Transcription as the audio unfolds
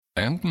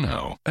And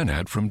now, an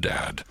ad from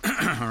Dad.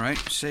 All right,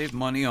 save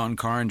money on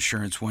car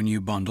insurance when you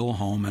bundle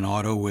home and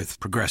auto with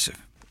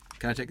Progressive.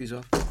 Can I take these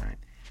off? All right.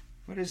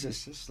 What is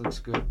this? This looks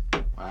good.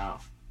 Wow,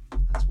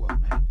 that's well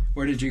made.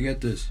 Where did you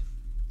get this?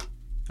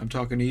 I'm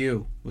talking to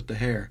you with the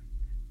hair.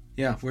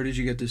 Yeah, where did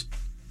you get this?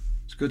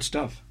 It's good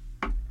stuff.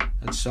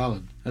 That's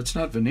solid. That's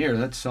not veneer,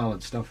 that's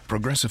solid stuff.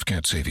 Progressive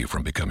can't save you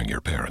from becoming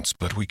your parents,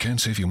 but we can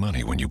save you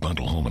money when you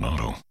bundle home and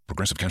auto.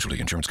 Progressive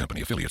Casualty Insurance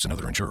Company, affiliates, and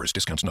other insurers.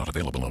 Discounts not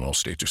available in all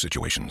states or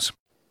situations.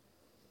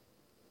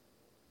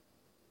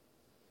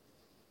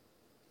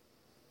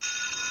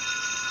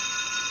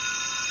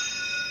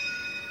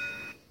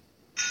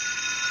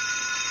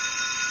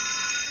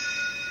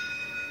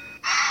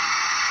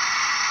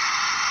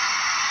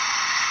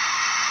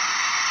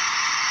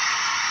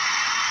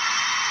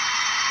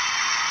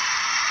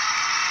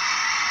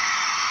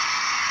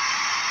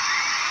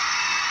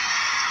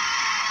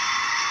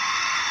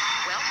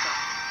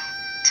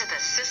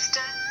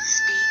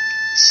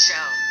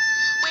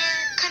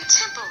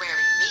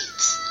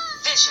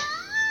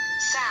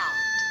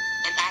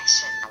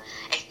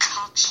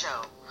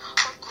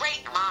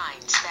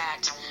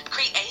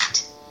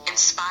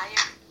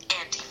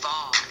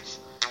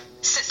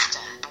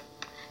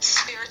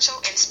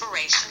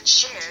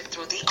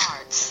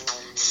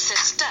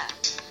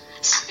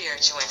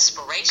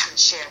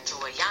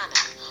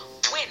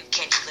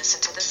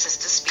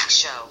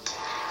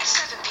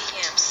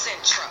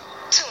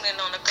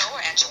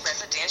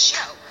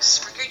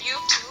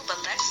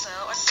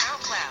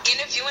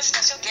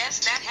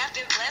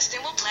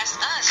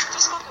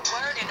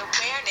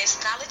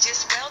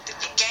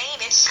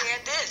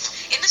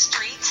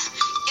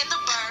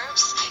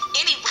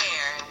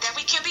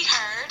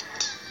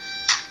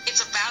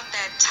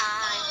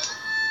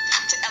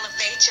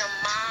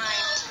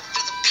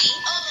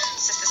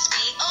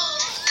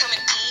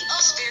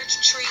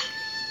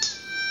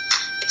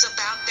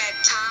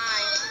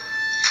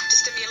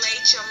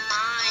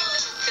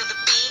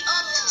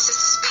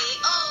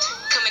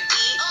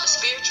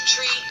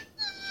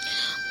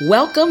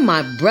 Welcome,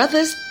 my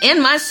brothers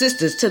and my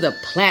sisters, to the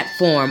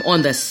platform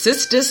on the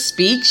Sister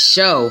Speak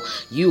Show.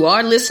 You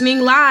are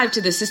listening live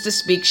to the Sister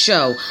Speak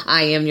Show.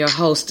 I am your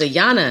host,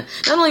 Ayana.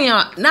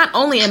 Not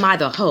only am I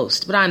the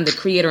host, but I'm the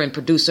creator and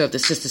producer of the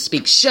Sister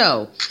Speak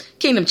Show.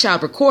 Kingdom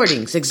Child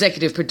Recordings,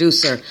 executive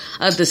producer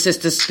of the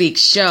Sister Speak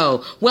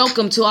Show.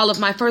 Welcome to all of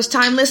my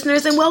first-time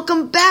listeners, and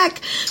welcome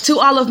back to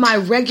all of my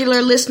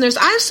regular listeners.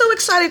 I'm so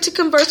excited to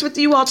converse with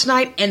you all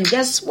tonight, and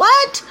guess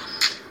what?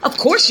 Of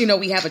course, you know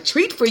we have a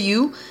treat for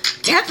you.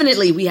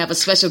 Definitely, we have a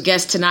special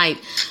guest tonight,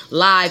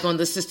 live on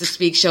the Sister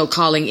Speak Show,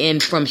 calling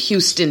in from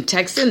Houston,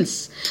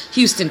 Texas.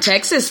 Houston,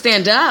 Texas,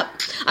 stand up.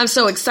 I'm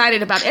so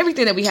excited about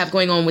everything that we have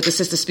going on with the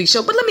Sister Speak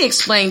Show, but let me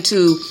explain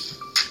to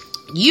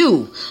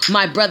you,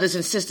 my brothers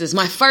and sisters,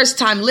 my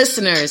first-time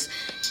listeners,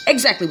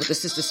 exactly what the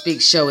Sister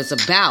Speak Show is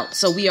about.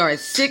 So we are a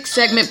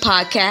 6-segment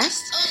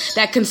podcast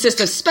that consists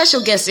of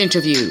special guest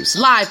interviews,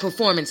 live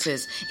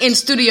performances,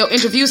 in-studio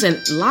interviews,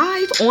 and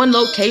live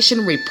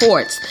on-location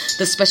reports.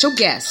 The special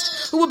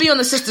guests who will be on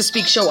the Sister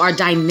Speak Show are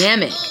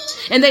dynamic,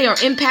 and they are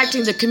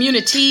impacting the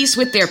communities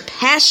with their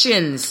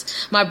passions.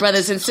 My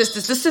brothers and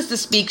sisters, the Sister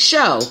Speak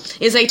Show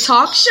is a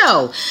talk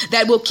show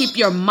that will keep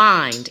your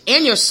mind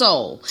and your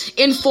soul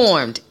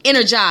informed,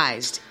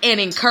 energized, and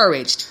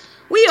encouraged.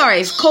 We are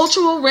a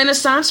cultural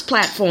renaissance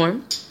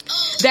platform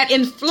that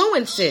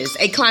influences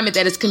a climate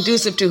that is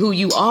conducive to who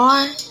you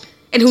are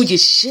and who you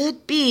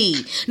should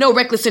be. No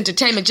reckless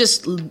entertainment,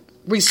 just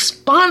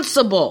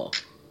responsible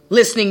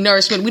listening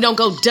nourishment. We don't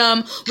go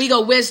dumb, we go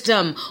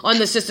wisdom on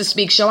the Sister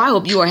Speak Show. I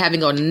hope you are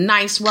having a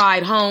nice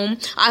ride home.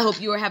 I hope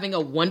you are having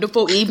a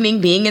wonderful evening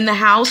being in the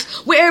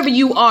house. Wherever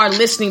you are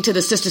listening to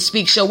the Sister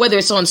Speak Show, whether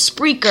it's on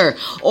Spreaker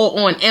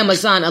or on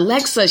Amazon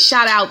Alexa,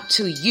 shout out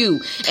to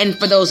you. And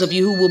for those of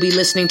you who will be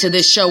listening to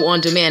this show on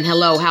demand,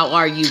 hello, how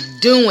are you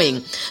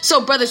doing?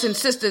 So, brothers and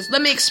sisters,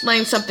 let me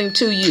explain something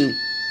to you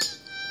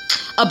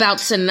about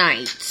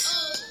tonight.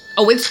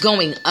 Oh, it's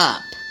going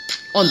up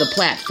on the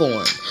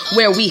platform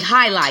where we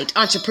highlight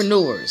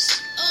entrepreneurs,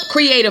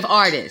 creative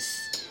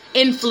artists,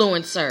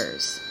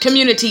 influencers,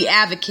 community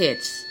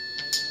advocates,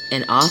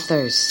 and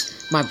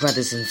authors, my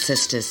brothers and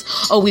sisters.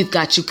 Oh, we've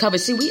got you covered.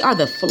 See, we are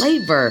the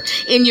flavor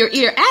in your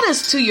ear. Add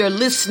us to your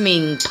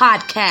listening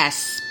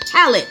podcast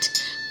palette,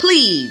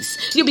 please.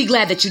 You'll be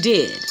glad that you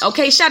did.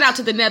 Okay, shout out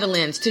to the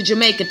Netherlands, to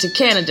Jamaica, to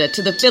Canada,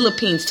 to the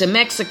Philippines, to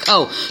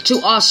Mexico,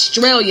 to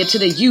Australia, to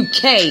the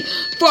UK.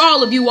 For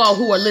all of you all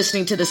who are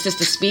listening to the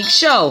Sister Speak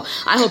Show,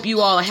 I hope you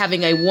all are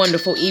having a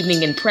wonderful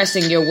evening and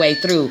pressing your way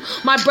through.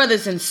 My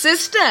brothers and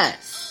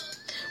sisters,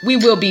 we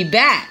will be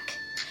back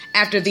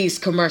after these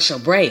commercial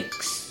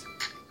breaks.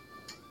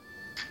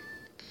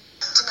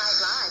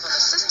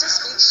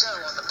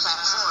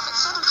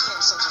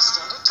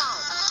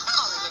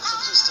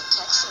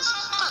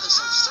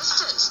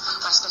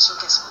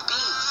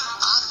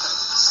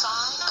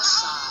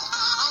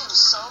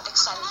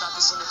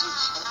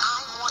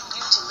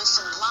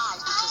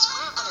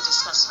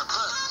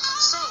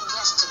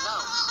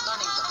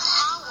 Learning the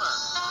power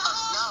of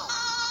no.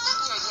 Let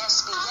your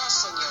yes be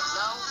yes and your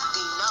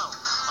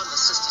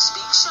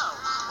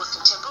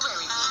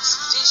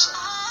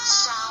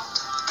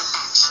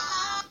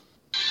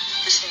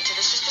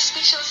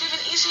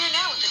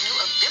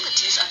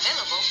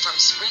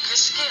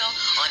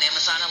on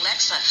Amazon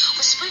Alexa.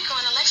 With Spreaker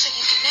on Alexa,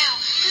 you can now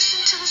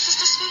listen to the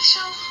Sister Speak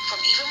Show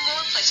from even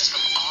more places from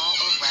all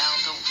around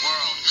the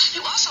world. You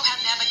also have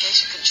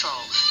navigation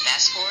control.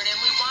 Fast forward and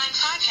rewind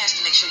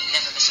podcast to make sure you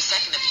never miss a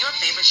second of your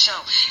favorite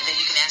show. And then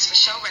you can ask for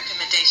show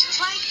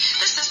recommendations like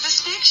the Sister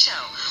Speak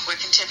Show, where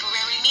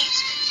contemporary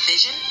meets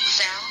vision,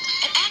 sound,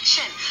 and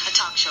action. A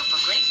talk show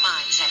for great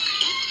minds that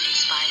create,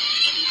 inspire,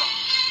 and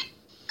evolve.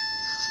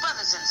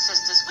 Brothers and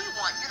sisters, we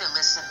want you to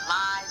listen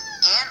live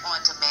and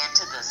on demand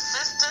to the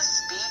Sister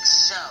Speak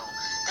Show.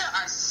 There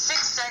are 6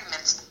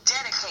 segments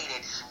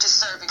dedicated to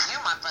serving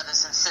you, my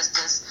brothers and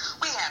sisters.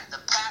 We have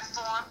the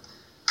platform,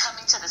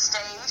 coming to the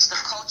stage, the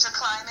culture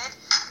climate,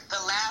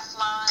 the laugh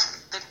line,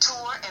 the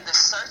tour, and the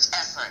search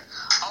effort.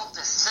 Oh,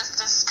 the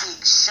Sister Speak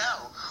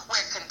Show,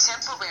 where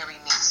contemporary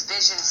meets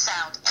vision,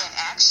 sound, and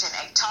action.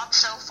 A talk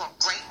show for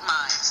great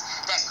minds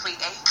that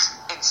create,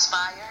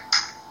 inspire,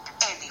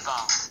 and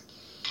evolve.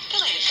 The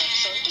latest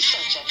episode of the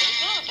search effort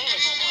is now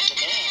available on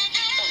demand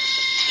on the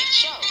Sister Speak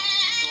Show.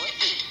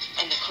 Dorothy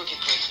and the Crooked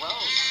Brick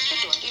Road, the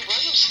Dorothy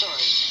Williams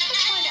story.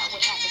 Let's find out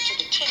what happened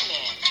to the Tin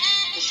Man,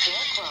 the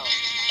Scarecrow,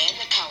 and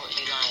the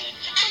Cowardly Lion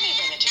when they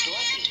ran into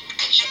Dorothy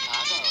in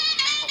Chicago.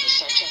 On the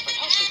search effort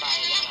hosted by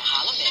Ayana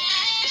Holloman,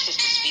 the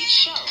Sister Speak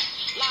Show,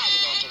 live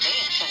and on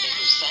demand Sunday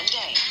through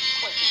Sunday,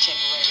 where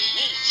contemporary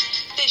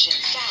meets vision,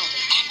 sound,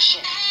 and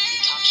action.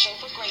 The talk show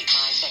for great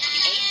minds that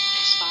create,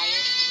 inspire,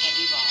 and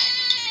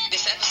evolve.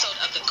 This episode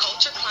of The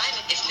Culture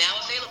Climate is now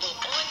available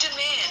on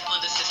demand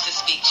on the Sister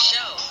Speak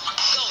Show.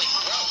 Going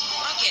broke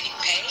while getting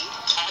paid?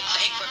 The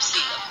bankruptcy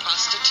of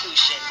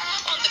prostitution.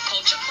 On The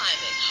Culture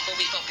Climate, where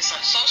we focus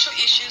on social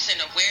issues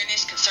and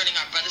awareness concerning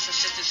our brothers and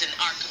sisters in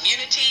our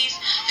communities,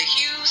 the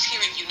hues,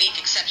 hearing unique,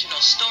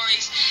 exceptional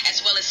stories,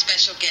 as well as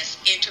special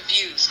guest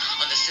interviews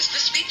on the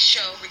Sister Speak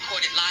Show,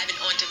 recorded live and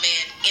on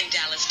demand in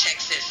Dallas,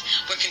 Texas,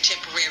 where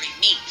contemporary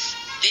meets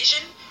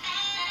vision,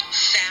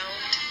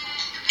 sound,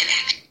 and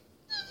action.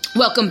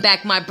 Welcome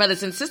back, my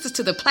brothers and sisters,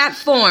 to the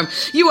platform.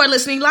 You are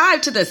listening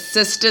live to the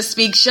Sister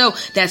Speak Show.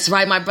 That's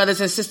right, my brothers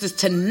and sisters.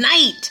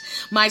 Tonight,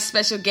 my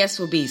special guest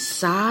will be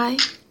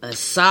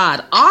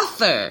Asad,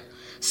 author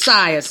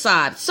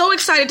Asad. So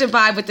excited to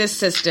vibe with this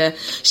sister.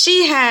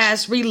 She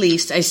has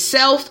released a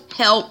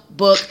self-help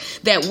book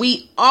that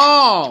we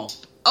all,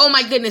 oh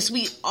my goodness,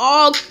 we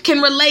all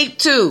can relate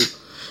to.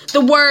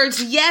 The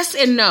words yes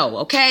and no,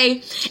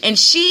 okay? And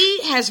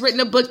she has written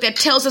a book that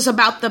tells us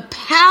about the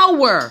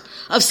power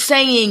of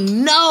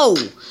saying no,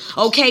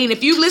 okay? And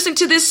if you listen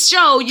to this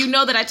show, you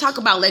know that I talk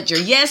about let your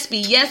yes be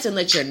yes and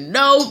let your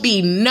no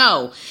be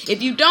no.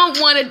 If you don't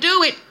want to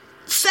do it,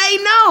 say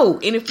no.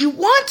 And if you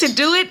want to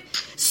do it,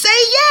 say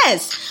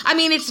yes. I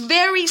mean, it's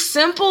very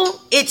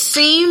simple, it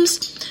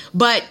seems.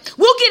 But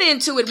we'll get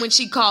into it when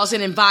she calls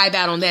in and vibe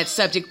out on that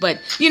subject. But,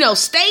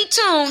 stay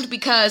tuned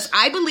because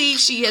I believe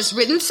she has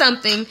written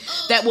something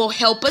that will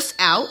help us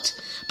out,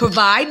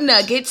 provide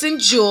nuggets and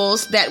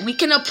jewels that we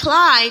can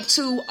apply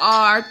to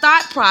our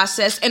thought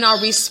process and our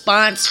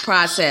response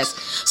process.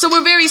 So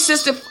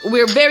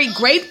we're very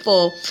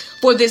grateful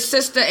for this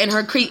sister and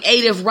her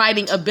creative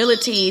writing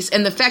abilities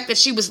and the fact that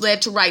she was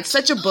led to write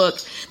such a book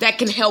that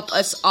can help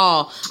us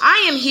all.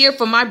 I am here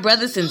for my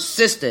brothers and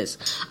sisters.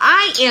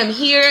 I am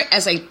here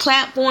as a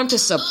platform to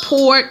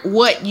support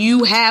what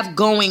you have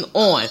going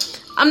on.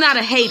 I'm not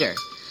a hater.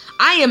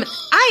 I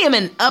am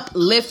an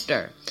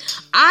uplifter.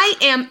 I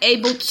am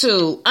able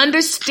to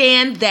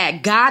understand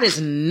that God is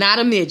not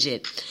a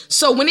midget.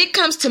 So when it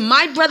comes to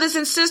my brothers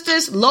and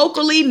sisters,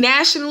 locally,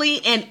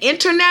 nationally, and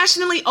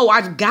internationally,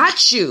 I've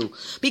got you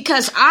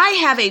because I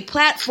have a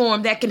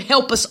platform that can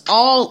help us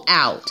all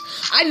out.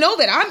 I know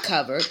that I'm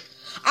covered.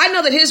 I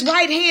know that his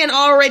right hand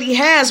already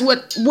has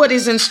what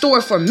is in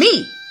store for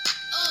me.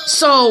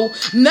 So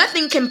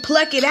nothing can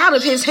pluck it out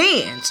of his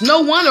hands.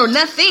 No one or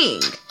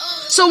nothing.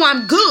 So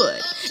I'm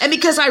good. And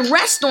because I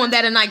rest on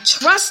that and I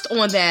trust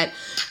on that,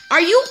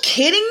 are you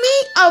kidding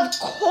me? Of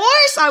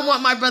course I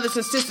want my brothers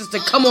and sisters to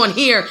come on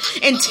here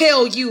and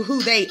tell you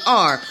who they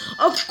are.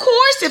 Of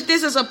course, if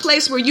this is a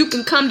place where you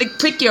can come to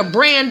pick your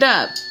brand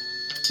up,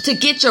 to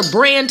get your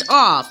brand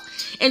off,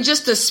 and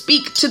just to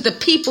speak to the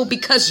people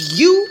because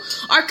you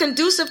are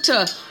conducive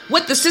to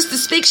what the Sister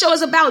Speak Show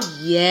is about,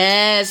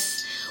 yes.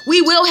 We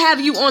will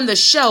have you on the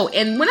show.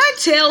 And when I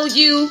tell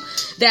you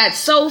that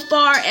so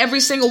far,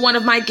 every single one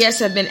of my guests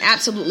have been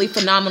absolutely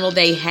phenomenal,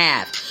 they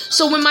have.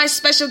 So when my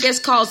special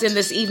guest calls in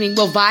this evening,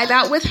 we'll vibe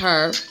out with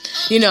her,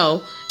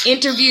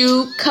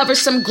 interview, cover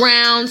some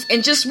grounds,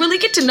 and just really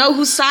get to know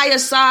who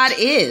Asad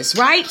is,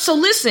 right? So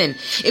listen,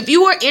 if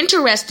you are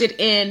interested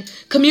in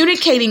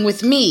communicating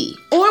with me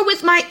or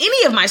with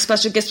any of my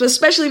special guests, but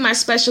especially my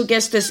special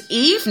guest this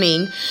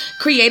evening,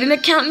 create an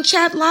account and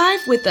chat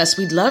live with us.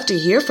 We'd love to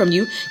hear from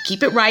you.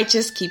 Keep it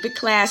righteous, keep it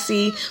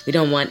classy. We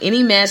don't want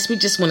any mess. We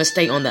just want to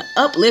stay on the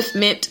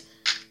upliftment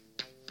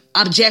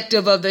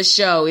objective of the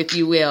show, if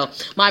you will,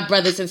 my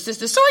brothers and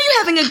sisters. So are you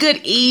having a good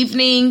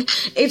evening?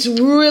 It's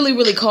really,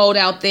 really cold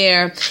out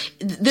there.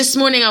 This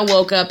morning I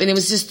woke up and it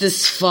was just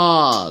this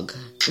fog.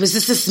 It was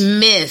just this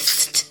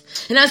mist.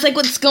 And I was like,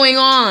 what's going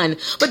on?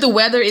 But the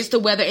weather is the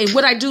weather. And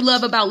what I do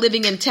love about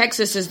living in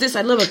Texas is this.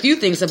 I love a few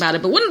things about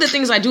it. But one of the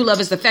things I do love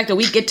is the fact that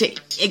we get to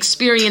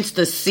experience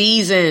the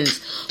seasons.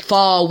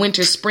 Fall,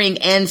 winter, spring,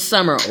 and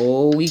summer.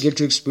 Oh, we get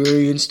to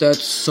experience that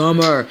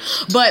summer.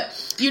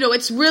 But, you know,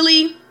 it's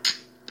really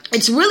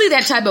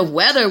that type of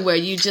weather where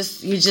it's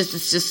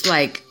just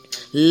like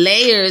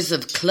layers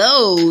of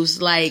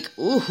clothes, like,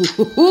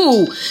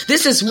 ooh,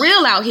 this is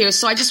real out here.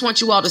 So I just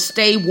want you all to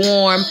stay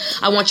warm.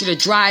 I want you to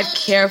drive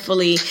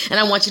carefully, and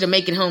I want you to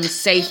make it home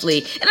safely.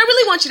 And I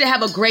really want you to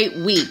have a great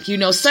week. You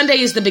know, Sunday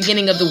is the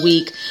beginning of the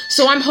week.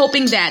 So I'm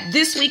hoping that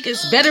this week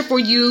is better for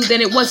you than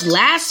it was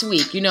last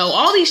week. You know,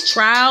 all these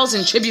trials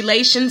and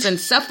tribulations and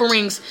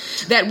sufferings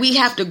that we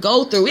have to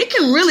go through, it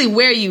can really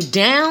wear you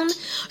down.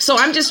 So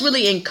I'm just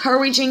really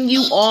encouraging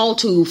you all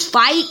to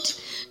fight,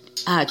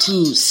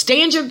 to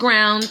stand your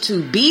ground,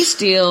 to be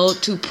still,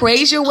 to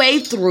praise your way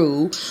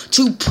through,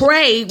 to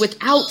pray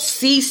without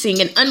ceasing,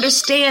 and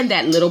understand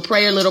that little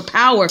prayer, little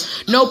power.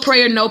 No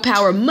prayer, no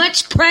power.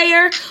 Much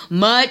prayer,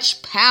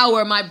 much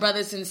power, my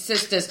brothers and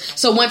sisters.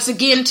 So once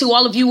again, to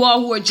all of you all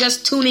who are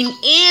just tuning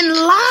in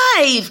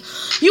live,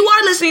 you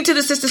are listening to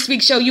the Sister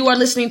Speak Show. You are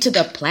listening to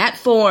the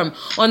platform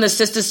on the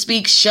Sister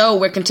Speak Show,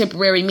 where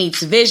contemporary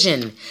meets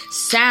vision,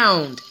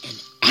 sound, and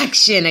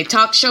action, a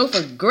talk show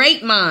for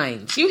great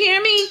minds. You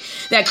hear me?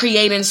 That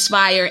create,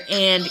 inspire,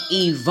 and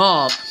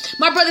evolve.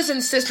 My brothers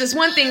and sisters,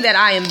 one thing that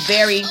I am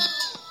very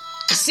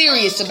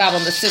serious about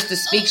on the Sister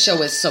Speak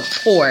Show is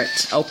support,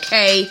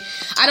 okay?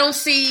 I don't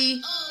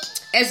see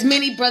as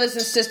many brothers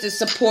and sisters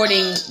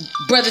supporting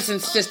brothers and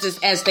sisters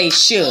as they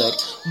should.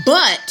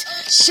 But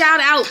shout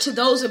out to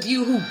those of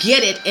you who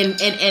get it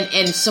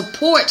and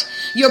support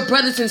your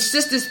brothers and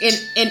sisters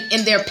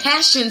in their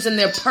passions and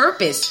their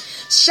purpose.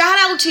 Shout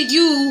out to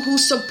you who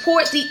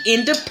support the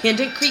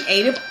independent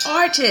creative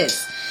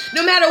artists,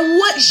 no matter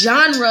what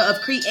genre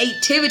of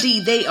creativity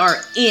they are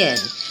in.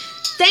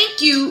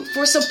 Thank you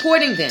for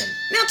supporting them.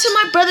 Now to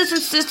my brothers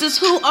and sisters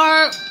who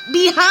are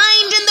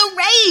behind in the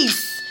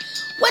race,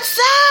 what's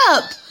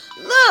up?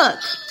 Look,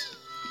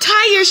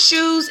 tie your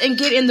shoes and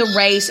get in the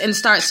race and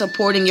start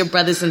supporting your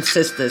brothers and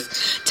sisters.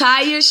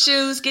 Tie your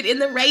shoes, get in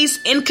the race,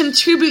 and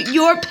contribute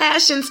your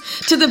passions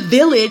to the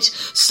village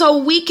so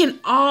we can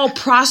all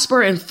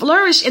prosper and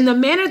flourish in the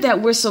manner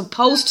that we're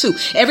supposed to.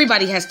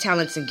 Everybody has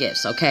talents and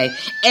gifts, okay?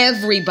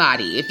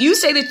 Everybody. If you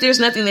say that there's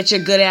nothing that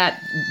you're good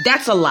at,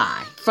 that's a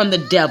lie from the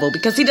devil,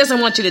 because he doesn't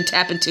want you to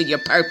tap into your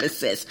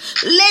purposes.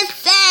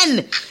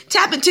 Listen!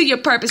 Tap into your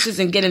purposes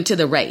and get into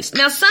the race.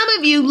 Now, some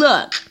of you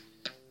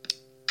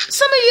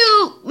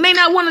may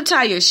not want to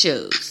tie your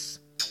shoes.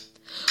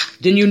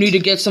 Then you need to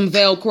get some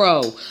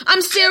Velcro.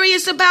 I'm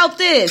serious about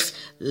this.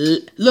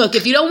 Look,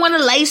 if you don't want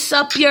to lace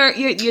up your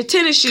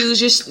tennis shoes,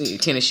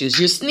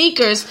 your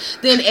sneakers,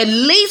 then at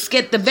least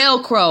get the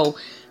Velcro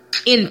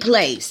in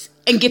place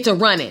and get to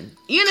running.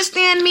 You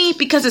understand me?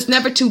 Because it's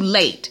never too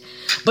late.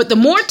 But the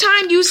more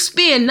time you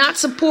spend not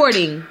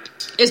supporting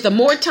is the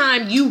more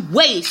time you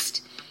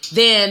waste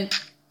the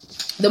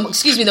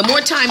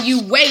more time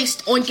you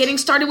waste on getting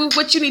started with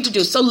what you need to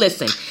do. So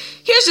listen,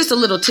 here's just a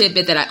little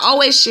tidbit that I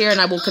always share and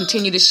I will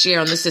continue to share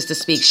on the Sister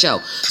Speak Show.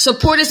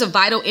 Support is a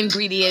vital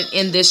ingredient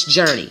in this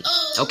journey,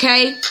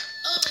 okay?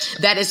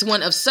 That is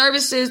one of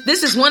services.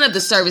 This is one of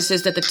the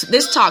services that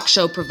this talk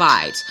show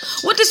provides.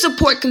 What does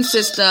support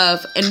consist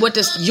of, and what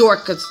does your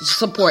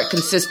support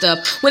consist of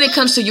when it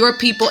comes to your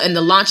people and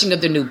the launching of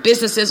their new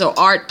businesses or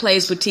art,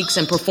 plays, boutiques,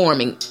 and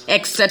performing,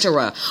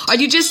 etc.? Are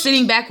you just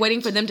sitting back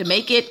waiting for them to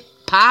make it?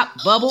 Pop,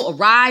 bubble,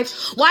 arrive?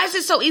 Why is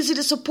it so easy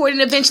to support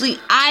and eventually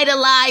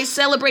idolize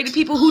celebrated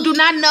people who do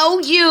not know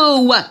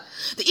you?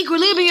 The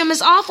equilibrium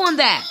is off on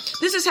that.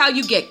 This is how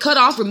you get cut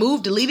off,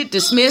 removed, deleted,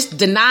 dismissed,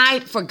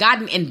 denied,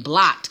 forgotten, and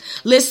blocked.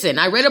 Listen,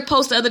 I read a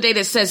post the other day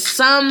that says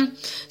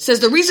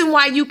the reason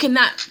why you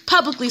cannot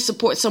publicly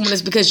support someone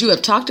is because you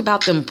have talked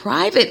about them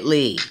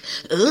privately.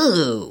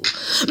 Ooh.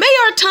 May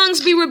our tongues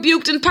be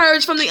rebuked and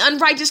purged from the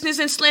unrighteousness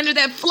and slander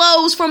that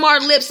flows from our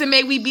lips, and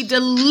may we be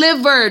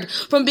delivered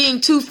from being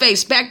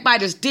two-faced,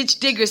 backbiters, ditch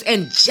diggers,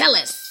 and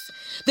jealous.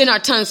 Then our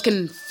tongues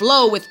can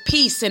flow with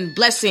peace and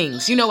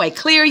blessings. You know, a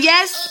clear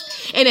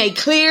yes and a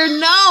clear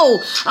no.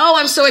 Oh,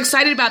 I'm so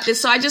excited about this.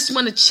 So I just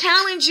want to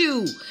challenge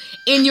you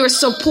in your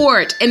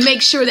support and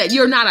make sure that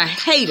you're not a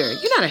hater.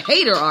 You're not a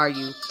hater, are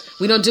you?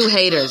 We don't do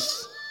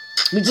haters.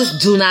 We just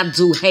do not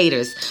do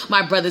haters,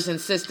 my brothers and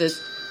sisters.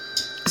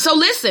 So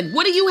listen,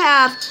 what do you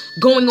have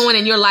going on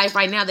in your life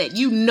right now that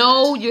you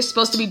know you're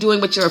supposed to be doing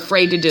but you're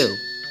afraid to do?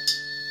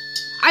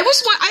 I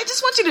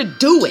just want you to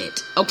do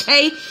it,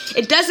 okay?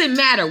 It doesn't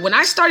matter. When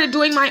I started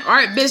doing my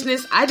art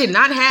business, I did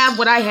not have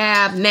what I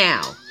have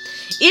now.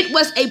 It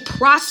was a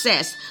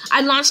process.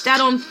 I launched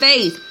out on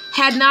faith.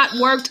 Had not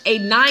worked a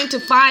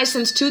 9-to-5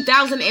 since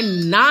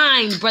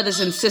 2009, brothers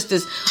and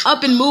sisters.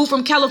 Up and moved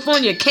from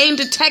California, came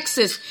to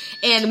Texas,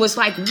 and was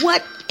like,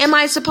 what am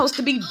I supposed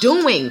to be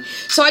doing?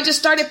 So I just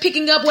started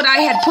picking up what I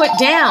had put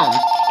down.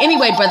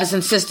 Anyway, brothers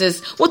and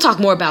sisters, we'll talk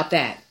more about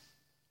that.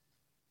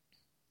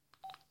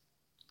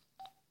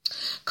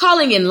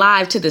 Calling in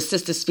live to the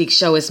Sister Speak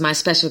show is my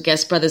special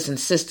guest, brothers and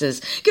sisters.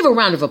 Give a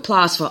round of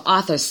applause for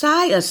author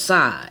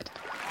Asad.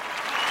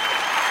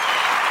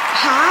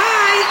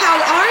 Hi, how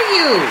are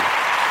you?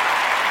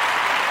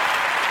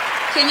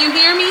 Can you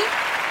hear me?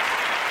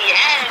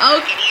 Yes, Oh,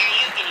 I can hear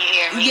you. Can you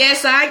hear me?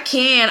 yes, I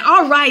can.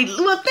 All right.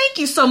 Well, thank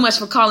you so much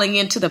for calling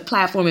into the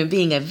platform and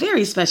being a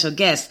very special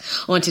guest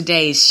on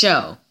today's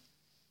show.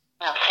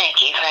 Well,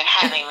 thank you for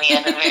having me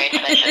as a very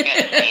special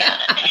guest, Diana.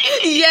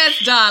 Yes,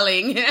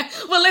 darling.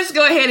 Well, let's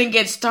go ahead and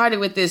get started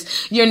with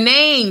this. Your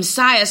name,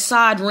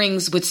 Asad,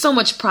 rings with so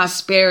much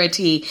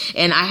prosperity,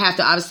 and I have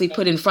to obviously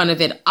put in front of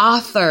it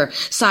author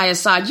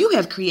Asad. You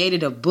have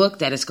created a book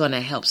that is going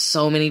to help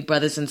so many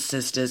brothers and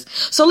sisters.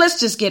 So let's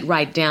just get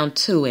right down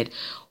to it.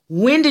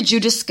 When did you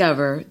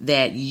discover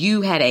that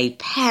you had a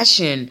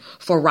passion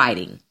for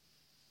writing?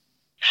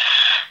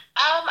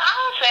 I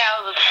would say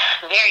I was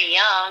very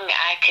young.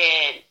 I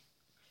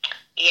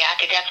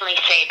could definitely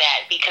say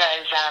that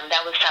because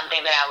that was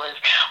something that I was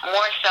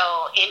more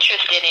so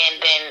interested in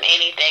than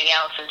anything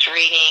else, is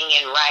reading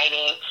and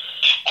writing.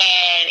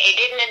 And it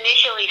didn't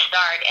initially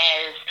start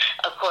as,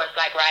 of course,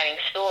 like writing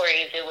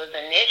stories. It was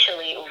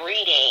initially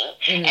reading,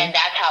 and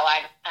that's how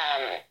I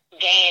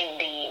gained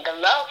the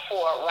love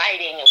for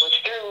writing. It was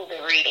through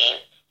the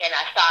reading. And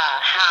I saw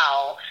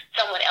how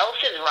someone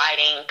else's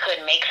writing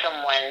could make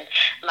someone,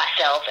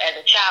 myself as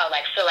a child,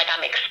 like feel like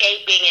I'm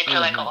escaping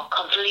into like a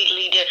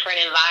completely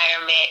different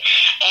environment.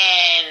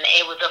 And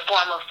it was a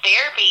form of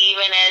therapy,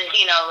 even as,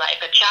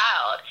 like a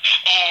child.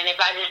 And if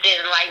I just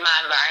didn't like my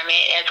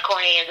environment, as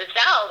corny as it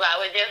sounds, I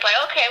was just like,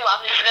 okay, well,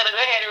 I'm just going to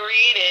go ahead and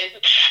read and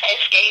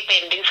escape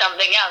and do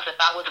something else. If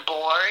I was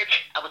bored,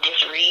 I would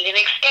just read and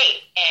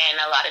escape.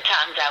 And a lot of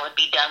times I would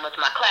be done with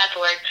my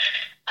classwork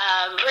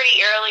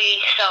pretty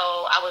early,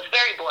 so I was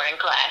very bored in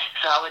class,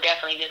 so I would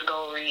definitely just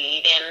go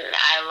read. And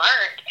I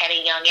learned at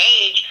a young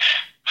age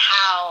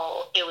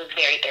how it was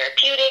very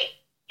therapeutic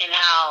and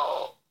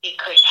how it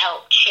could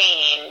help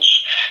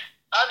change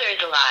others'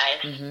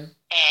 lives,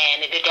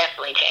 and it did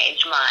definitely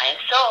change mine.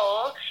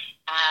 So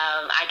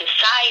I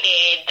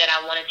decided that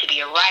I wanted to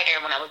be a writer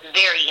when I was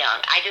very young.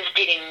 I just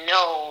didn't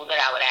know that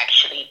I would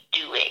actually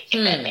do it,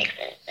 if that makes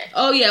sense.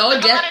 Oh, yeah.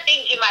 There's a lot of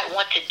things you might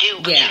want to do,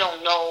 but you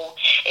don't know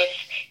if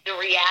the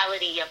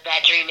reality of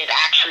that dream is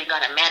actually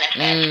going to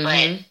manifest,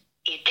 but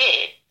it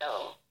did.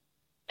 So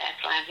that's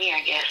why I'm here,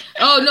 I guess.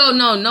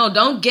 Oh, no,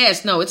 don't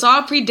guess. No, it's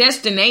all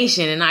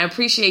predestination, and I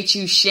appreciate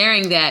you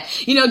sharing that.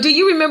 Do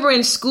you remember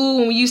in school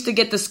when we used to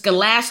get the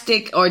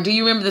Scholastic, or do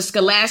you remember the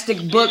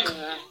Scholastic book?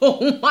 Oh,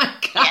 my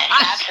gosh. Yes,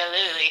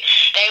 absolutely.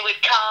 They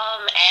would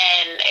come,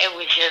 and it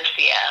was just,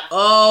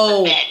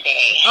 Oh, that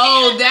day.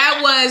 Oh, that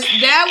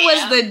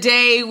was the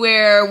day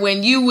where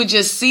when you would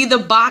just see the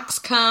box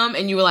come,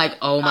 and you were like,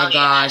 oh, my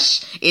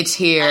gosh, it's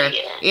here.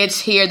 It's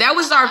here. That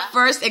was our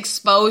first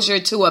exposure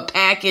to a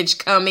package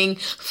coming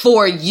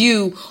for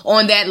you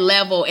on that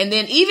level. And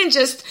then even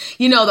just,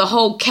 the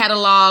whole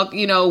catalog,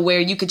 where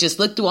you could just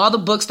look through all the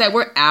books that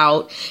were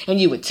out, and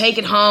you would take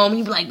it home.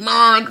 You'd be like,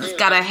 Mom, I just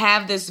gotta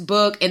have this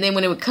book. And then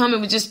when it would come,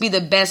 it would just be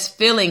the best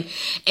feeling.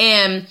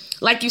 And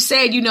like you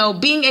said,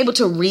 being able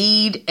to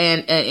read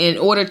and in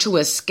order to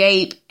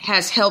escape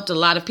has helped a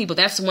lot of people.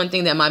 That's one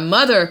thing that my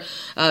mother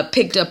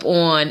picked up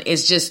on,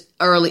 is just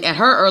at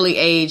her early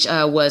age,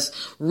 was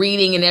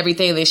reading and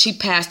everything. And then she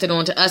passed it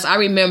on to us. I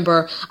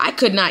remember I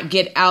could not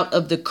get out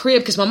of the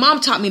crib because my mom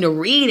taught me to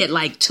read at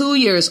like 2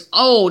 years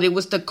old. It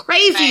was the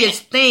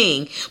craziest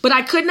thing, but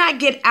I could not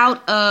get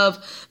out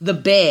of the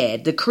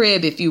bed, the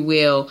crib, if you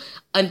will,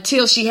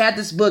 until she had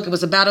this book. It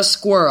was about a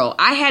squirrel.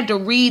 I had to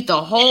read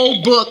the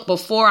whole book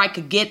before I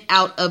could get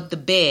out of the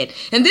bed.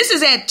 And this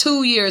is at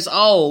 2 years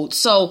old.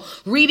 So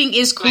reading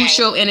is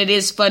crucial and it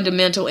is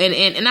fundamental.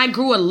 And I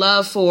grew a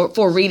love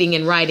for reading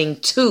and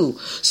writing too.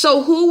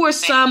 So who were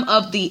some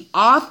of the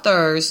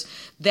authors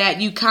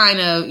that you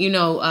kind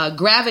of,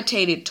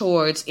 gravitated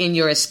towards in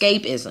your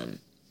escapism?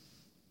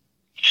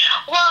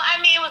 Well,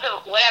 I mean, it was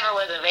whatever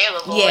was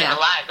available in the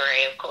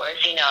library, of course,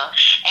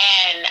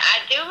 And I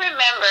do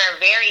remember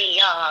very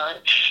young,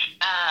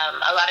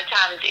 a lot of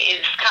times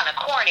it's kind of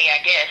corny,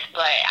 I guess,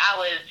 but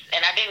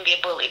I didn't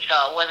get bullied, so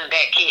I wasn't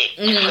that kid,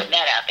 putting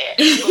that out there.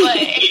 But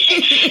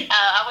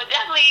I would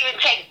definitely even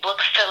take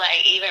books to,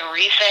 like, even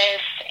recess,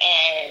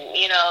 and,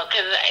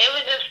 because it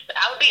was just,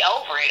 I would be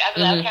over it. I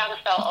was kind of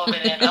so over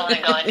this. I want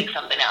to go and do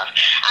something else.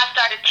 I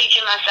started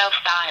teaching myself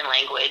sign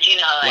language,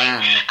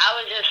 I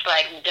was just,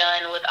 like,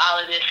 done with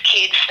all of this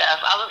kid stuff.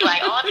 I was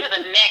like, on to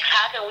the next.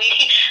 How can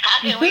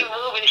we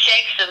move and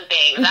shake some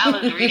things? I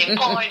was reading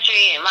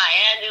poetry and Maya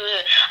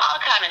Angelou,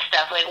 all kind of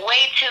stuff, like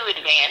way too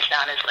advanced,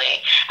 honestly.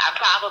 I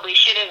probably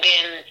should have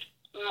been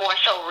more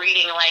so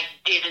reading like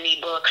Disney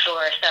books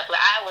or stuff. But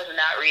I was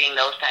not reading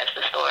those types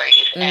of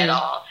stories at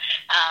all.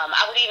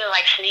 I would even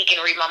like sneak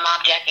and read my mom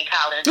Jack and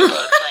Collins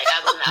books. Like I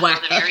was not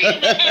supposed to be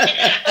reading,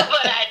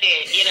 but I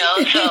did,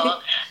 So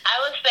I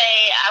would say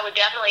I would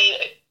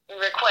definitely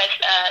request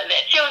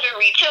that children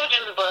read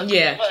children's books,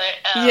 but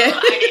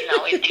I didn't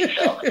always do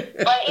so.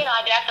 But,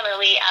 I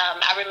definitely,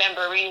 I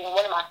remember reading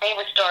one of my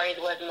favorite stories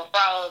was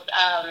Mufro's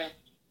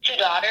two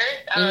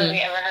daughters. I don't know if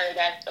you ever heard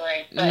that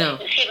story. But, no.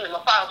 Excuse me,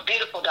 my father's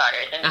beautiful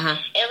daughters. And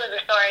it was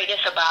a story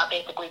just about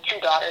basically two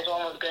daughters.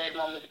 One was good,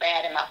 one was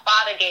bad. And my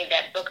father gave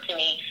that book to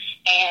me.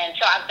 And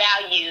so I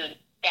valued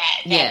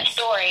that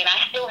story, and I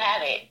still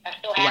have it. I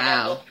still have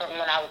that book from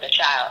when I was a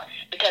child,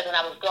 because when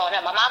I was growing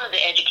up, my mom was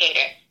an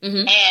educator,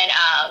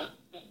 and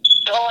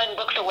throwing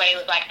books away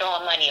was like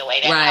throwing money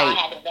away. That's how I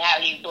had to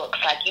value books.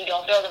 Like, you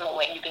don't throw them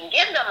away. You can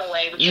give them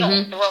away, but you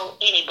don't throw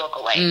any book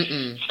away.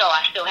 So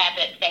I still have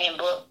that same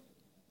book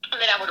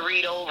that I would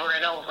read over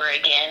and over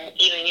again,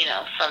 even,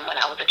 from when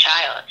I was a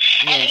child.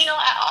 And,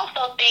 I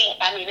also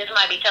think, this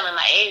might be telling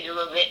my age a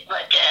little bit,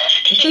 but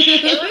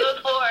it was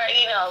before,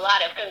 a lot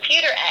of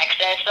computer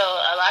access. So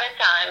a lot of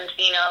times,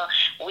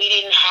 we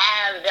didn't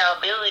have the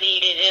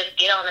ability to just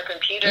get on the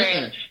computer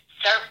and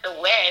surf the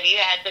web. You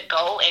had to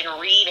go and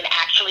read and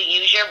actually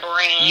use your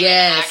brain.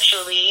 Yes. And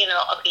actually,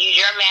 use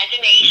your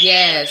imagination.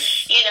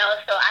 Yes.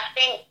 So I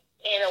think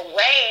in a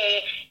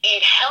way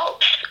it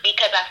helps,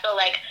 because I feel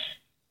like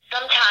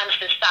sometimes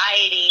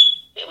society,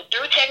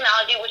 through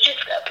technology, which is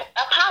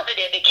a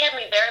positive, it can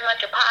be very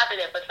much a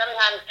positive, but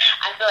sometimes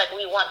I feel like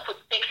we want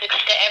quick fixes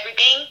to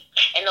everything,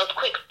 and those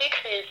quick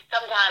fixes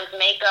sometimes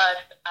make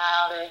us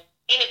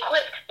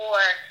inequipped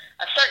for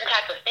a certain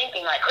type of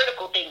thinking, like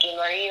critical thinking,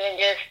 or even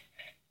just,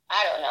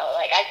 I don't know,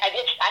 like I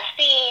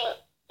see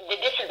the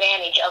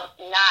disadvantage of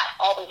not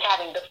always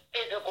having the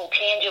physical,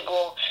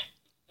 tangible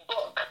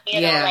book.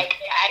 Like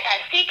I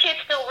see kids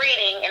still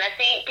reading, and I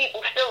see people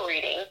still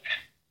reading,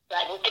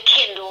 like with the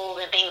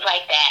Kindles and things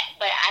like that.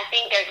 But I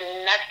think there's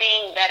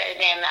nothing better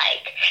than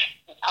like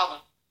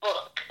a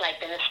book, like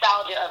the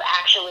nostalgia of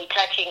actually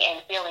touching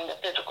and feeling the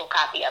physical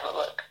copy of a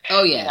book.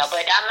 Oh yes.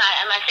 But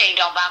I'm not saying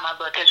don't buy my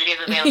book, because it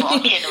is available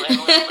on Kindle and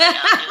Lulu.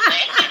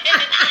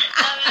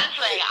 I'm just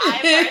saying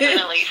I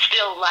personally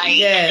still like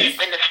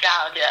the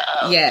nostalgia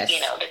of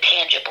the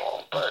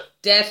tangible book.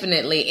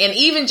 Definitely. And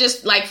even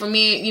just like for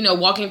me,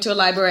 walking to a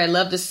library, I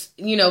love this,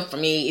 for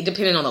me,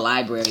 depending on the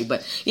library,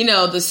 but,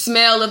 the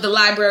smell of the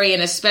library,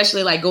 and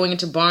especially like going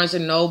into Barnes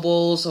and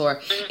Nobles or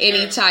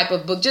any type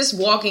of book, just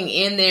walking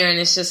in there, and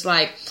it's just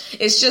like,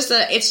 it's just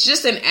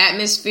an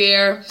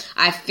atmosphere,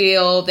 I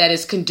feel, that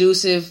is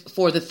conducive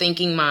for the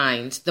thinking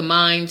minds, the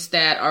minds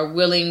that are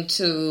willing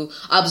to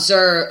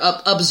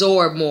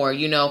absorb more,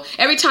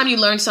 Every time you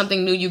learn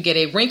something new, you get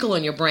a wrinkle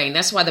in your brain.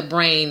 That's why the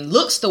brain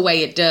looks the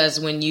way it does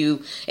when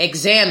you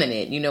examine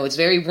it. It's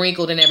very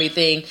wrinkled and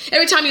everything.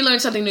 Every time you learn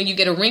something new, you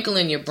get a wrinkle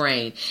in your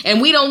brain.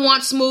 And we don't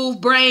want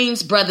smooth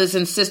brains, brothers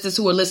and sisters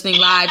who are listening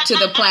live to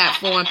the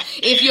platform.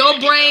 If your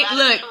brain,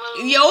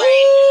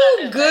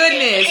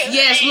 goodness.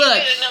 Yes,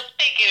 look.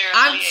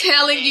 I'm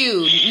telling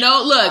you,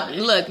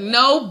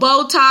 no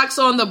Botox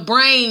on the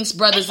brains,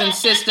 brothers and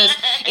sisters.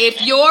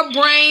 If your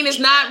brain is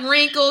not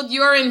wrinkled,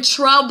 you're in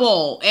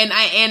trouble. And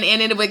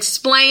it will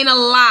explain a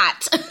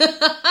lot.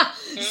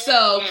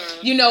 So,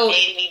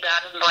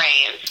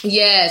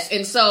 yes.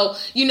 And so,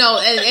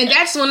 and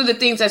that's one of the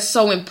things that's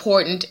so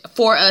important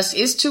for us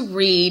is to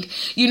read,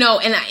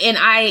 and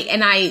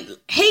I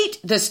hate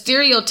the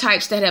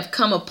stereotypes that have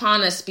come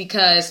upon us,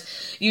 because,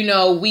 we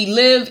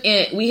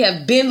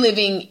have been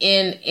living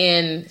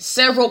in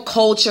several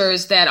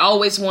cultures that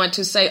always want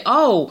to say,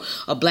 oh,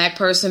 a black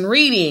person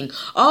reading,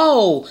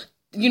 oh,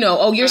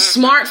 you're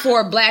smart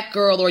for a black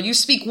girl, or you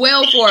speak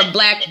well for a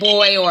black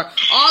boy, or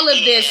all of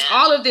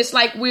this,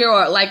 like we're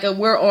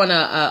on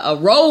a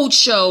road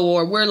show,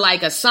 or we're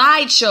like a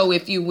sideshow,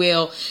 if you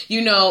will,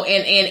 and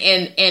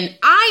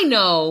I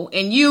know,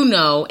 and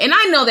and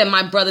I know that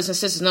my brothers and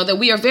sisters know that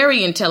we are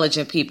very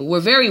intelligent people.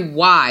 We're very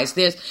wise.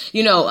 There's,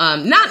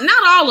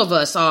 not all of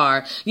us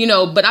are,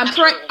 but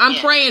I'm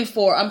praying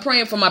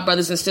for my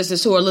brothers and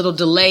sisters who are a little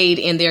delayed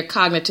in their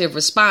cognitive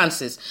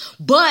responses.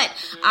 But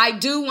I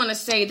do want to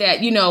say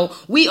that,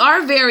 we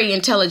are very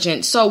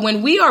intelligent. So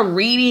when we are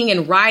reading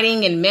and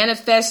writing and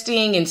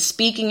manifesting and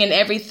speaking and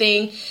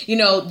everything,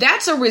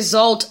 that's a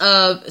result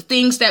of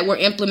things that were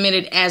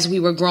implemented as we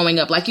were growing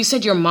up. Like you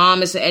said, your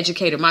mom is an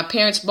educator. My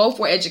parents both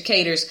were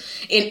educators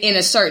in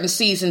a certain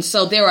season.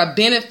 So there are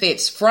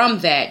benefits from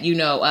that,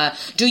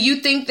 Do you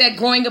think that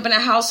growing up in a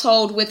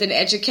household with an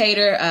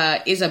educator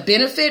is a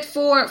benefit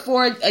for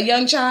a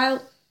young child?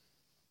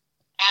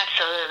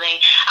 Absolutely.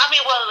 At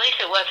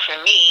least it was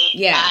for me.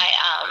 Yeah.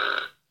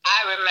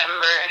 I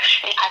remember,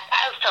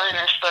 I was telling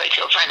a story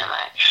to a friend of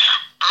mine.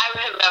 I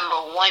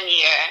remember one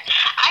year,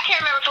 I can't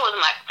remember if it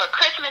was for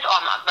Christmas or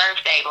my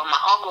birthday, but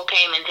my uncle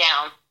came in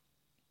town,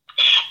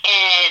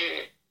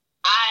 and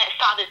I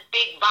saw this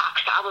big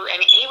box.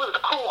 He was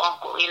a cool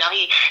uncle, he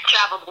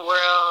traveled the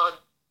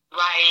world,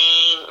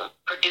 writing,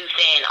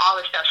 producing, all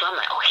this stuff. So I'm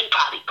like, he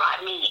probably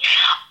brought me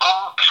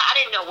all. I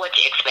didn't know what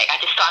to expect. I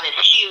just saw this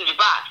huge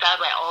box. I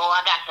was like, I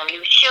got some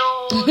new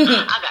shoes.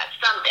 I got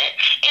something.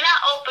 And I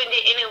opened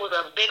it, and it was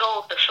a big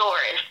old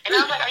thesaurus. And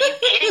I was like, are you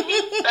kidding me?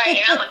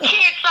 And I'm a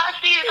kid, so I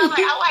see it. I'm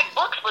like, I like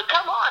books, but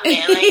come on,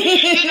 man.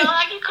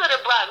 You could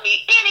have brought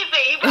me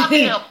anything. You brought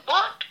me a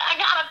book. I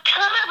got a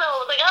ton of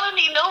those. I don't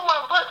need no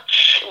more books.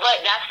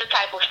 But that's the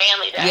type of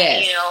family that,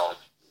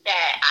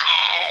 that I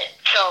had.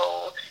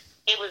 So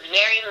it was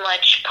very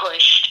much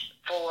pushed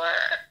for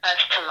us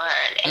to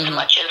learn as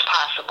much as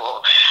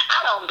possible.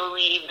 I don't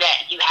believe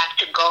that you have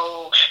to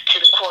go to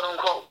the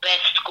quote-unquote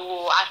best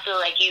school. I feel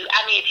like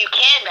if you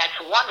can, that's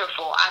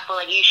wonderful. I feel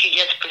like you should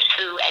just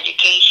pursue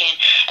education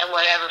in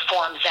whatever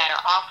forms that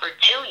are offered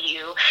to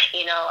you.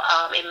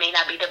 It may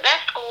not be the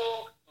best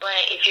school,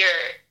 but if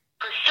you're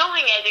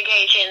pursuing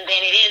education,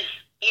 then it is,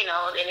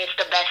 then it's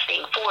the best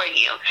thing for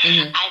you.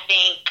 I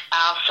think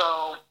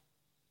also,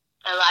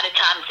 a lot of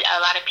times, a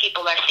lot of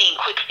people are seeing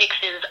quick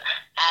fixes,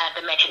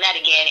 to mention that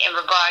again, in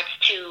regards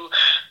to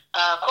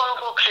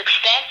quote-unquote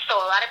success. So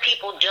a lot of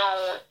people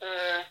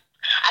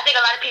I think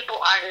a lot of people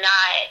are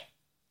not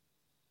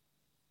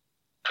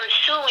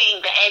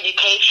pursuing the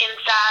education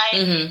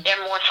side.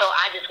 They're more so,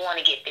 I just want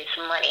to get this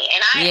money.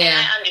 And I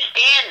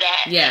understand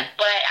that,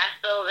 but I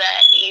feel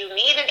that you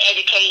need an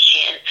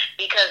education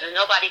because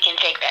nobody can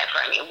take that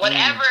from you.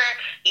 Whatever,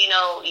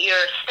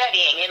 you're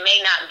studying, it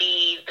may not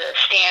be the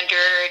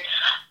standard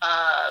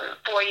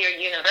four-year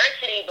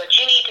university, but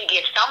you need to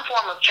get some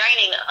form of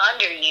training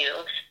under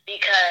you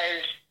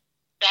because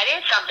that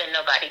is something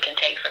nobody can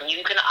take from you.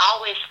 You can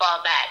always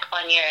fall back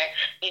on your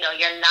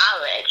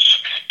knowledge,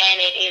 and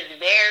it is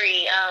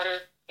very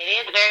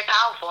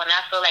powerful. And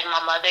I feel like my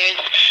mother's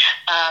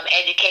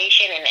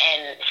education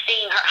and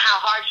seeing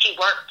how hard she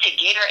worked to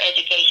get her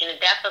education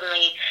is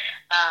definitely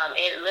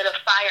it lit a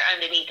fire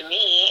underneath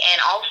me.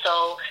 And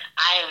also,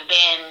 I have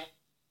been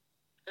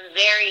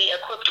very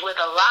equipped with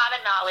a lot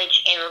of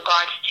knowledge in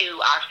regards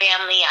to our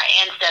family, our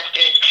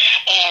ancestors,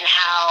 and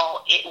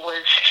how it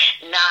was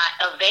not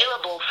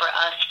available for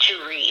us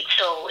to read.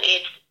 So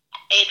it's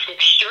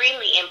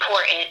extremely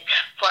important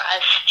for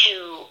us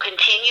to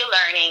continue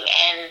learning,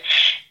 and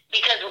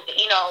because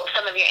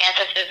some of your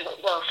ancestors,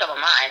 well, some of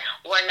mine,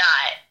 were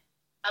not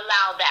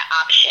allowed that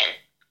option.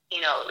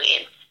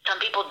 Some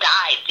people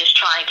died just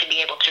trying to be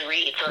able to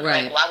read. So it's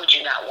like, why would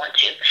you not want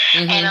to?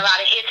 And a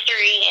lot of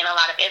history and a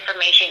lot of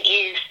information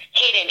is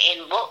hidden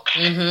in books.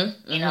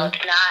 It's not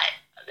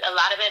a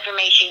lot of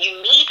information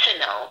you need to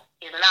know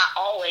is not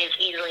always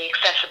easily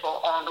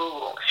accessible on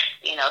Google.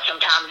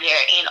 Sometimes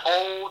they're in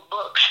old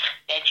books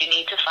that you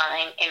need to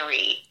find and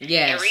read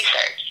and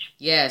research.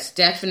 Yes,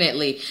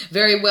 definitely.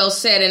 Very well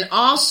said. And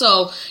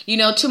also,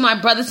 to my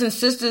brothers and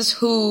sisters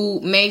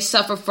who may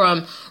suffer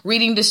from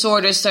reading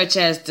disorders such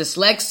as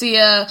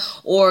dyslexia,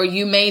 or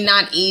you may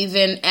not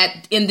even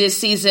in this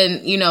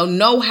season,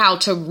 know how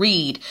to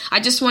read. I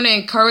just want to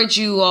encourage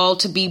you all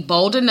to be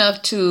bold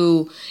enough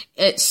to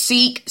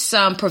seek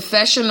some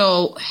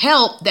professional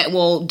help that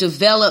will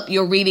develop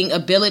your reading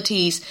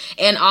abilities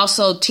and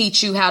also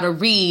teach you how to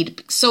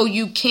read so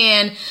you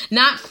can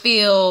not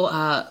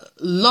feel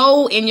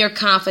low in your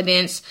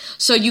confidence,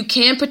 so you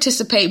can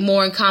participate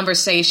more in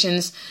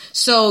conversations,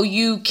 so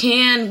you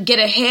can get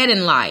ahead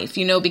in life,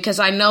 because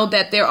I know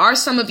that there are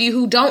some of you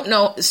who don't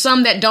know,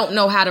 some that don't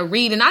know how to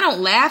read, and I don't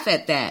laugh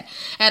at that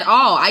at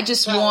all. I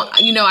just want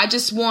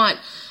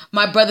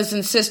my brothers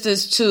and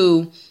sisters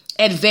to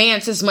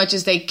advance as much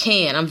as they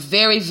can. I'm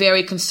very,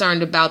 very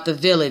concerned about the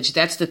village.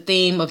 That's the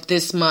theme of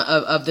this month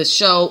of the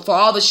show, for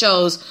all the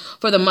shows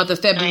for the month of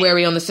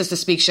February on the Sister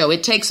Speak show.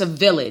 It takes a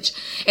village.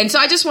 And so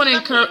I just want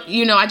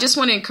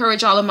to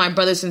encourage all of my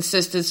brothers and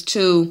sisters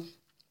to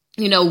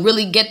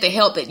really get the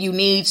help that you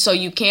need so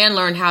you can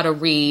learn how to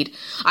read.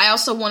 I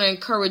also want to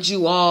encourage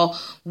you all,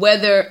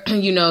 whether,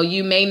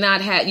 you may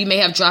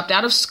have dropped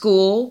out of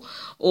school,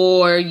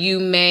 or you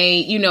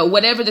may,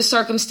 whatever the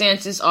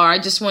circumstances are, I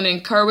just want to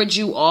encourage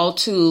you all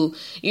to,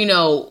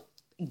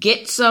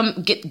 get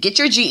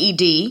your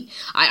GED.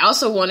 I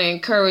also want to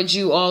encourage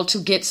you all to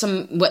get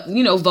some,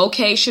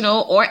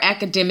 vocational or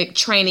academic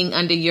training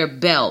under your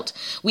belt.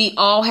 We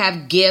all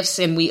have gifts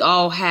and we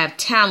all have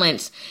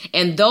talents,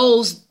 and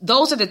those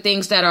are the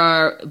things that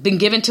are been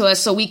given to us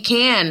so we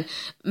can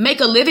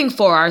make a living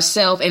for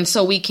ourselves and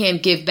so we can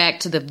give back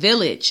to the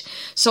village.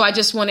 So I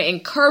just want to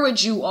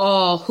encourage you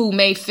all who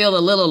may feel a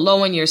little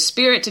low in your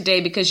spirit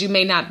today because you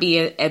may not be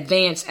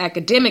advanced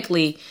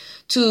academically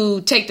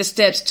to take the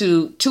steps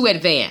to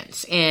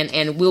advance,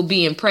 and we'll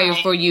be in prayer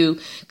for you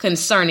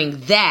concerning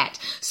that.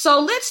 So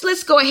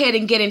let's go ahead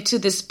and get into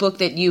this book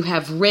that you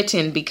have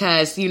written,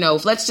 because,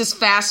 let's just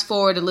fast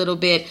forward a little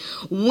bit.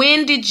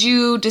 When did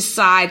you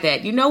decide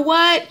that,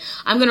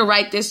 I'm going to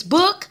write this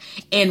book,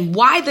 and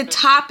why the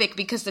topic?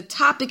 Because the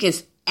topic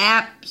is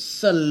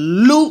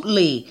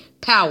absolutely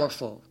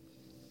powerful.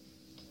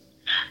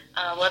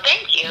 Well,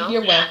 thank you.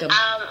 You're welcome.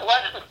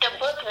 The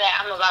book that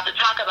I'm about to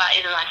talk about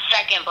is my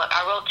second book.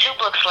 I wrote 2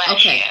 books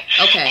last year.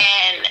 Okay.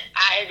 And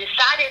I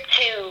decided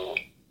to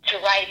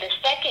write the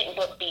second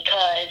book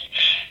because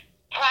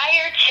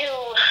prior to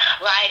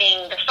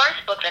writing the first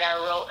book that I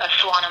wrote, A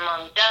Swan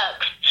Among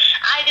Ducks,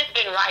 I had just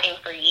been writing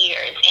for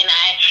years. And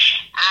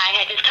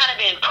I had just kind of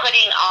been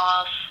putting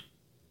off,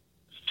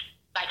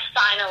 like,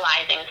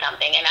 finalizing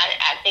something. And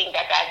I think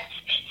that's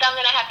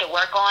something I have to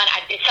work on.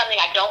 It's something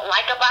I don't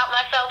like about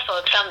myself,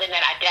 so it's something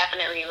that I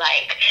definitely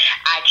like.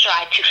 I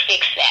try to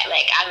fix that.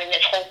 Like, I'm in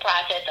this whole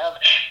process of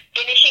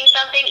finishing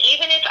something,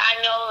 even if I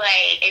know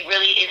like it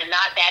really is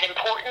not that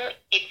important.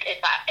 If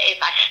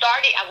I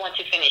start it, I want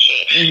to finish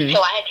it.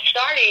 So I had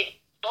started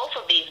both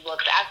of these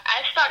books. I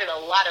started a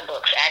lot of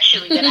books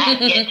actually that I had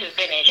yet to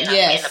finish, and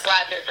I'm in the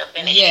process of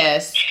finishing.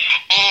 Yes.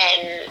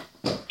 And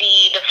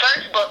the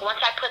first book,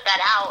 once I put that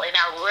out and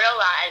I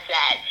realized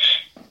that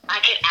I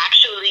could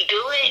actually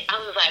do it, I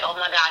was like, oh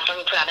my gosh, let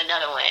me put out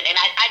another one. And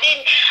I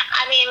did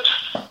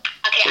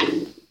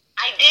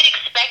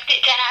expect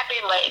it to happen,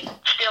 but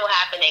it's still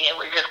happening. It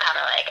was just kind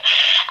of like,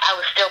 I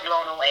was still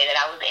blown away that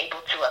I was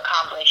able to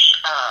accomplish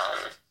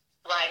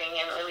writing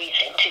and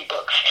releasing 2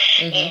 books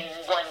in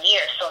 1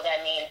 year. So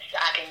that means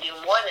I can do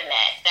more than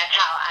that. That's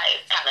how I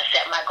kind of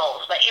set my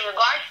goals. But in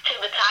regards to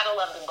the title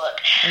of the book,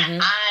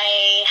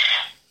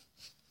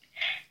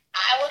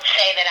 I would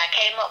say that I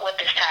came up with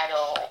this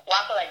title. Well,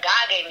 I feel like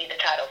God gave me the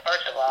title,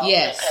 first of all.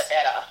 Yes. Cut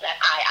that off. That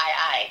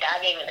I.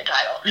 God gave me the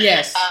title.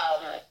 Yes.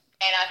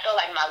 And I feel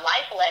like my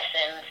life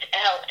lessons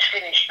helped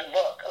finish the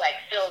book, like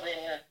filled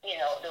in,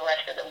 the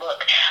rest of the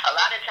book. A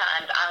lot of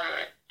times,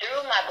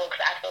 through my books,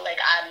 I feel like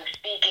I'm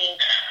speaking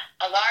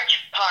a large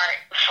part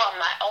from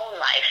my own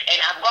life. And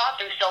I've gone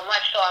through so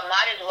much, so I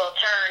might as well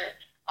turn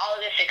all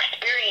of this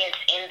experience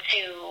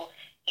into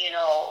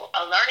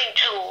a learning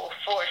tool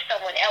for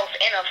someone else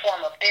in a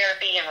form of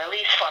therapy and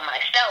release for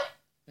myself.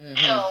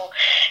 So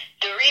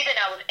the reason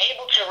I was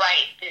able to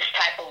write this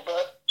type of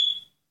book,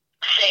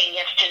 saying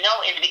yes to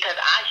no, is because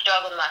I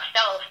struggled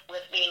myself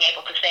with being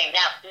able to say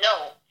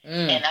no.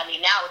 And I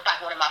mean, now it's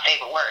like one of my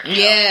favorite words.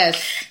 Yes.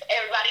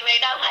 Everybody may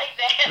not like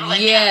that, but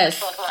yes.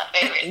 It's one of my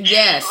favorites.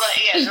 Yes. But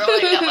yeah,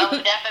 growing up, I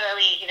was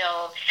definitely,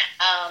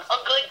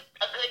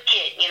 a good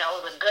kid. I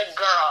was a good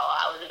girl.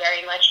 I was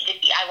very much,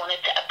 I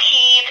wanted to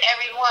appease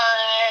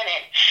everyone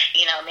and,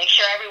 make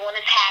sure everyone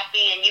is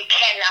happy. And you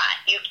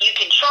cannot. You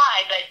can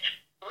try, but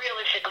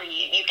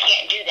realistically, you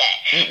can't do that.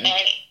 And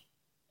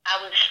I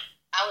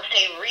would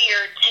say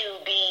reared to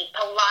be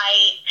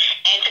polite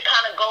and to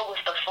kind of go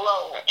with the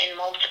flow in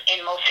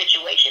most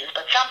situations.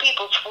 But some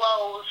people's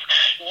flows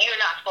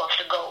you're not supposed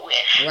to go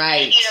with.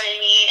 Right. You know what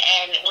I mean?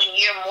 And when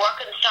you're more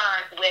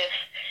concerned with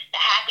the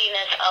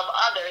happiness of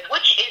others,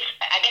 which is,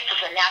 I guess,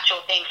 is a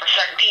natural thing for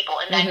certain people,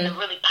 and that's a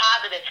really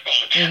positive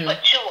thing, but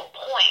to a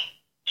point.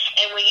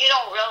 And when you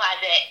don't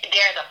realize that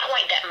there's a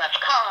point that must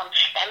come,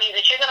 that means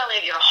that you're going to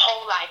live your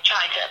whole life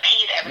trying to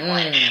appease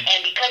everyone. And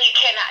because you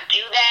cannot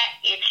do that,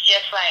 it's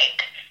just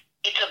like,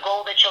 it's a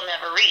goal that you'll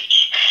never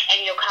reach.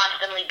 And you'll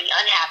constantly be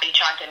unhappy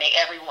trying to make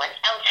everyone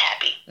else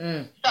happy.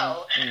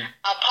 So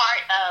a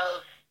part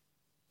of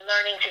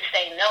learning to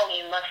say no,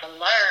 you must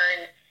learn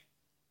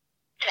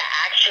to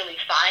actually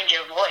find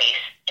your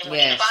voice. And when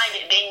you find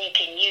it, then you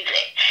can use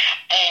it.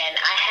 And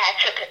I had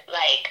to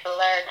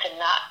learn to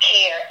not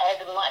care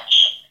as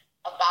much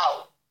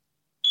about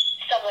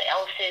someone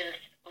else's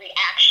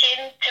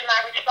reaction to my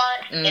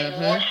response, and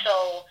more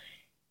so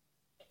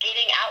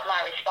getting out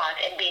my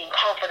response and being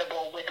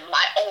comfortable with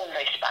my own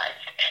response.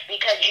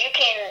 Because you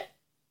can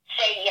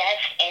say yes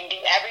and do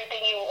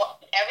everything you want,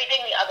 everything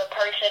the other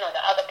person or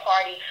the other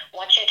party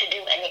wants you to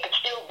do, and they could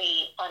still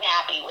be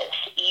unhappy with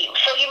you.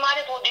 So you might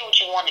as well do what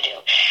you want to do.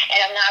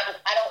 And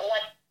I don't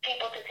want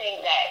people to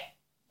think that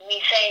me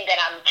saying that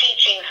I'm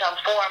teaching some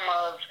form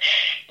of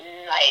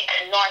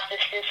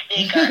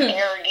narcissistic or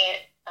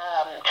arrogant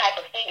type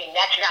of thinking.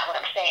 That's not what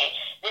I'm saying.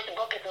 This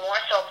book is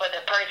more so for the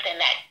person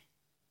that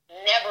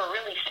never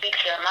really speaks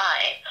their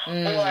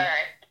mind or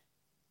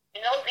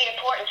knows the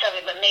importance of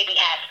it but maybe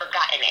has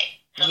forgotten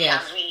it.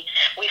 Sometimes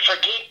we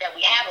forget that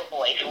we have a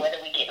voice, whether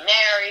we get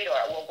married or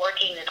we're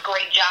working this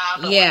great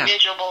job or we're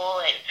miserable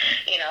and,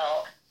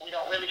 we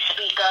don't really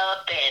speak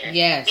up. And,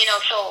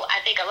 so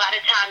I think a lot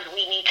of times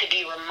we need to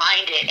be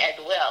reminded as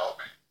well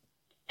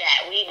that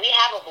we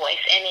have a voice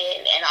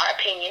and our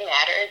opinion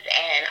matters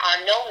and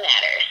our no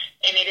matters.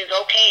 And it is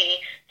okay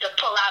to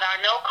pull out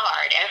our no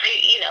card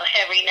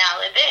every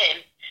now and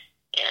then.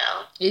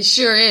 It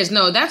sure is.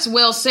 No, that's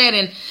well said.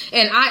 And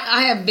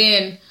I have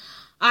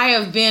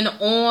been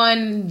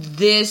on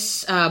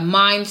this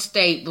mind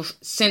state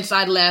since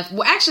I left.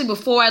 Well, actually,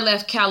 before I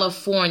left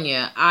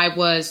California, I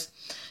was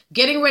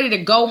getting ready to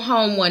go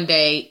home one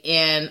day.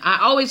 And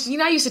I always,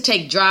 I used to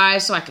take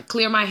drives so I could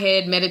clear my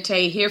head,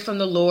 meditate, hear from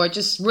the Lord,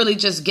 just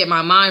get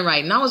my mind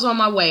right. And I was on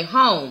my way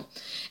home.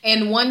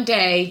 And one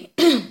day,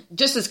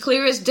 just as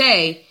clear as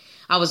day,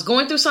 I was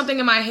going through something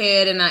in my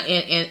head,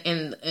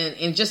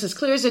 and just as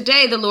clear as a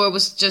day, the Lord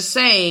was just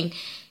saying,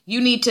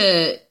 you need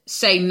to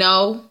say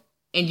no,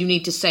 and you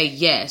need to say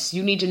yes.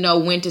 You need to know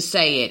when to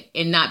say it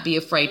and not be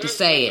afraid to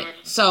say it.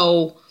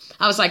 So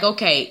I was like,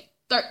 okay,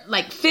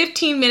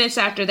 15 minutes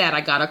after that,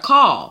 I got a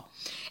call,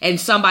 and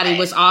somebody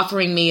was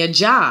offering me a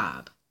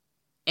job,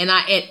 and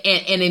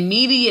and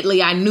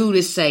immediately I knew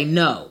to say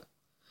no.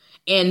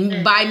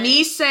 And by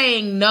me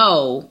saying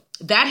no,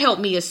 that helped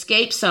me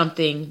escape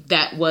something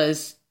that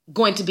was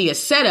going to be a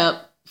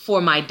setup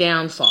for my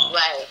downfall.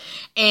 Right.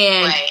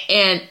 And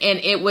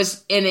it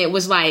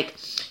was like,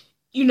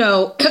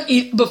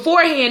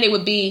 beforehand it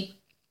would be,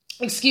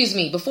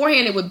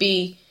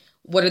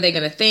 what are they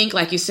going to think?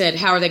 Like you said,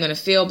 how are they going to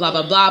feel? Blah,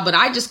 blah, blah. But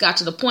I just got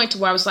to the point to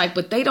where I was like,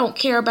 but they don't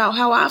care about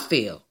how I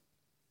feel.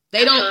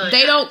 They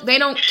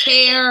don't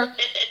care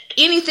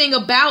anything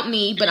about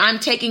me, but I'm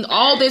taking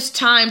all this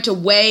time to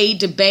weigh,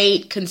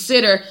 debate,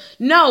 consider.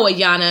 No,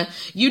 Ayana,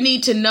 you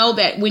need to know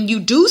that when you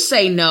do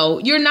say no,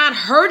 you're not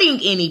hurting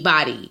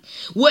anybody.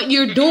 What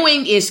you're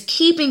doing is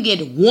keeping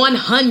it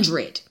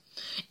 100.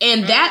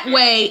 And that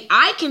way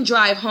I can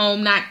drive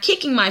home not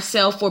kicking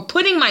myself or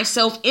putting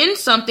myself in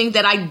something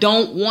that I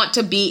don't want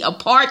to be a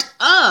part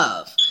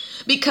of.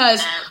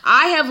 Because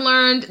I have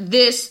learned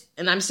this,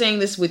 and I'm saying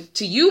this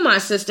to you, my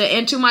sister,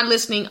 and to my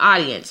listening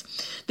audience.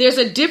 There's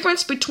a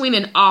difference between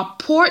an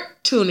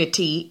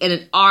opportunity and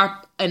an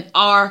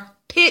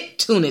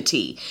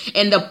opportunity.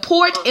 And the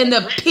port and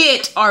the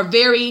pit are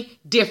very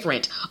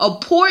different. A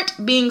port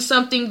being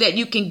something that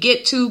you can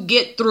get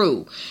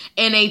through.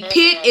 And a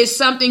pit is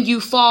something you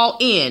fall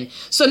in.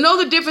 So know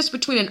the difference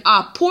between an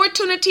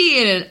opportunity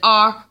and an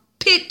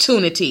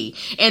opportunity.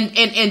 And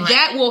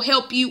that will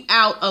help you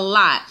out a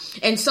lot.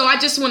 And so I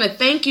just want to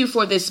thank you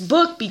for this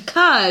book,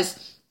 because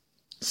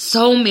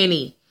so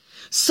many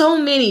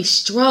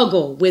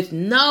struggle with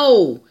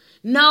no,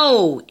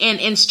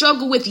 and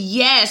struggle with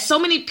yes. So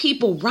many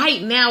people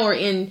right now are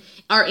in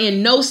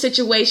no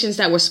situations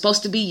that were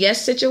supposed to be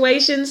yes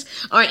situations,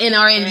 are in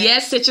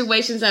yes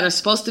situations that are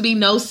supposed to be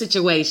no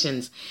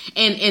situations.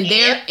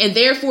 And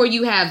therefore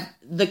you have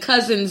the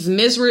cousins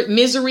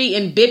misery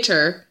and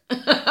bitter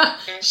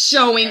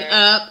showing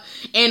up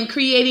and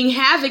creating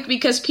havoc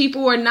because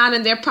people are not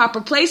in their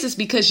proper places,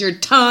 because your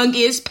tongue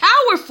is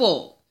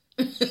powerful.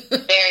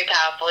 Very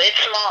powerful.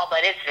 It's small, but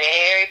it's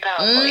very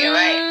powerful. You're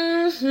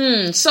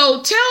right.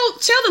 So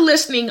tell the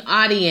listening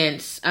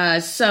audience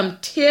some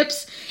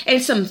tips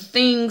and some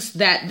things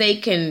that they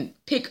can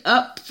pick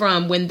up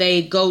from when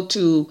they go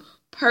to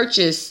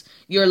purchase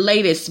your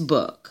latest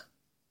book.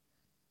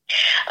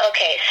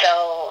 Okay,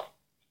 so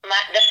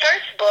the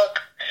first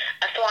book,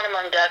 A Swan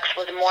Among Ducks,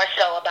 was more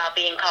so about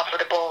being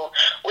comfortable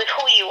with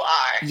who you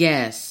are.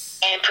 Yes.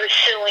 And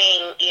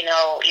pursuing,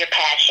 your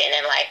passion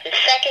in life. The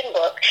second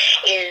book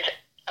is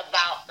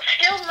about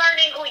still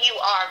learning who you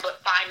are,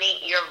 but finding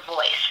your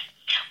voice.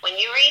 When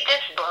you read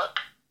this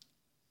book,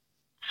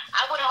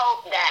 I would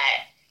hope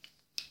that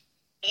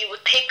you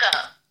would pick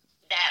up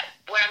that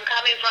where I'm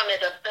coming from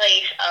is a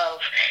place of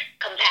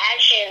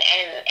compassion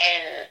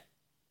and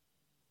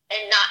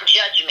not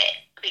judgment,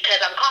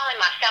 because I'm calling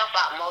myself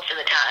out most of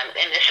the time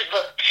in this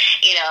book,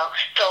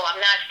 so I'm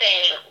not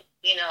saying,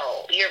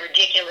 you're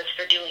ridiculous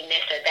for doing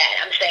this or that.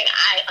 I'm saying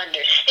I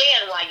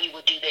understand why you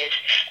would do this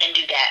and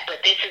do that,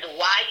 but this is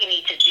why you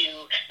need to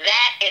do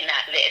that and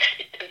not this.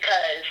 It's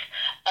because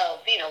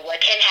of,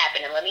 what can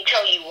happen. And let me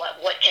tell you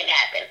what can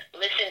happen.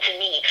 Listen to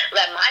me.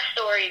 Let my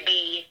story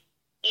be,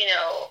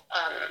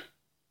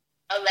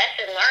 a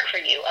lesson learned for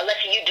you, a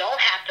lesson you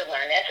don't have to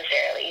learn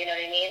necessarily, you know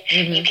what I mean?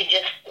 Mm-hmm. You can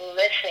just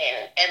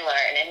listen and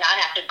learn and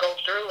not have to go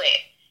through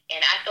it.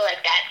 And I feel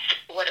like that's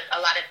what a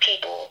lot of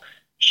people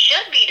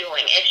should be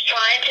doing, is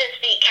trying to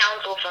seek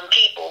counsel from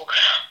people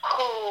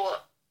who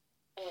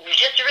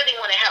just really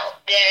want to help.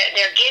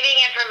 They're giving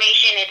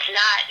information. It's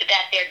not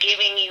that they're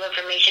giving you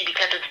information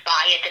because it's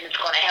biased and it's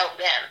going to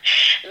help them.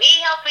 Me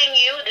helping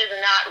you does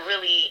not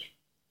really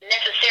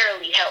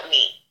necessarily help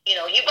me.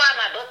 You buy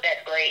my book,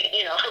 that's great,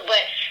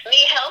 but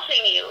me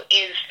helping you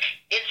it's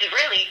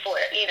really for,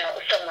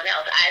 someone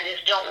else. I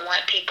just don't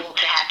want people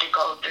to have to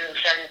go through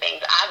certain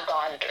things I've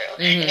gone through.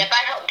 Mm-hmm. And if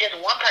I help just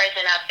one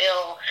person, I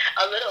feel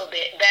a little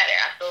bit better.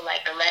 I feel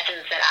like the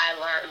lessons that I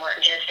learned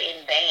weren't just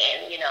in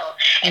vain, and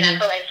mm-hmm. I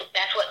feel like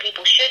that's what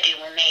people should do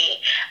when they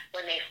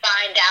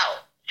find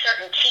out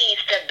certain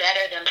keys to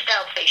better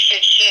themselves. They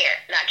should share,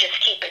 not just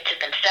keep it to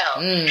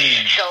themselves.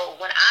 So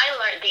when I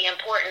learned the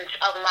importance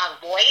of my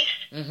voice,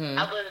 mm-hmm.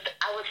 I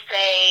would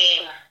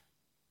say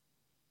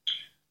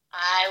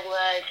I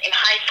was in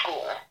high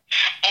school,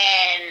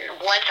 and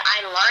once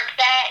I learned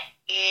that,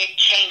 it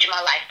changed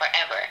my life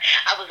forever.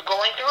 I was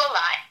going through a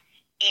lot,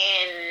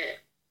 and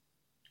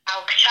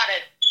I'll try to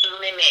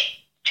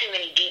limit too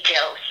many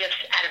details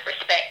just out of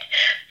respect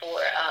for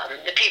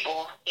the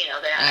people,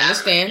 that I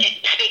understand.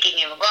 I'm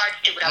speaking in regards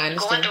to, but I was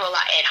going through a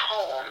lot at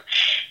home,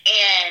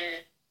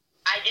 and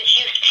I just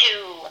used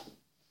to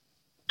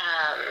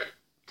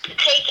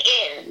take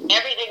in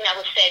everything that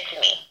was said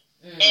to me.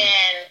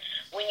 And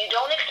when you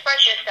don't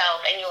express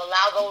yourself and you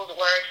allow those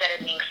words that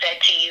are being said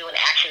to you and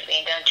actions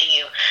being done to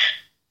you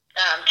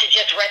to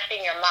just rest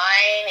in your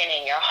mind and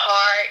in your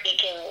heart,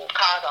 it can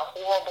cause a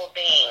horrible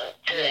thing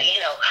to,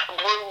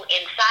 brew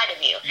inside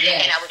of you.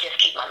 Yes. And I would just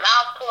keep my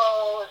mouth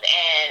closed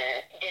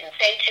and didn't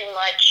say too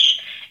much,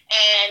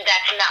 and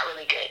that's not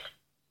really good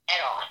at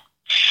all.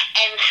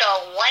 And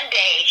so one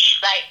day,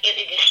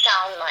 it just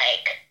sounded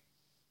like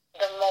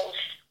the most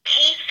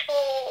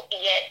peaceful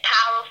yet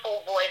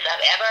powerful voice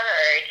I've ever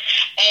heard,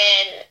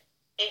 and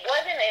it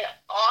wasn't an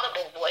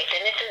audible voice.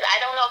 And I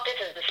don't know if this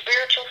is the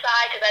spiritual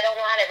side, because I don't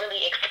know how to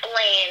really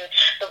explain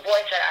the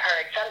voice that I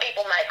heard. Some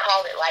people might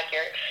call it like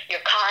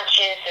your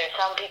conscious, or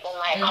some people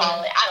might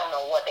call it, I don't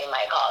know what they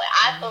might call it.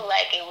 I feel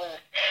like it was,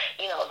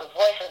 the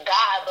voice of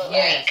God, but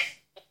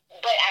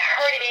but I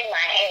heard it in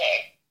my head.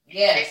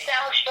 Yes. But it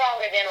sounds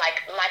stronger than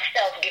like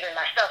myself giving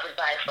myself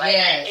advice. Like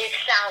it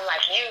sounds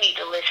like you need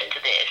to listen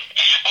to this.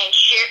 And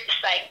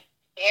it's like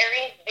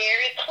very,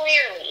 very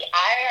clearly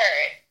I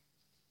heard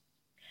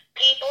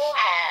people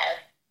have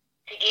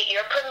to get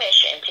your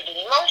permission to get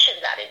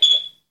emotions out of you.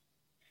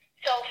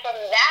 So from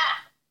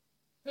that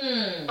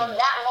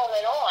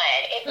moment on,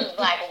 it was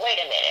like, wait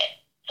a minute.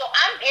 So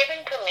I'm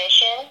giving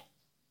permission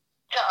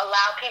to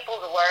allow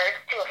people's words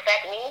to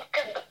affect me.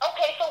 Because,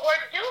 so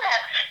words do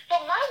have, so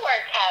my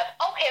words have,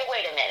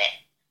 wait a minute.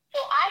 So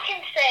I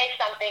can say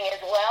something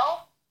as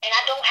well, and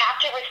I don't have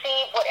to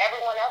receive what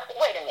everyone else,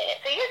 wait a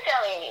minute. So you're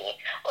telling me,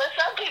 what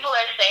some people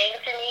are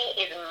saying to me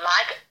is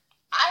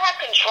I have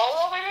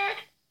control over this.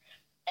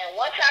 And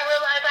once I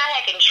realized I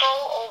had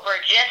control over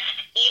just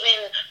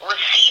even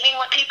receiving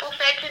what people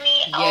said to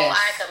me,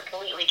 I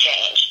completely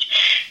changed.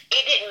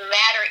 It didn't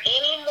matter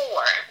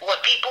anymore what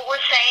people were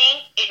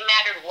saying. It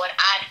mattered what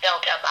I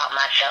felt about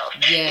myself.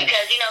 Yes.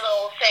 Because, the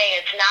old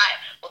saying, it's not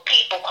what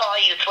people call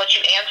you, it's what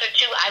you answer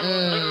to. I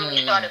literally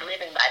started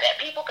living by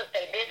that. People could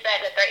say this,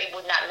 that, and the third. It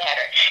would not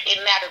matter. It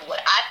mattered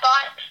what I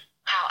thought,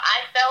 how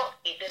I felt,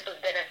 if this was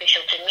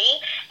beneficial to me,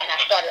 and I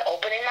started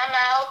opening my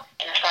mouth,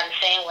 and I started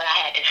saying what I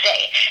had to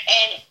say.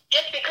 And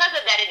just because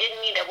of that, it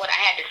didn't mean that what I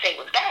had to say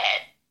was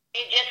bad.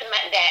 It just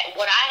meant that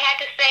what I had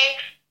to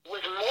say was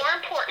more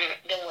important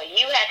than what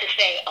you had to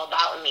say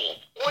about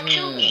me or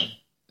to me.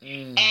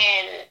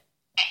 And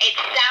it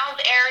sounds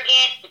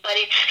arrogant, but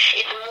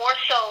it's more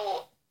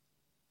so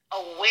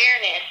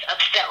awareness of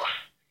self.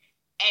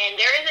 And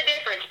there is a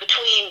difference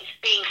between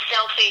being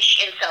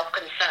selfish and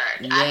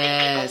self-concerned. Yes. I think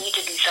people need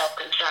to be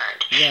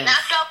self-concerned. Yes.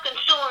 Not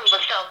self-consumed,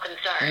 but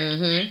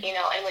self-concerned. And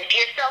if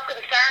you're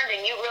self-concerned,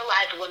 then you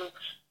realize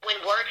when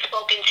words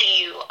spoken to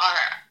you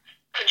are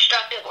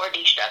constructive or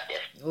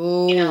destructive.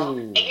 Ooh.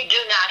 And you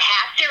do not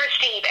have to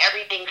receive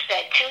everything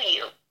said to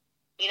you.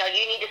 You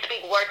need to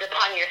speak words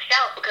upon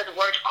yourself, because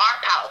words are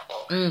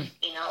powerful. And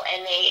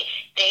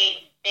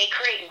they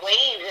create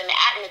waves in the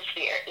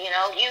atmosphere.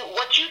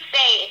 What you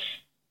say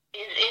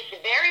is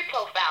very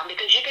profound,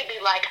 because you could be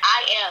like, I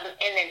am,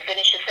 and then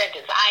finish the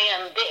sentence, I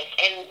am this,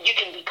 and you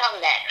can become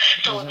that.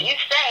 So if you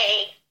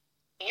say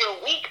you're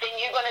weak, then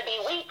you're going to be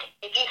weak.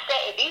 If you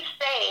say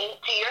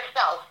to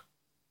yourself,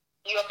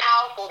 you're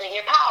powerful, then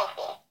you're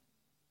powerful.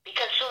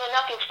 Because soon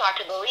enough, you'll start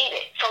to believe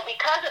it. So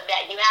because of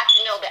that, you have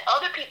to know that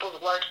other people's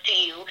words to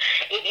you,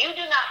 if you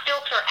do not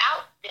filter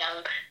out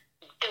them,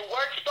 the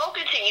words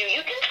spoken to you,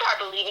 you can start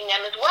believing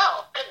them as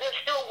well. Because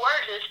they're still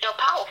words, they're still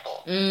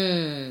powerful.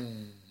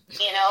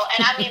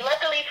 And I mean,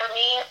 luckily for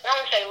me, I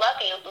don't say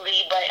luckily,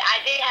 but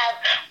I did have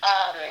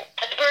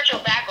a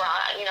spiritual background,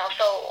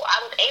 so I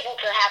was able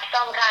to have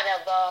some kind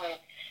of,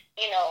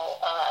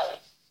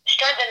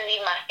 strength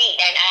underneath my feet,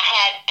 and I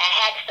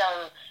had some,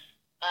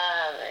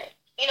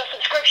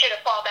 some scripture to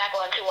fall back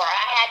onto, or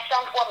I had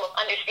some form of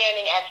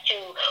understanding as to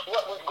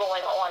what was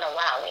going on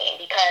around me,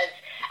 because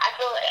I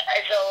feel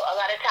as though a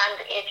lot of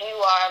times if you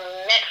are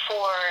meant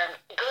for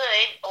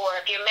good, or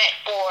if you're meant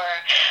for,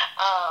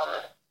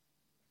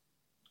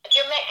 if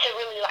you're meant to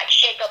really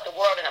shake up the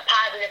world in a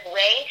positive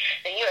way,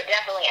 then you're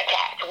definitely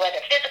attacked, whether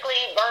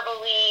physically,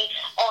 verbally,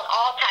 on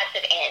all types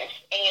of ends.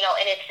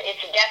 And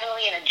it's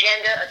definitely an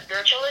agenda, a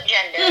spiritual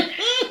agenda,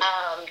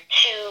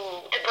 to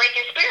break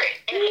your spirit,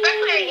 and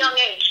especially at a young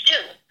age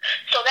too.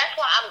 So that's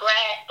why I'm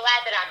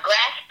glad that I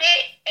grasped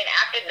it. And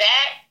after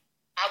that,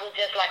 I was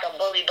just like a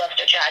bully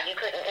buster child. You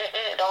couldn't,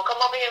 don't come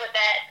over here with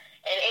that.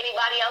 And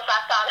anybody else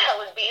I saw that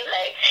would be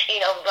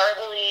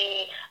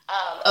verbally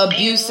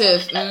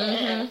abusive.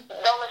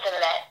 Don't listen to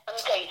that. Let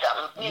me tell you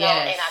something.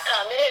 And I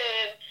come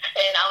in,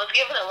 and I was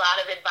given a lot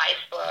of advice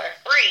for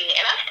free,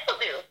 and I still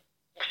do.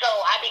 So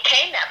I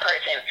became that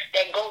person,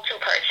 that go-to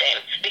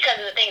person, because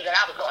of the things that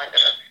I was going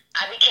through.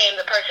 I became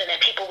the person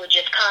that people would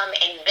just come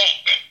and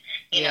vent,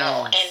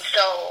 and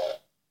so,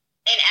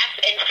 and ask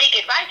and seek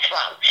advice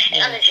from.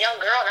 And I'm this young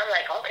girl, and I'm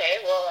like, okay,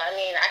 well, I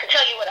mean, I can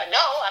tell you what I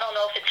know. I don't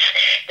know if it's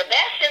the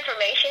best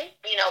information,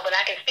 but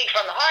I can speak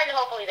from the heart, and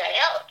hopefully that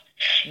helps.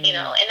 And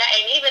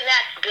even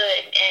that's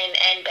good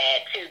and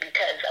bad too,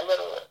 because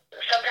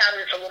sometimes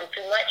it's a little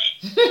too much,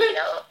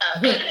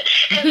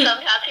 because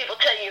sometimes people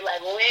tell you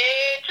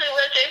way too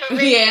much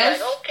information. Yes.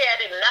 Like, okay, I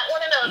did not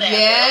want to know that.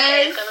 Yes. But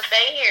okay, it's going to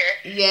stay here.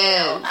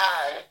 Yes.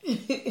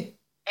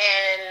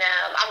 And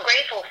I'm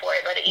grateful for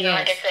it, but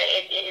like I said,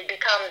 it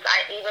becomes.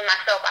 Even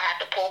myself, I have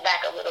to pull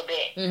back a little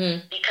bit,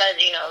 because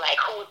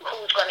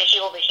who's going to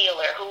heal the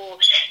healer? Who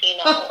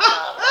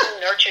who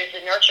nurtures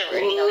the nurturer?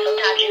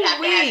 Sometimes you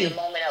have to have your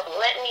moment of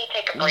let me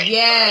take a break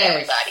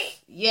from everybody,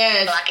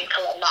 so I can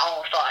collect my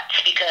own thoughts,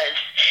 because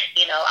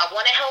I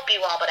want to help you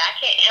all, but I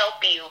can't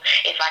help you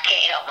if I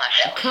can't help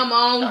myself. Come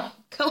on.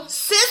 Come,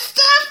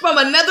 sister from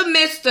another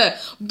mister.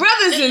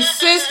 Brothers and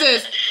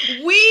sisters,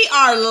 we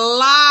are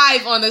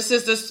live on the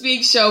Sister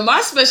Speak Show.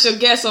 My special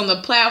guest on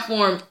the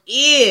platform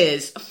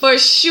is, for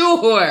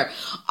sure,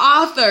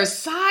 author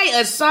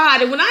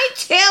Asad. And when I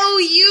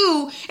tell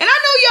you, and I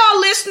know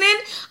y'all listening,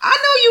 I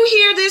know you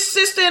hear this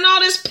sister and all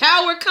this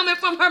power coming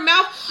from her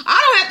mouth.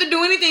 I don't have to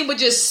do anything but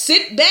just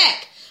sit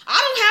back. I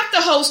don't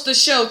have to host the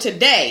show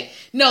today.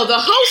 No, the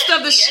host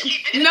of the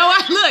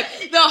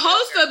the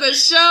host of the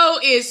show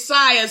is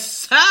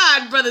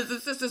Asad, brothers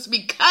and sisters,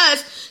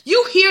 because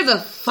you hear the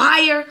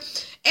fire.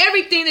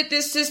 Everything that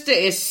this sister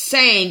is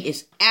saying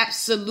is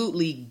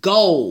absolutely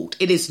gold.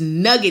 It is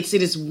nuggets.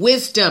 It is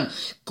wisdom.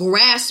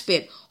 Grasp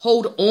it.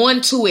 Hold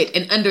on to it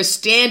and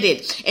understand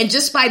it. And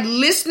just by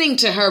listening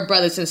to her,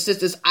 brothers and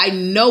sisters, I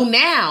know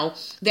now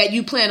that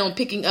you plan on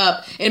picking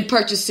up and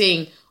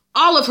purchasing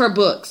all of her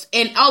books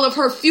and all of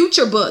her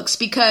future books,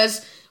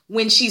 because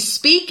when she's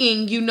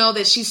speaking, you know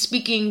that she's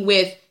speaking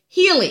with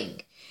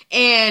healing,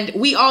 and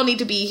we all need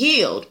to be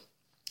healed.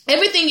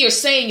 Everything you're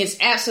saying is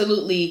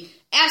absolutely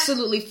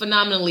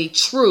phenomenally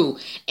true.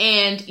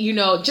 And, you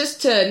know,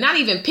 just to not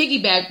even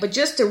piggyback, but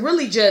just to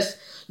really just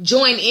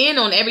join in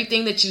on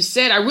everything that you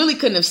said. I really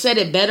couldn't have said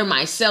it better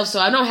myself, so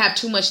I don't have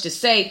too much to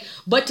say,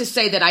 but to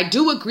say that I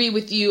do agree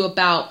with you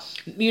about,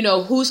 you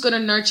know, who's going to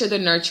nurture the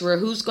nurturer,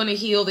 who's going to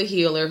heal the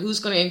healer, who's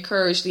going to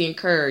encourage the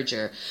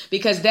encourager,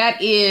 because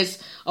that is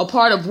a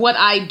part of what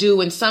I do.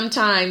 And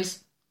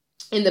sometimes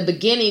in the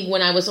beginning,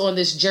 when I was on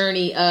this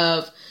journey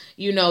of,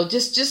 you know,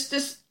 just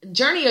this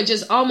journey of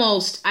just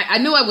almost, I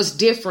knew I was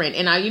different,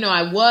 and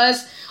I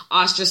was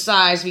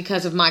ostracized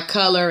because of my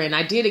color, and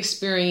I did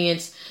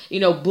experience, you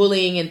know,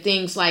 bullying and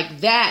things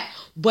like that.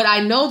 But I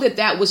know that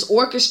that was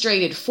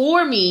orchestrated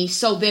for me.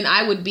 So then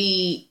I would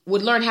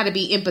learn how to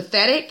be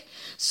empathetic.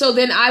 So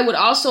then I would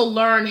also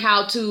learn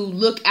how to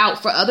look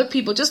out for other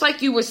people, just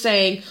like you were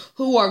saying,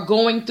 who are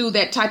going through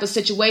that type of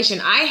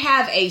situation. I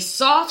have a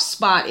soft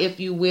spot, if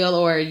you will,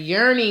 or a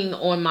yearning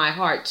on my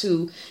heart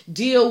to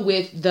deal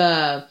with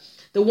the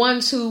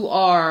ones who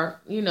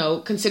are, you know,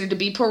 considered to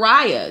be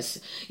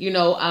pariahs, you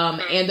know,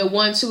 and the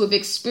ones who have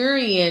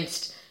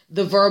experienced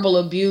the verbal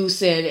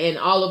abuse and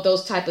all of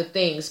those type of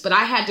things. But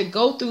I had to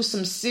go through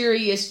some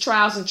serious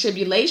trials and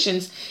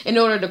tribulations in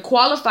order to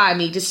qualify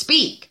me to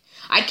speak.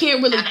 I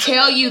can't really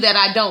tell you that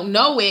I don't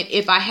know it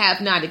if I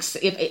have not.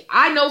 If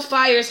I know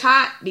fire's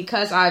hot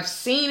because I've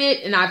seen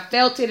it and I've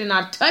felt it and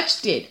I've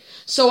touched it.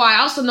 So I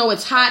also know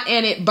it's hot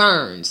and it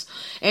burns.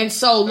 And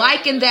so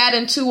liken that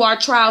into our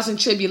trials and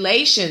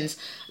tribulations,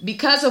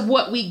 because of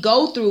what we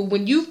go through.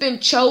 When you've been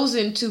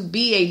chosen to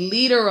be a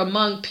leader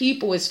among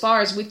people, as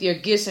far as with your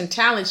gifts and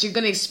talents, you're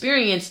going to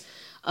experience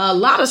a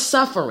lot of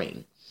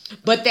suffering.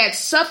 But that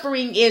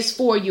suffering is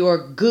for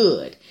your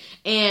good.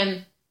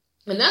 And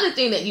another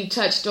thing that you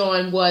touched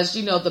on was,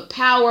 you know, the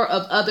power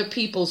of other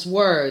people's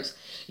words.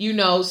 You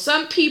know,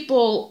 some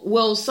people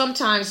will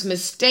sometimes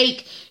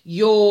mistake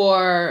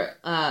your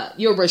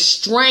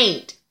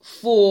restraint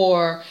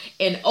for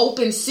an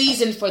open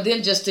season for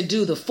them just to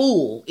do the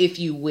fool, if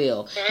you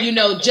will. You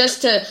know,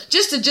 just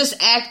to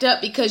act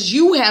up because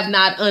you have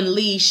not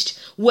unleashed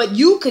what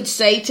you could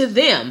say to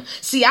them.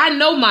 See, I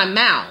know my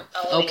mouth,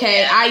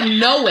 okay? I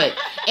know it.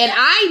 And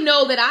I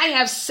know that I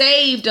have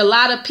saved a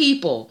lot of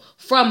people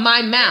from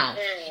my mouth.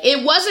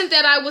 It wasn't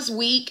that I was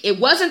weak. It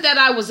wasn't that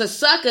I was a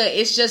sucker.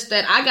 It's just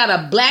that I got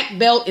a black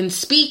belt in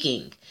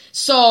speaking.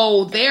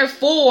 So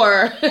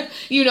therefore,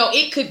 you know,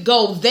 it could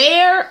go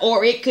there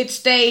or it could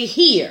stay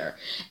here.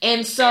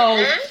 And so,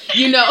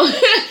 you know,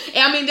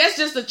 I mean, that's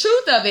just the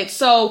truth of it.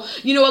 So,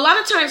 you know, a lot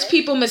of times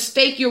people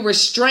mistake your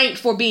restraint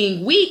for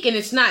being weak, and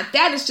it's not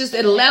that. It's just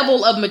a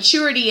level of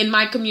maturity in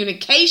my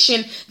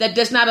communication that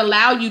does not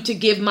allow you to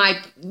give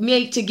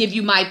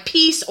you my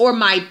peace or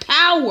my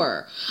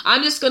power.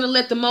 I'm just going to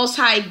let the Most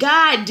High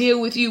God deal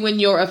with you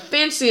and your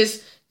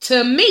offenses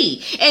to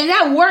me. And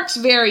that works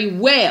very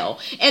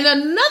well. And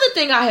another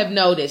thing I have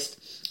noticed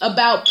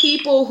about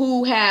people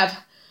who have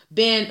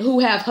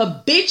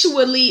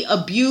habitually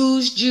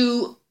abused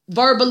you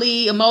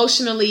verbally,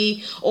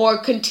 emotionally, or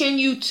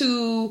continue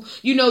to,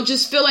 you know,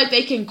 just feel like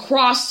they can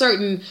cross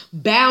certain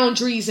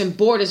boundaries and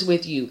borders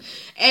with you.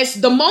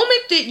 As the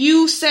moment that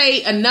you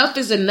say enough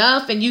is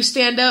enough and you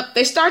stand up,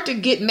 they start to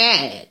get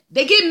mad.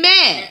 They get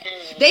mad.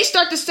 They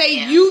start to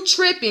say, you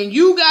tripping,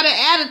 you got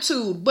an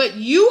attitude, but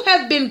you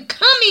have been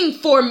coming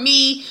for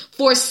me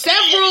for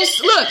several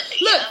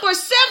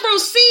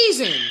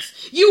seasons.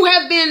 You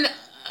have been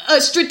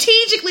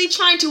strategically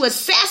trying to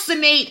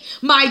assassinate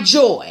my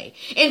joy.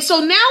 And so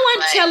now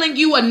I'm telling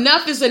you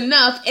enough is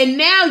enough. And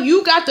now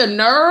you got the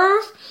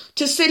nerve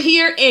to sit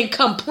here and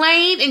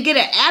complain and get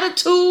an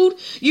attitude.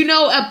 You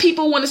know,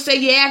 people want to say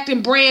you're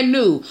acting brand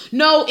new.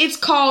 No, it's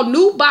called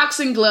new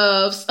boxing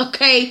gloves.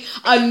 Okay.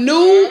 A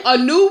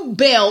new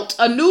belt,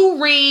 a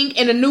new ring,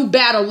 and a new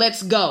battle.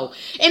 Let's go.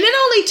 And it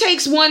only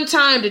takes one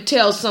time to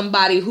tell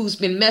somebody who's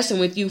been messing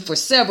with you for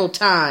several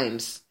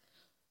times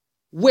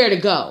where to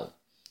go.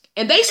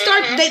 And they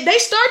start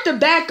to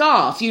back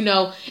off, you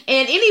know,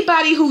 and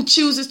anybody who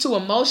chooses to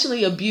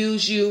emotionally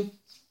abuse you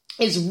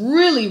is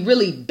really,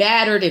 really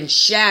battered and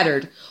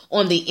shattered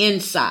on the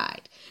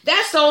inside.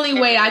 That's the only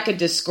way I could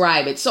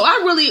describe it. So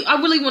I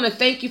really want to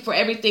thank you for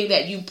everything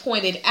that you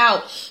pointed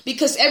out,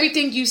 because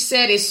everything you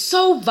said is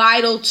so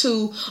vital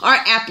to our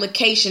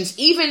applications,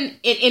 even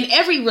in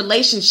every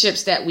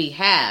relationships that we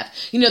have.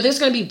 You know, there's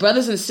going to be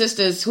brothers and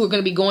sisters who are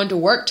going to be going to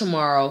work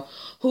tomorrow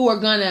who are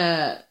going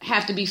to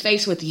have to be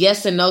faced with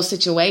yes and no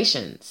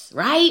situations,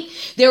 right?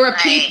 There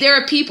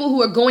are people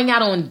who are going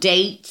out on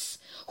dates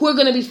who are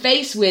going to be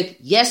faced with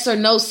yes or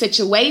no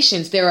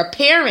situations. There are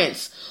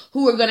parents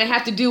who are going to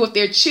have to deal with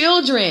their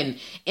children,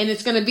 and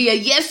it's going to be a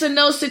yes or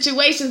no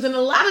situations. And a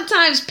lot of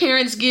times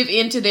parents give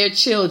in to their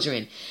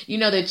children. You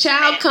know, the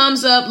child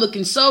comes up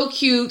looking so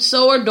cute,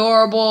 so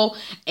adorable,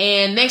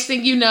 and next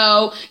thing you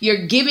know,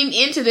 you're giving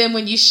in to them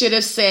when you should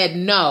have said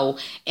no.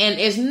 And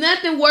it's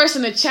nothing worse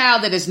than a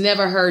child that has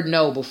never heard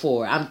no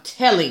before. I'm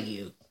telling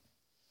you.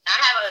 I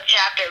have a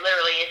chapter,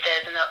 literally, it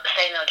says, no,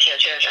 say no to your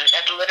children.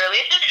 That's literally,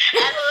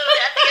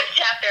 I think it's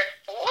chapter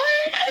 4.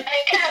 I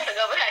think I have to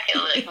go back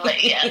and look,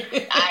 but yeah,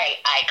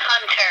 I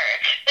concur.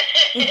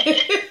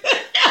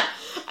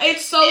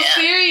 It's so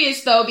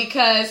serious, though,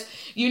 because,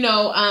 you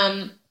know,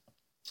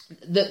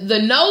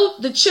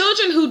 the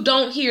children who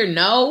don't hear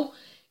no,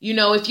 you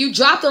know, if you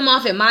drop them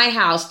off at my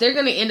house, they're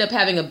going to end up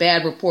having a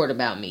bad report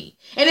about me.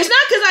 And it's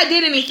not because I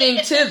did anything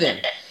to them.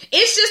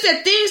 It's just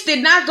that things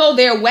did not go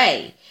their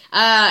way.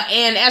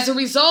 And as a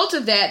result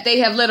of that, they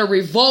have led a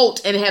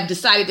revolt and have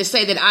decided to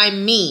say that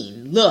I'm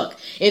mean. Look,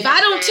 if I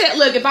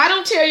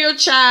don't tell your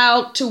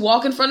child to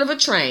walk in front of a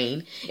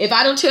train, if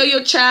I don't tell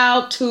your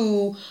child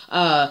to,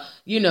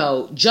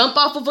 jump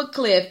off of a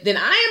cliff, then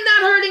I am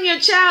not hurting your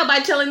child by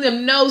telling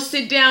them, no,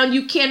 sit down.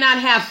 You cannot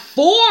have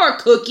 4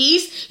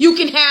 cookies. You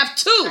can have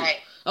 2. Right.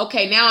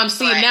 Okay, now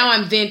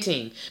I'm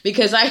venting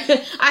because I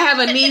have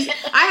a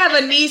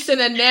niece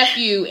and a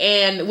nephew,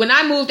 and when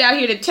I moved out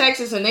here to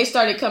Texas and they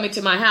started coming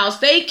to my house,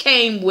 they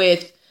came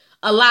with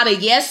a lot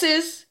of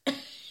yeses.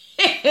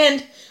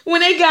 And when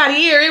they got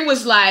here, it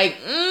was like,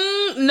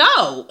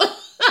 no.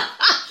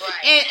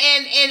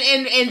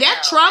 and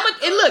that trauma,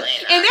 and look,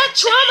 and that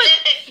trauma,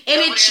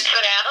 and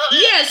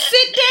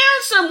sit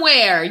down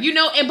somewhere, you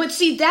know, but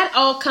see, that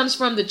all comes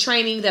from the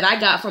training that I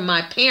got from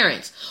my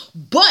parents.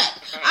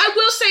 But I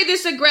will say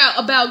this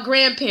about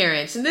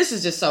grandparents, and this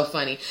is just so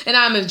funny, and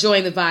I'm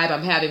enjoying the vibe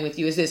I'm having with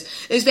you, is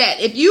that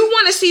if you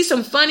want to see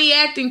some funny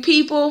acting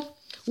people,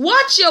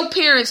 watch your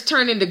parents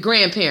turn into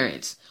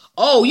grandparents.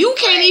 Oh, you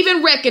can't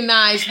even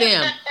recognize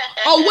them.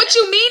 Oh, what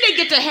you mean they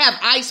get to have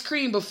ice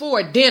cream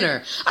before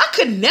dinner? I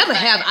could never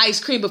have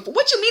ice cream before.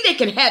 What you mean they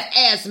can have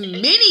as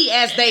many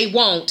as they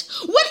want?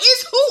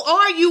 Who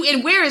are you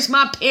and where is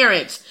my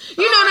parents?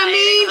 You know what I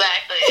mean?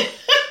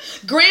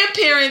 Exactly.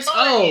 Grandparents,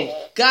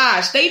 oh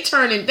gosh,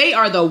 they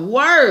are the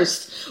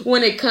worst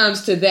when it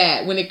comes to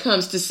that, when it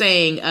comes to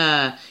saying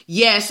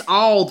yes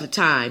all the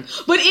time.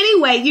 But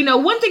anyway, you know,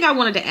 one thing I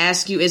wanted to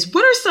ask you is,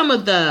 what are some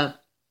of the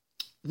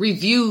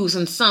reviews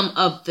and some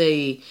of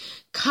the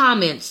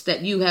comments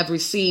that you have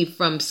received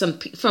from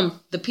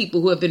the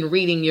people who have been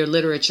reading your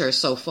literature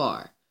so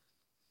far?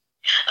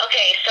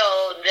 Okay, so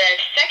the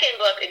second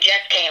book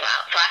just came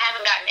out, so I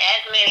haven't gotten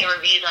as many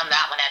reviews on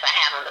that one as I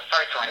have on the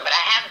first one, but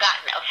I have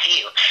gotten a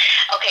few.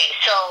 Okay,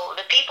 so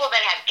the people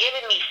that have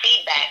given me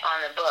feedback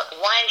on the book,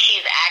 one,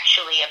 she's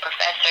actually a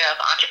professor of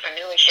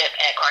entrepreneurship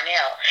at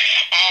Cornell,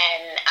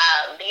 and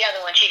the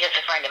other one, she's just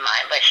a friend of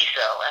mine, but she's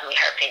still, I mean,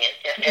 her opinion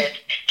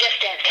is just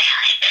as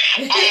valid.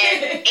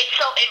 And it's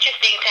so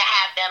interesting to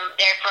have them.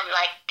 They're from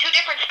like 2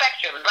 different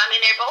spectrums. I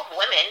mean, they're both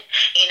women,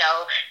 you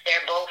know,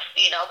 they're both,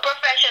 you know,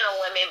 professional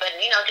women, but,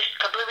 you know, just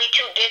completely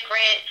 2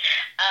 different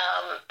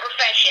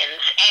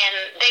professions,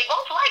 and they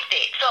both liked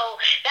it. So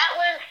that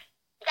was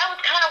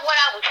kind of what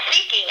I was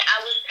seeking. I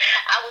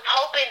was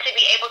hoping to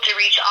be able to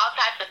reach all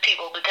types of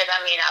people, because I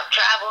mean, I've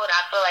traveled.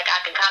 I feel like I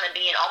can kind of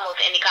be in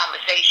almost any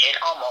conversation,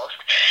 almost.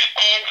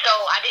 And so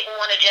I didn't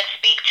want to just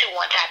speak to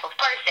one type of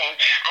person.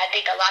 I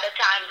think a lot of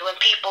times when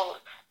people,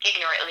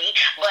 ignorantly,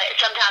 but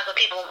sometimes when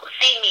people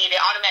see me, they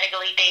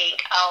automatically think,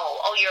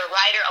 oh, you're a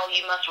writer, oh,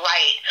 you must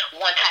write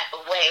one type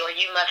of way, or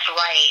you must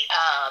write,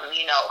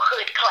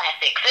 hood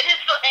classics. And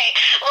it's like,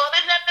 well,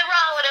 there's nothing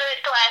wrong with a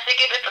hood classic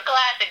if it's a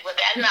classic, but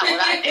that's not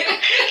what I do,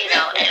 you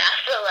know. And I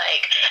feel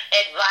like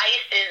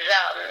advice is,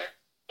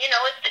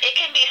 it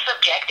can be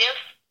subjective,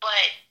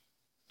 but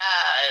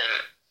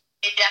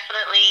it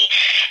definitely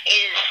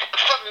is,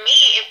 for me,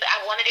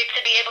 I wanted it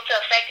to be able to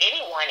affect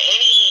anyone,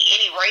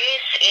 any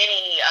race,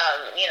 any,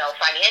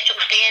 financial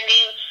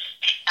standing,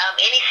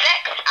 any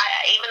sex.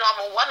 Even though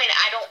I'm a woman,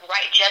 I don't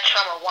write just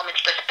from a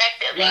woman's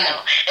perspective. Right. You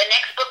know, the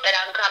next book that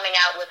I'm coming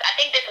out with, I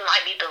think this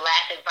might be the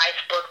last advice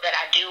book that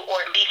I do, or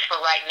at least for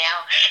right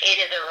now, it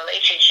is a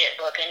relationship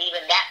book, and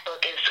even that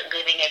book is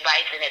giving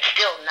advice, and it's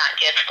still not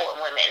just for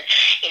women.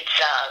 It's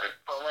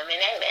for women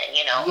and men,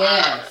 you know.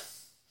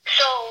 Yes.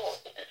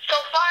 So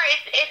far,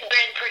 it's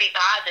been pretty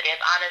positive,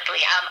 honestly.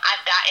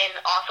 I've gotten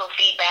also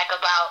feedback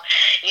about,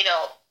 you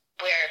know,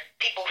 where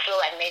people feel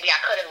like maybe I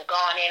could have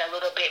gone in a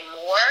little bit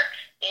more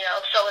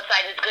So it's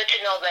like, it's good to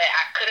know that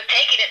I could have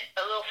taken it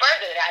a little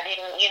further, that I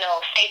didn't,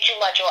 say too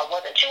much or I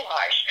wasn't too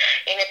harsh.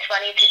 And it's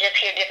funny to just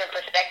hear different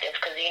perspectives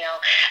because,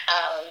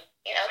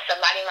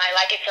 somebody might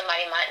like it,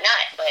 somebody might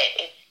not, but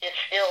it's just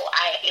still,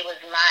 it was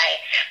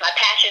my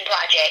passion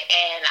project,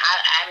 and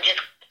I'm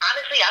just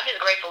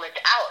grateful it's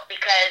out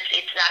because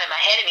it's not in my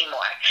head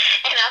anymore.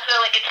 And I feel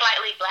like it's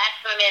slightly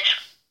blasphemous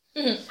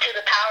to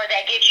the power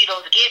that gives you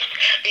those gifts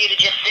for you to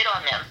just sit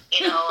on them,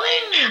 And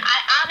I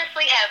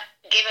honestly have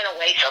given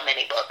away so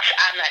many books.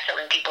 I'm not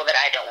telling people that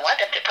I don't want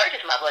them to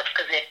purchase my books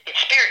because if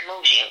spirit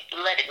moves you,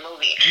 let it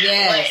move you.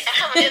 Yes. But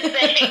I'm just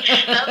saying,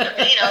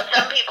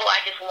 some people, I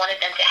just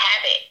wanted them to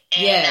have it.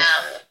 And, yes.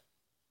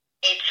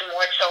 It's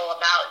more so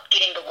about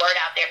getting the word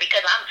out there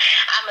because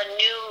I'm a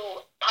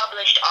new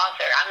published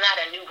author. I'm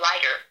not a new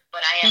writer, but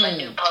I am a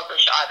new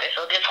published author.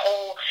 So this is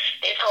all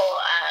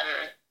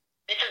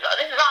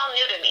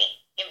new to me.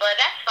 But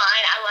that's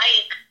fine.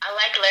 I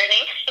like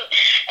learning,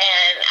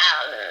 and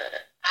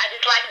I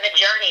just like the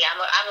journey.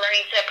 I'm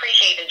learning to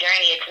appreciate the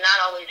journey. It's not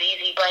always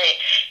easy, but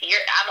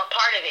I'm a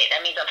part of it.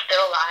 That means I'm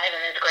still alive,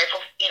 and it's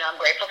grateful. I'm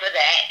grateful for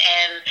that,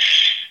 and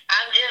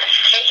I'm just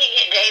taking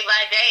it day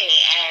by day,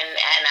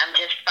 and I'm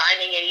just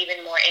finding it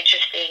even more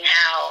interesting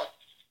how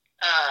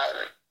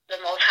the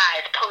Most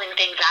High is pulling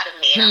things out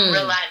of me, and I'm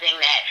realizing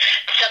that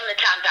some of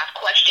the times I've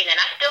questioned, and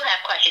I still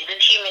have questions.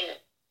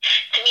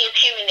 To me,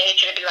 it's human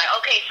nature to be like,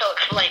 okay, so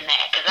explain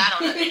that, because I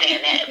don't understand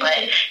that. But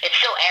it's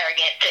so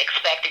arrogant to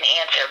expect an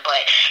answer.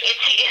 But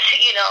it's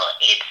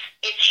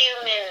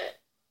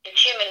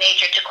human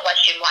nature to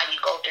question why you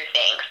go through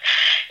things.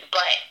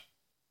 But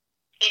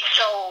it's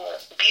so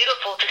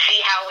beautiful to see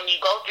how when you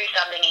go through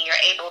something and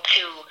you're able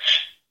to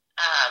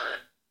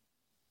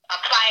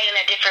apply it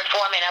in a different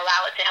form and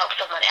allow it to help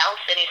someone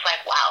else, and it's like,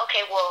 wow,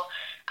 okay, well,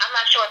 I'm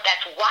not sure if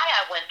that's why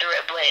I went through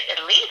it, but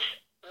at least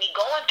me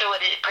going through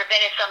it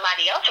prevented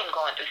somebody else from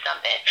going through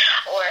something.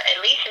 Or at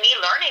least me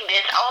learning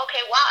this, okay,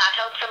 wow, I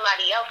helped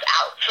somebody else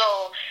out. So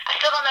I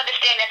still don't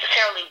understand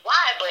necessarily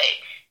why, but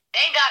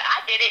thank God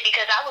I did it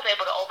because I was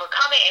able to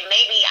overcome it, and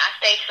maybe I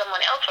saved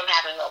someone else from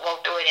having to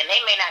go through it, and they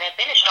may not have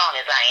been as strong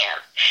as I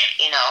am,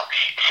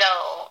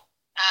 So,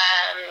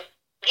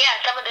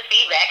 some of the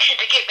feedback, to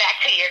get back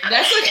to your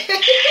question,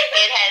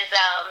 it has,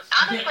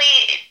 honestly,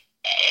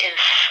 is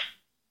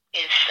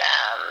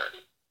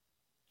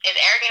as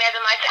arrogant as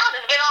it might sound,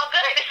 it's been all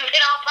good. It's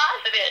been all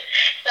positive.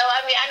 So,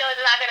 I know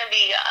it's not going to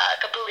be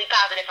completely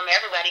positive from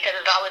everybody because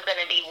it's always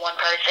going to be one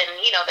person,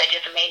 that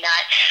just may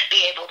not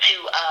be able to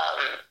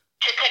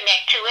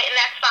connect to it, and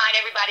that's fine.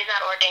 Everybody's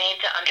not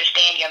ordained to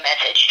understand your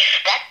message.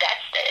 That's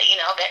that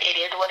it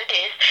is what it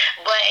is.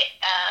 But,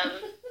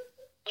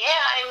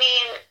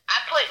 I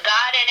put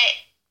God in it,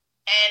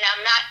 and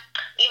I'm not,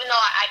 even though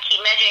I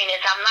keep mentioning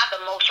this, I'm not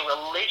the most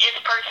religious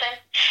person,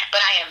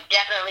 but I am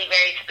definitely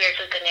very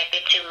spiritually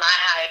connected to my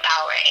higher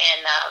power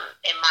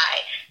and my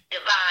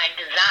divine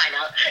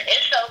designer.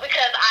 And so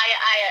because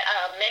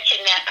I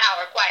mention that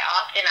power quite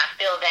often, I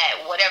feel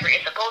that whatever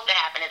is supposed to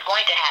happen is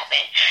going to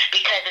happen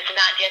because it's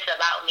not just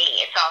about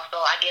me. It's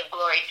also, I give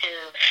glory to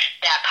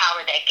that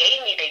power that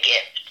gave me the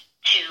gift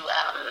to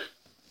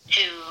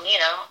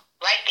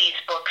write these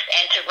books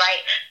and to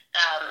write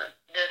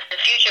the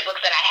future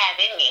books that I have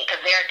in me, because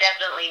there are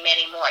definitely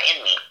many more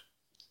in me.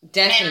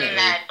 Definitely. And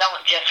I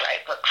don't just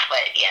write books, but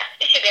there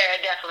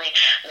are definitely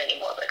many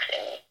more books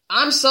in me.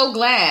 I'm so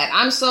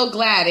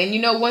glad.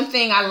 And one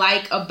thing I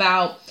like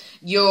about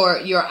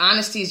your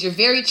honesty is you're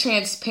very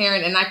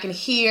transparent, and I can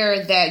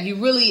hear that you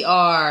really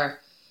are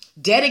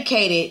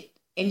dedicated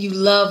and you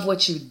love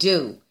what you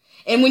do.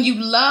 And when you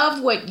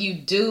love what you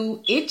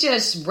do, it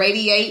just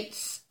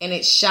radiates and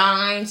it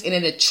shines and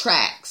it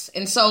attracts.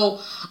 And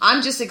so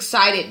I'm just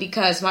excited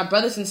because my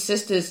brothers and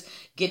sisters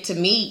get to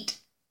meet,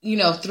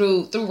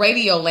 through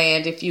radio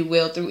land, if you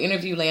will, through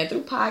interview land,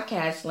 through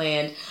podcast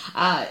land,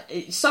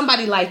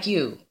 somebody like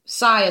you,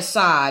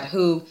 Asad,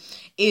 who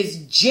is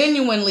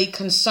genuinely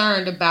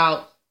concerned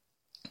about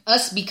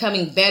us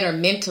becoming better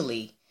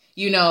mentally,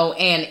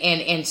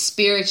 and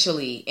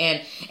spiritually.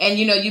 And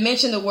you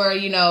mentioned the word,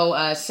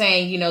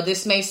 saying,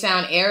 this may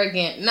sound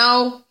arrogant.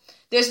 No,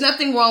 there's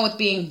nothing wrong with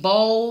being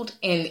bold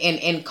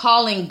and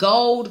calling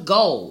gold,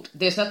 gold.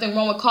 There's nothing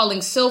wrong with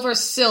calling silver,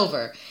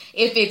 silver.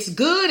 If it's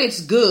good,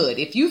 it's good.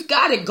 If you've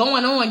got it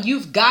going on,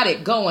 you've got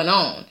it going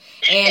on.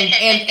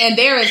 And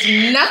there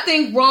is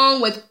nothing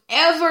wrong with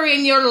ever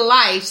in your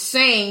life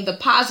saying the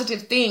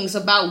positive things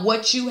about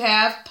what you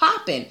have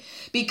popping.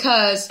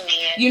 Because,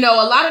 a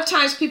lot of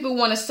times people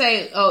want to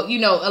say, a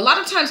lot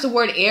of times the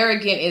word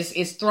arrogant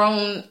is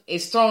thrown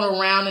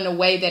around in a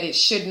way that it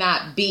should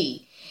not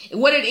be.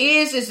 What it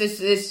is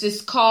it's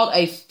just called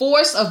a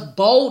force of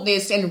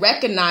boldness and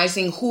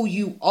recognizing who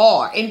you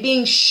are and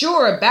being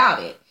sure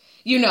about it,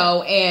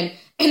 and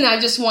I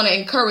just want to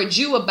encourage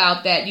you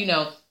about that. You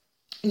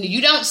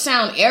don't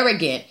sound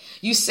arrogant.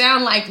 You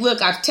sound like,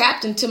 look, I've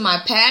tapped into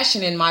my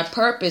passion and my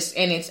purpose,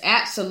 and it's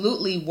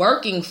absolutely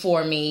working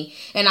for me.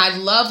 And I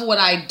love what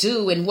I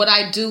do, and what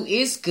I do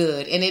is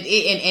good. And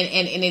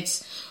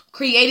it's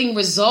creating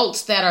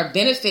results that are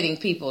benefiting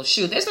people.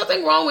 Shoot, there's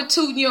nothing wrong with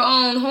tooting your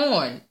own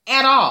horn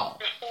at all.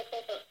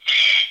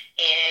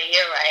 Yeah,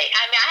 you're right.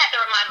 I mean, I have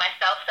to remind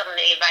myself some of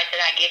the advice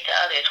that I give to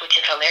others, which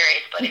is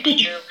hilarious, but it's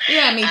true.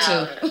 Yeah, me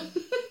too.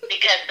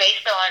 Because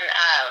based on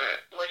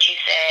what you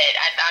said,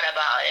 I thought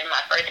about in my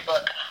first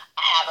book,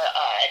 I have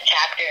a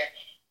chapter,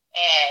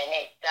 and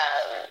it's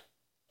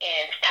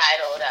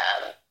titled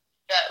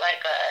 "Strut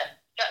Like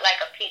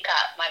a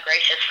Peacock, My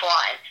Gracious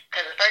Swan,"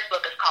 because the first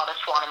book is called "A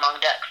Swan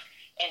Among Ducks,"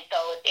 and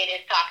so it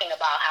is talking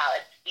about how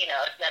it's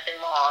it's nothing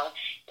wrong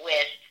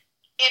with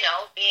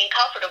being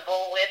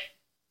comfortable with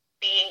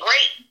being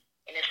great,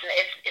 and it's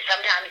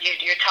sometimes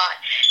you're taught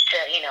to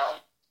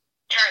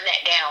turn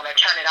that down or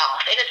turn it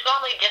off, and it's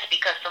normally just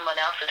because someone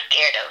else is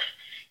scared of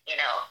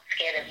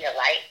your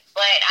light.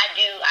 But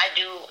I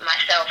do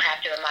myself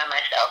have to remind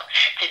myself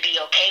to be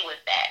okay with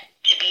that,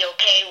 to be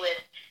okay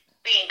with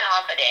being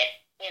confident.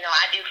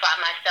 I do find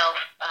myself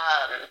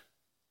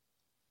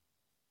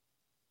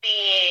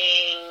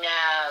being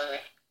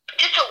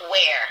just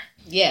aware.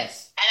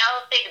 Yes. And I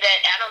don't think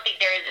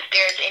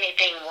there's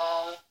anything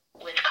wrong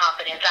with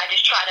confidence. I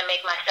just try to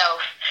make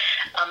myself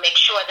make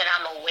sure that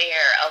I'm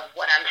aware of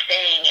what I'm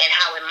saying and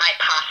how it might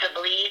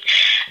possibly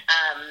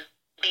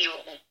be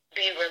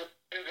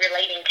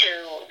relating to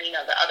the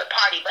other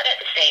party. But at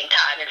the same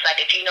time, it's like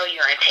if you know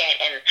your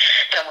intent and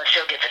someone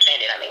still gets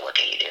offended, I mean, what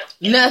can you do?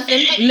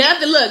 Nothing.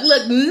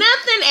 Look,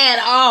 nothing at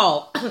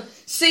all.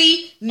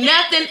 See,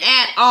 nothing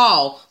at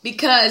all,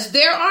 because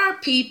there are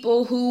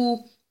people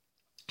who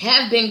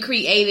have been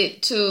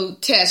created to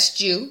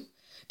test you,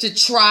 to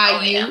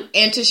try you,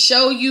 and to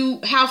show you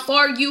how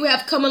far you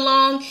have come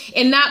along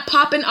and not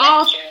popping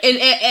off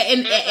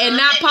and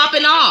not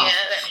popping off.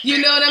 You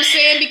know what I'm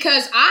saying?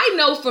 Because I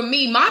know for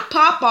me, my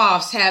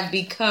pop-offs have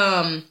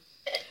become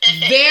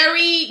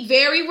very,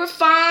 very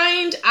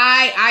refined.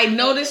 I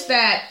noticed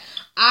that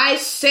I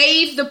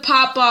save the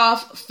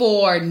pop-off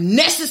for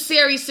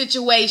necessary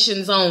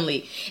situations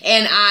only.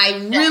 And I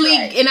really,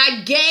 and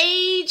I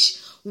gauge,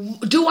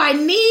 do I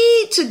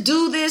need to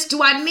do this?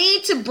 Do I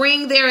need to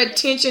bring their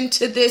attention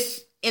to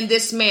this in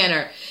this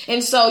manner?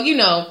 And so, you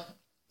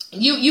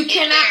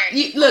cannot,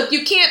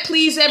 you can't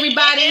please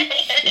everybody.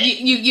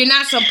 You're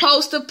not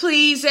supposed to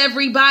please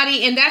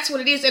everybody. And that's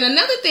what it is. And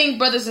another thing,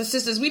 brothers and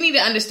sisters, we need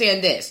to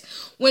understand this.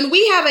 When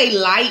we have a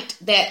light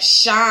that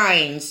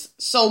shines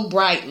so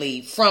brightly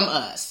from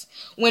us,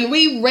 when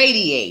we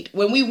radiate,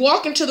 when we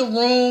walk into the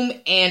room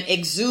and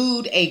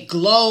exude a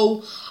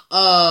glow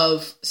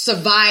of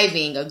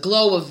surviving, a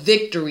glow of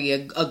victory,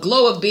 a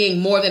glow of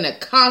being more than a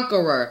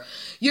conqueror,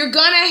 you're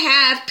going to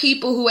have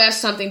people who have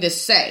something to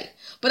say.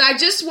 But I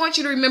just want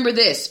you to remember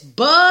this.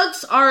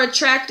 Bugs are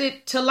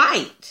attracted to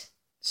light.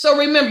 So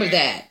remember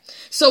that.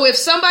 So if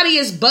somebody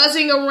is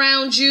buzzing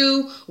around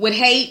you with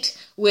hate,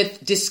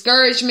 with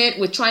discouragement,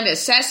 with trying to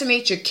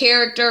assassinate your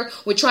character,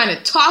 with trying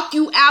to talk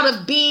you out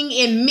of being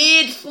in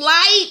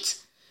mid-flight,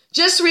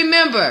 just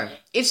remember,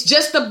 it's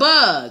just a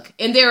bug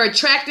and they're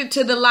attracted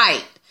to the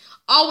light.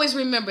 Always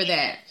remember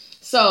that.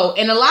 So,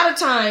 and a lot of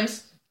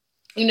times,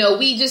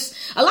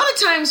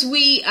 sometimes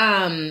we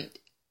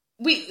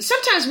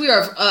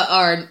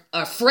are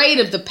afraid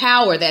of the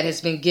power that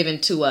has been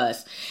given to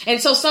us. And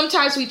so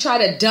sometimes we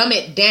try to dumb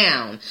it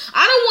down.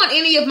 I don't want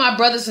any of my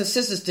brothers and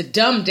sisters to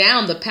dumb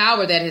down the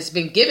power that has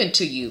been given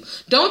to you.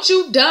 Don't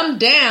you dumb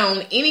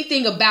down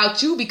anything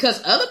about you, because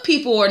other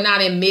people are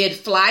not in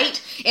mid-flight.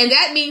 And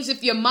that means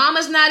if your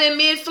mama's not in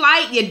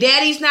mid-flight, your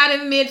daddy's not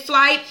in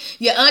mid-flight,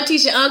 your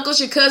aunties, your uncles,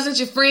 your cousins,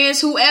 your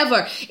friends,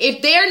 whoever,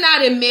 if they're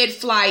not in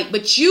mid-flight,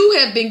 but you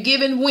have been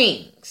given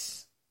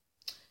wings,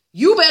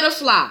 you better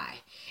fly.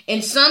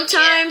 And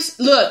sometimes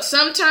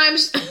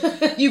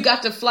you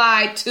got to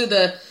fly to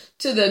the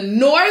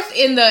north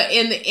in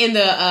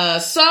the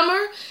summer,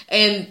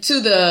 and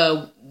to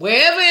the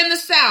wherever in the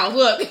south.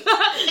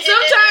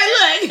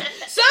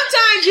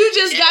 Sometimes you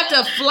just got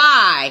to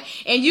fly,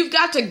 and you've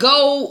got to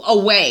go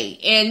away,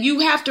 and you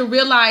have to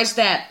realize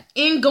that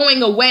in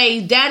going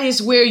away, that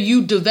is where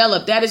you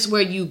develop, that is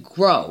where you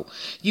grow.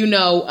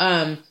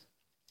 I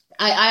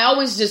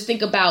always just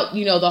think about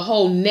the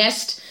whole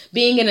nest,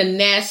 being in a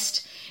nest,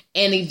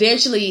 and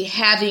eventually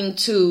having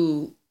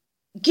to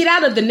get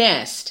out of the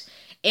nest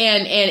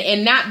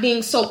and not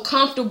being so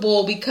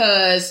comfortable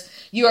because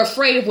you're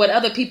afraid of what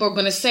other people are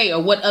going to say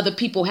or what other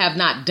people have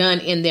not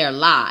done in their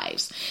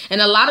lives.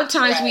 And a lot of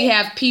times we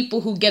have people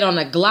who get on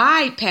a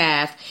glide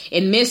path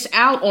and miss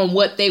out on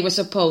what they were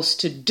supposed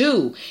to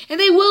do. And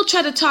they will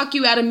try to talk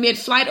you out of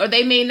mid-flight, or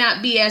they may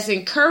not be as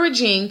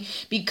encouraging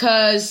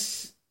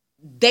because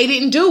they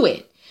didn't do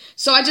it.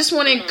 So I just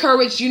want to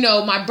encourage,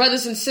 my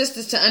brothers and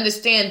sisters to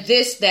understand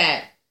this,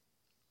 that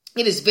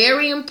it is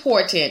very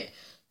important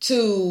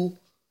to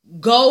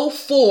go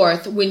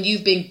forth when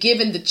you've been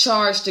given the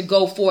charge to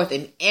go forth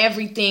in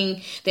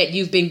everything that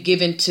you've been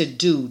given to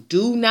do.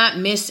 Do not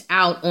miss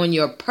out on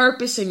your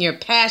purpose and your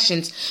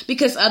passions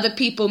because other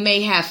people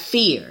may have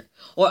fear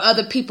or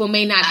other people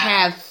may not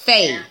have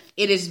faith.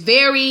 It is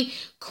very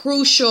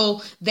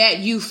crucial that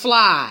you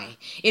fly.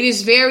 It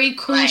is very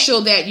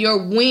crucial that your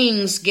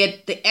wings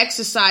get the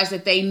exercise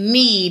that they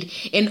need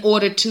in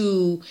order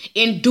to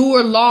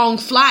endure long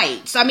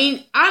flights. I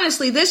mean,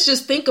 honestly, let's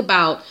just think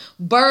about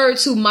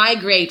birds who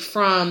migrate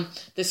from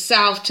the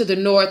south to the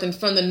north and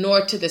from the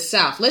north to the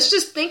south. Let's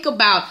just think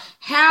about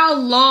how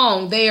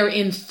long they are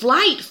in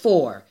flight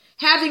for,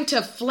 having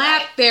to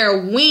flap their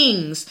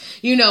wings,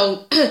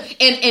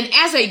 and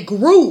as a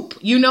group,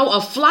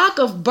 a flock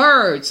of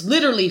birds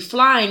literally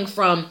flying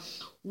from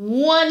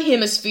one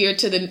atmosphere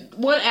to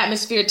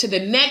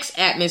the next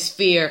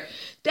atmosphere.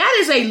 That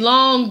is a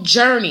long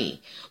journey,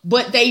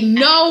 but they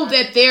know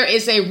that there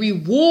is a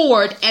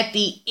reward at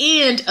the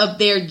end of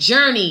their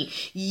journey.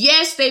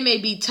 Yes, they may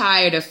be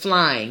tired of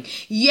flying.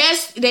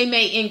 Yes, they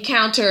may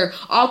encounter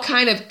all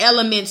kind of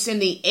elements in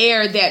the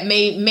air that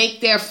may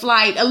make their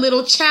flight a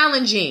little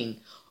challenging.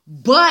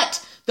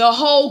 But the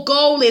whole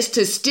goal is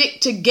to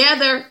stick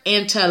together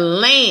and to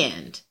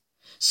land.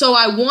 So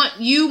I want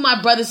you, my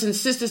brothers and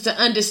sisters, to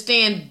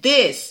understand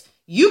this.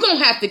 You're going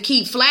to have to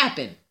keep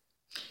flapping.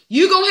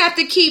 You're going to have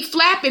to keep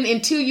flapping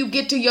until you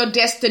get to your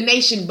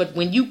destination. But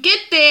when you get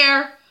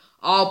there,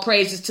 all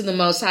praises to the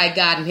Most High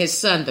God and his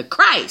Son, the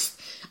Christ.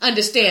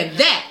 Understand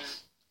that.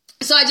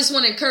 So I just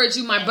want to encourage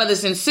you, my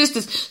brothers and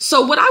sisters.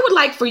 So what I would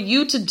like for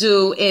you to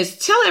do is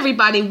tell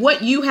everybody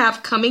what you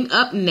have coming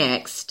up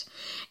next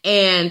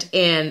and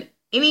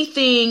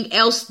anything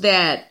else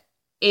that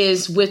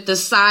is with the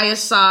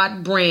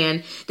Asad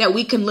brand that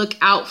we can look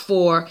out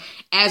for,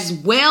 as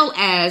well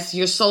as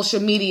your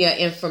social media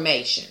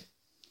information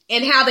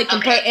and how they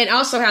can and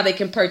also how they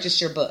can purchase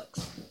your books.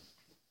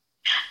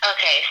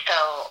 Okay, so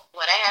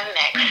what I have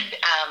next,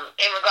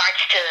 in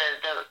regards to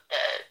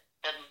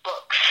the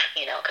books,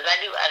 because I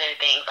do other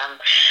things. I'm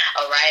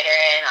a writer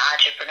and an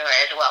entrepreneur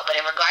as well. But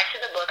in regards to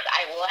the books,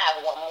 I will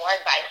have one more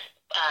advice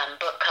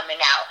book coming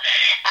out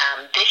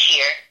this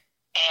year,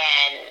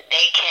 and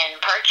they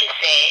can purchase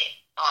it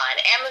on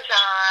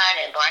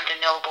Amazon and Barnes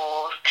 &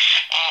 Nobles,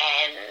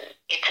 and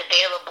it's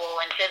available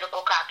in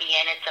physical copy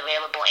and it's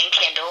available in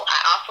Kindle. I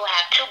also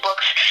have two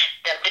books,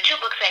 the two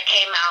books that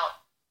came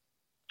out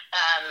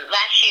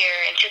last year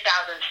in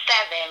 2017,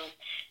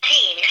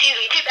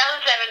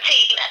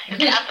 not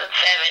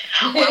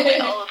 2007,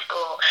 we're old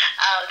school,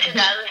 2017,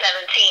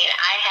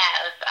 I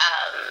have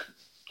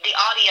the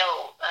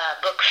audio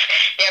books.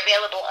 They're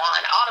available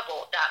on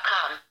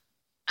audible.com.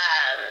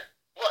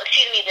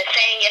 The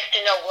Saying Yes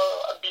to No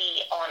will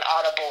be on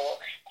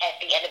Audible at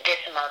the end of this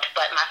month,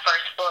 but my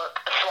first book,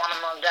 Swan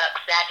Among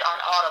Ducks, that's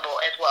on Audible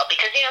as well,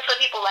 because, some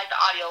people like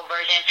the audio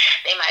version.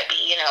 They might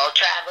be,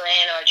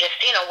 traveling or just,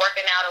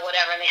 working out or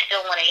whatever, and they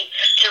still want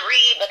to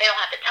read, but they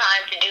don't have the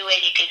time to do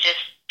it. You could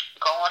just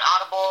go on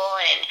Audible,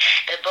 and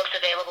the book's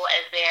available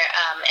as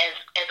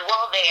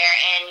well there,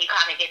 and you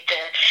kind of get to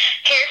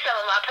hear some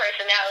of my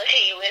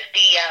personality with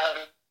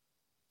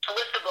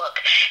the book.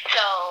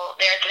 So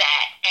there's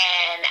that.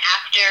 And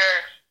after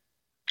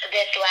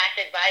this last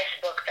advice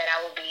book that I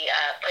will be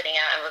putting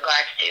out in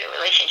regards to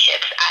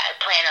relationships, I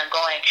plan on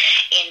going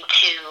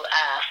into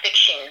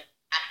fiction.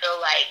 I feel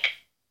like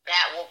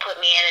that will put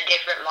me in a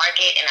different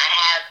market, and I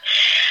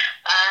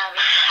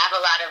have a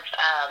lot of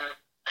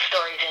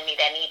stories in me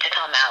that need to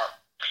come out,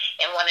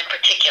 and one in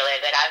particular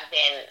that I've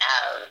been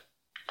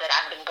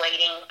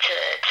waiting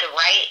to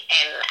write,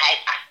 and I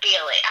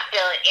feel it. I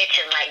feel it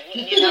itching, like,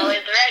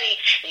 it's ready.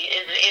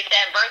 It's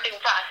that birthing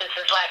process.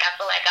 It's like, I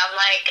feel like I'm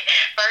like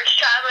first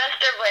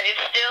trimester, but it's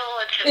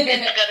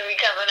going to be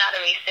coming out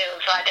of me soon.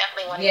 So I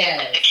definitely want to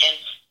get into fiction.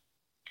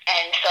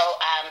 And so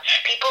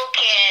people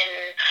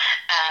can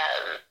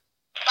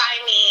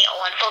find me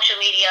on social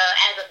media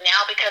as of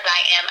now, because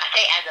I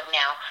say as of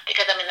now,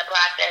 because I'm in the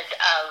process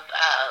of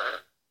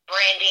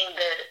branding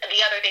the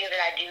other things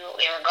that I do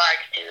in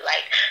regards to,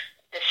 like,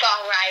 the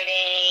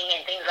songwriting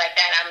and things like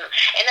that. I'm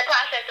in the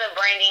process of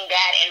branding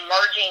that and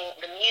merging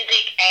the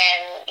music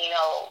and,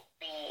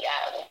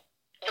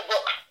 the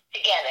books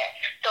together.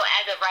 So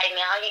as of right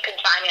now, you can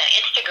find me on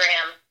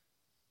Instagram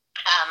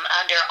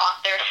under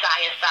author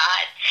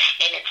Asad,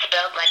 and it's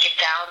spelled like it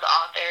sounds,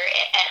 author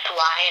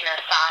S-Y and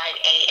Asad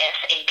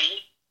A-S-A-D.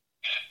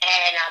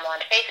 And I'm on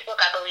Facebook,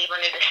 I believe,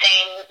 under the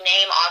same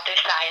name, author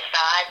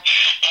Asad,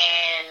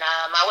 and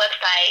my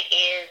website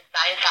is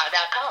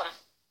sayasad.com.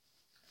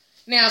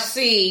 Now,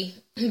 see,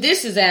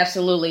 this is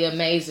absolutely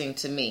amazing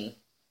to me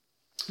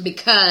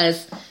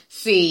because,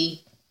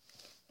 see,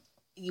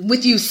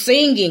 with you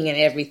singing and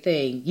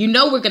everything,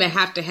 we're going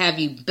to have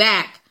you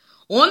back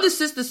on the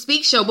Sister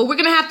Speak show, but we're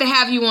going to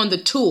have you on the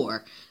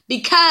tour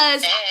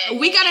because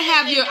we got to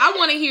have I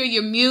want to hear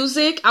your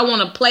music. I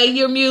want to play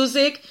your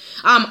music.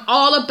 I'm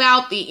all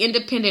about the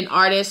independent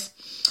artists.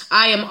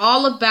 I am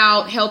all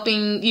about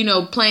helping,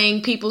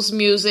 playing people's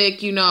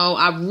music.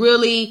 I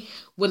really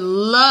would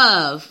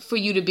love for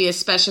you to be a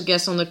special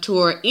guest on the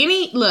tour.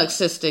 Look,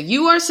 sister,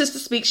 you are Sister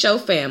Speak Show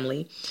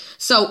family.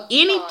 So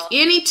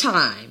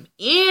anytime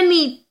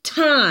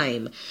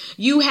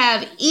you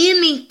have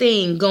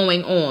anything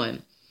going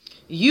on,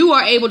 you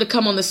are able to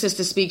come on the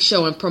Sister Speak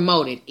show and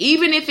promote it.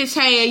 Even if it's,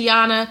 hey,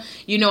 Ayana,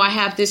 I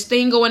have this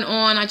thing going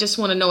on. I just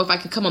want to know if I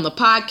can come on the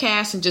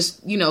podcast and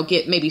just,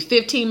 get maybe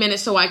 15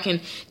 minutes so I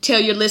can tell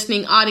your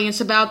listening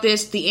audience about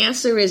this. The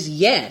answer is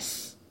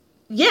yes.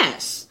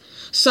 Yes.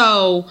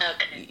 So,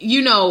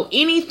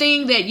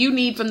 anything that you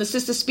need from the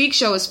Sister Speak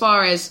show as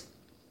far as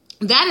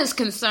that is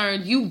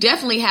concerned, you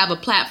definitely have a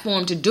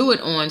platform to do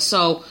it on.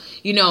 So,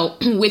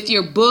 with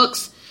your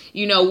books,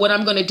 what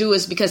I'm going to do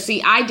is, because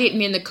see, I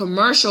didn't in the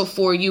commercial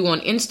for you on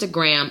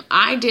Instagram,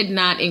 I did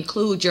not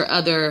include your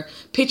other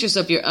pictures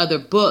of your other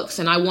books.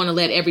 And I want to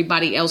let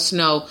everybody else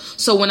know.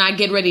 So when I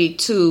get ready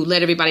to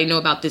let everybody know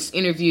about this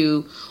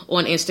interview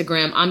on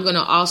Instagram, I'm going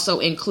to also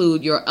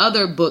include your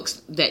other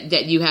books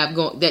that you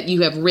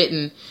have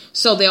written.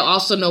 So they'll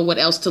also know what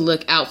else to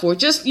look out for.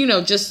 Just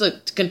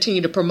to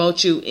continue to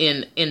promote you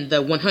in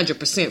the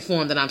 100%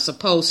 form that I'm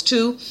supposed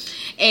to.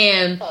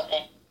 And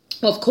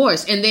of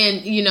course. And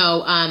then,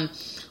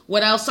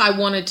 what else I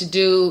wanted to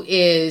do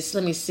is,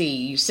 let me see.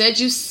 You said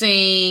you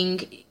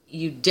sing,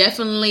 you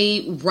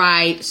definitely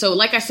write. So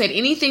like I said,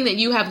 anything that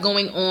you have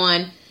going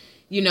on,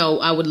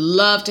 I would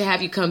love to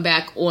have you come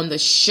back on the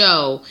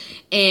show.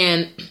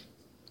 And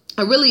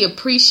I really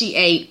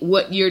appreciate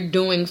what you're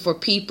doing for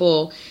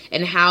people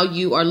and how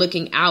you are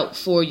looking out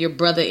for your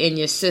brother and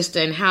your sister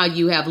and how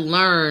you have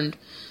learned,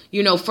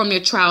 from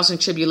your trials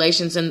and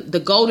tribulations. And the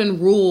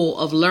golden rule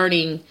of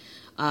learning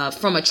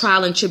from a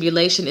trial and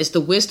tribulation is the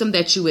wisdom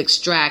that you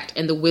extract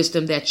and the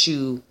wisdom that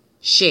you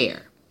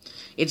share.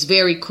 It's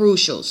very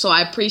crucial. So I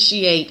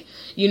appreciate,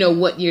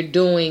 what you're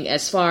doing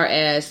as far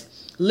as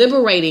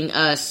liberating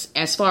us,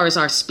 as far as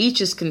our speech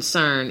is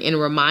concerned, and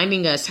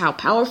reminding us how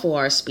powerful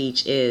our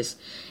speech is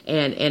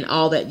and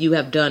all that you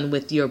have done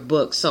with your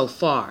book so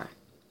far.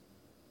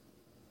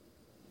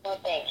 Well,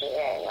 thank you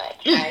very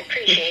much. I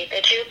appreciate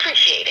that you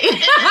appreciate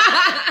it.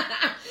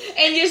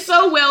 And you're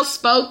so well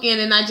spoken.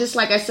 And I just,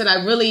 like I said,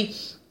 I really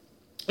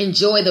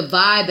enjoy the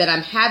vibe that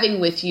I'm having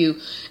with you.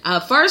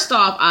 First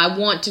off, I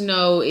want to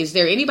know, is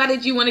there anybody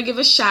that you want to give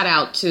a shout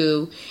out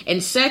to?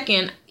 And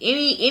second,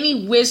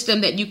 any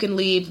wisdom that you can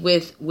leave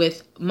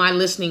with my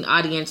listening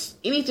audience,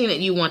 anything that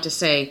you want to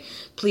say,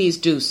 please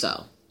do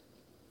so.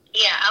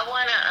 Yeah, I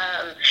want to,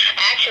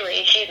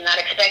 actually, she's not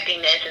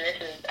expecting this, and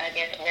this is, I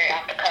guess, very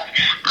off the cuff.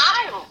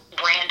 I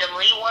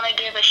randomly want to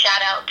give a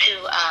shout out to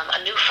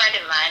a new friend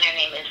of mine. Her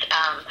name is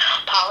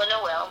Paula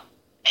Noel.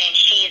 And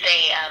she's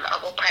a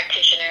herbal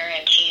practitioner,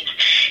 and she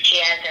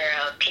has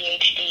her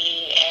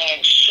PhD,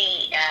 and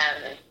she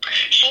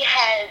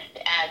has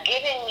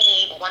given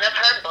me one of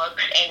her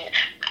books, and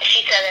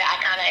she said that I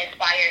kind of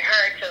inspired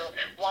her to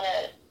want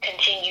to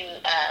continue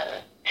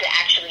to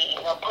actually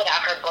put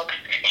out her books.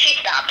 She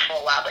stopped for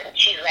a while, but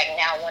she's like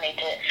now wanting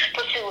to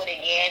pursue it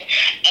again,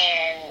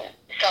 and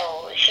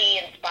so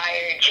she said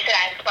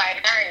I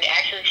inspired her, and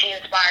actually she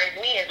inspired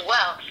me as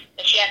well.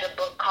 And she has a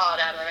book called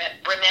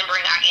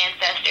Remembering Our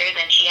Ancestors,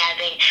 and she has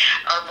a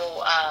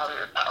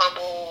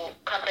herbal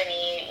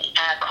company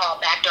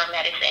called Backdoor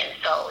Medicine.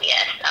 So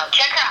yes,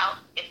 check her out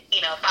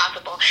if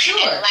possible. Sure.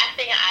 And the last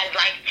thing I'd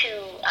like to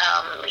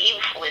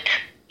leave with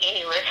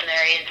any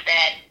listener is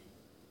that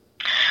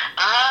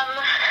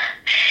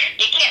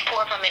you can't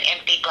pour from an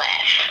empty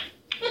glass.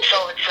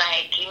 So it's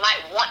like you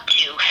might want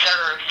to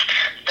serve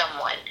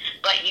someone,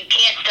 but you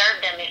can't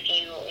serve them if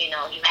you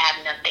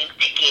have nothing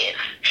to give.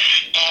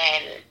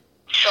 And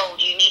so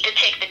you need to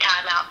take the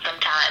time out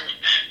sometimes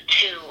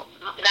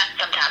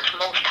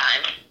most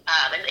times,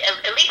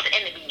 at least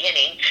in the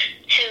beginning,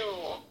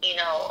 to,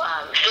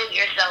 fill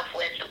yourself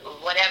with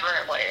whatever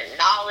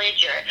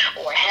knowledge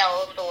or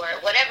health or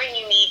whatever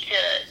you need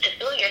to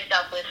fill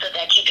yourself with so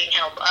that you can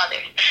help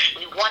others.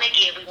 We want to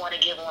give,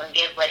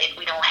 but if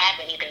we don't have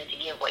anything to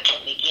give, what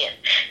can we give?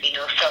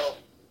 So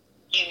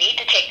you need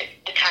to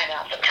take the time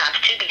out sometimes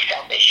to be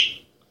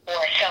selfish,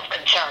 or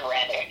self-concern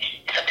rather.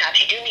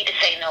 Sometimes you do need to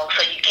say no,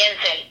 so you can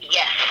say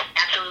yes,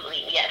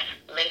 absolutely yes,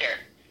 later.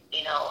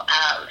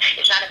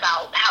 It's not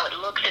about how it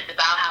looks, it's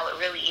about how it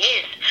really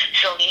is.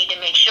 So you need to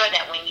make sure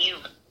that when you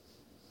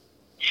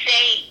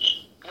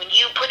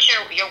put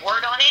your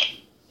word on it,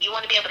 you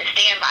want to be able to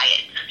stand by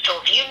it. So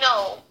if you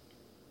know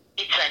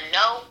it's a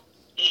no,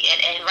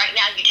 and right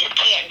now you just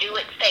can't do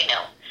it, say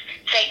no.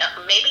 Say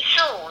maybe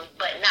soon,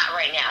 but not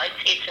right now.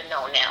 It's a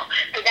no now.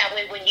 So that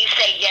way when you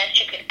say yes,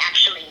 you can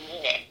actually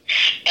mean it.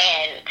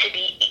 And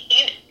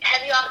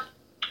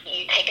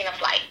you're taking a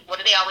flight. What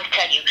do they always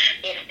tell you?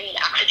 If the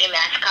oxygen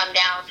mask come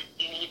down,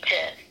 you need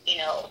to,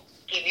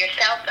 give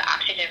yourself the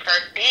oxygen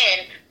first,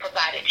 then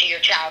provide it to your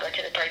child or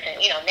to the person,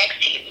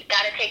 next to you. You've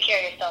got to take care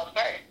of yourself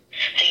first.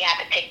 So you have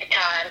to take the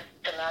time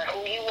to learn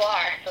who you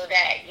are so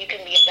that you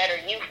can be a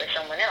better you for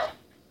someone else.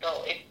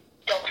 So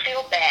don't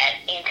feel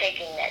bad in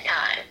taking that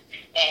time.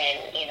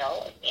 And,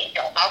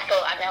 also,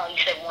 I know you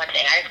said one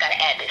thing. I just got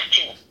to add this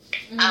too.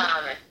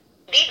 Mm-hmm.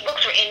 These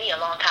books were in me a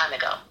long time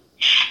ago.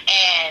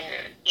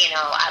 And,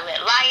 I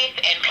let life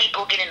and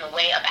people get in the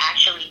way of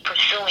actually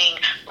pursuing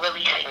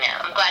releasing them.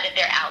 I'm glad that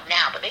they're out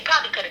now, but they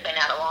probably could have been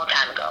out a long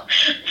time ago.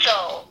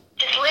 So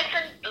just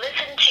listen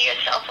to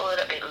yourself a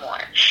little bit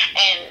more.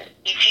 And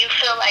if you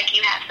feel like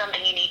you have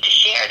something you need to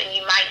share, then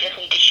you might just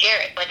need to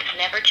share it. But it's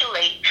never too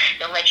late.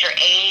 Don't let your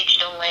age,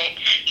 don't let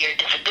your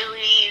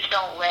disabilities,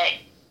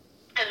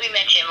 because we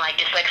mentioned like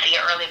dyslexia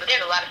earlier, but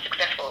there's a lot of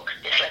successful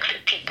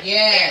dyslexic people.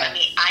 Yeah. I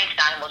mean,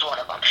 Einstein was one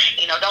of them.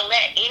 Don't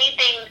let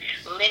anything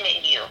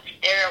limit you.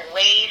 There are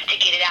ways to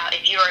get it out.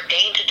 If you're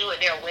ordained to do it,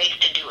 there are ways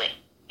to do it.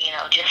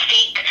 Just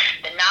seek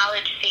the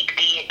knowledge, seek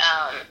the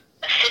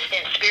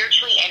assistance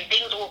spiritually, and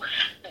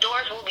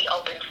doors will be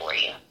open for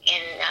you.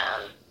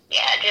 And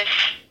just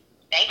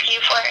thank you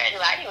for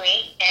inviting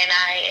me, and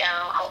I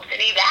hope to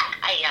be back,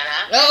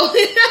 Ayana.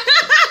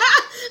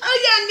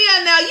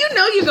 Yeah. Now you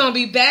know you're gonna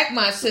be back,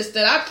 my sister.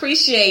 I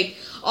appreciate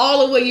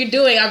all of what you're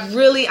doing.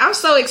 I'm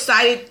so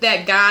excited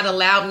that God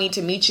allowed me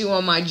to meet you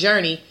on my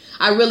journey.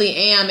 I really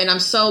am, and I'm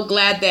so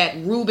glad that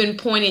Ruben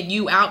pointed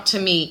you out to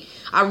me.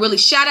 I really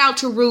shout out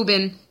to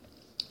Ruben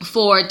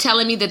for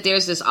telling me that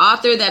there's this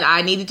author that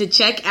I needed to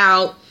check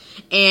out.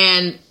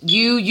 And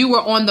you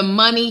were on the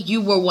money.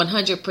 You were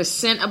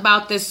 100%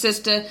 about this,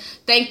 sister.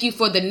 Thank you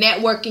for the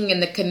networking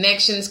and the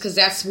connections, because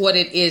that's what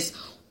it is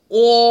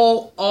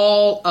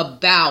all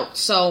about.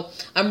 So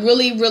I'm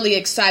really, really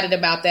excited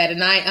about that.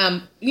 And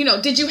I,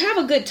 did you have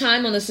a good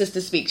time on the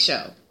Sister Speak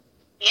show?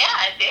 Yeah,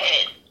 I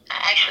did.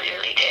 I actually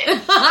really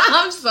did.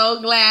 I'm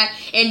so glad.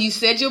 And you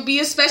said you'll be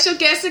a special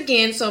guest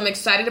again, so I'm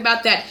excited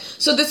about that.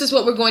 So this is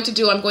what we're going to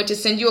do. I'm going to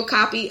send you a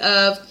copy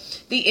of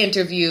the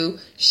interview,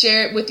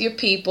 share it with your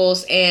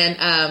peoples,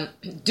 and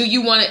do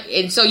you want to,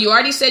 and so you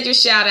already said your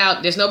shout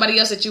out. There's nobody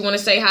else that you want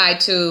to say hi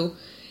to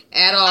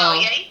at all? Oh,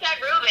 yeah, you said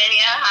Ruben.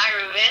 Yeah, hi,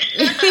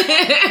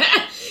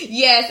 Ruben.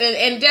 Yes,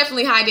 and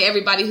definitely hi to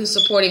everybody who's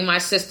supporting my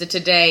sister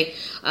today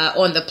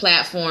on the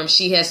platform.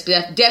 She has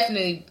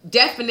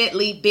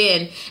definitely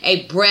been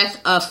a breath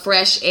of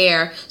fresh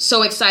air.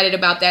 So excited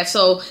about that.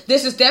 So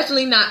this is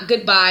definitely not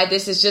goodbye.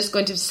 This is just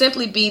going to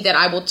simply be that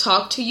I will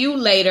talk to you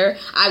later.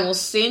 I will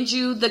send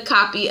you the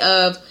copy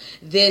of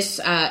this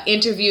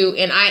interview,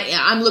 and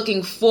I'm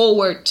looking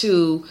forward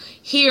to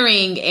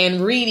hearing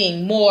and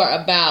reading more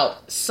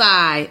about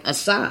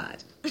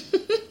Asad.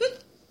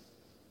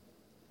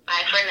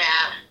 Bye for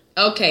now.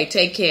 Okay,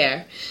 take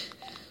care.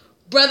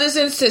 Brothers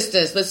and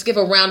sisters, let's give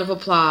a round of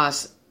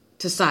applause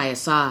to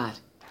Asad.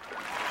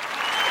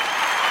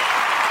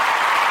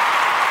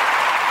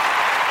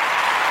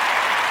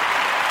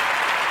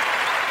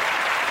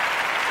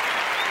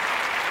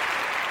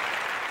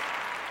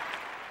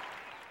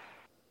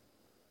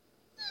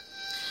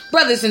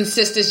 Brothers and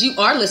sisters, you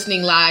are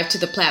listening live to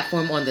the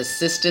platform on the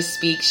Sister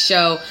Speak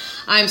show.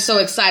 I'm so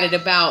excited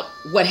about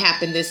what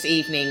happened this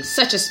evening.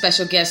 Such a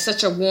special guest,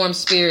 such a warm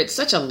spirit,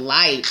 such a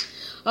light.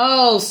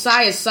 Oh,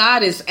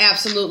 Asad is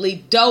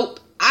absolutely dope.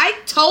 I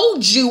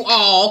told you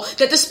all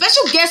that the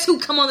special guests who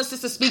come on the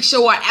Sister Speak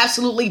show are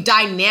absolutely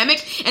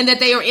dynamic and that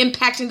they are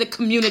impacting the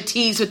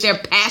communities with their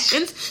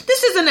passions.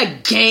 This isn't a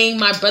game,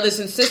 my brothers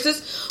and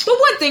sisters. But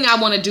one thing I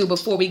want to do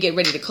before we get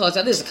ready to close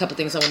out, there's a couple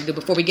things I want to do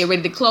before we get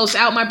ready to close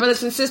out, my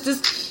brothers and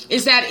sisters,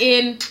 is that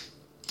in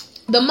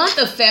the month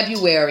of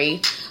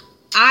February,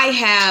 I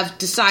have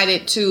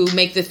decided to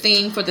make the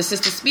theme for the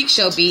Sister Speak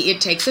show be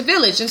It Takes a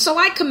Village. And so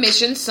I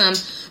commissioned some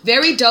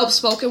very dope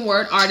spoken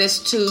word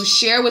artists to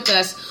share with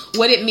us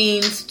what it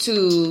means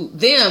to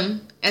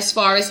them as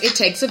far as it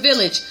takes a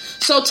village.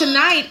 So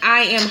tonight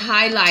I am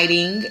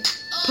highlighting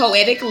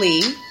Poetically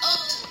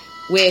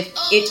with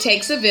It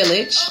Takes a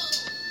Village.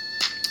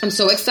 I'm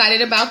so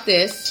excited about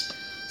this.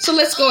 So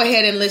let's go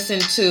ahead and listen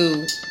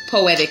to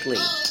Poetically.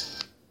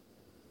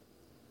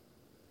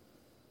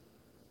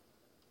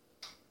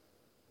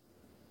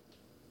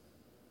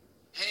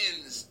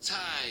 Hands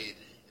tied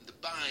in the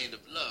bind of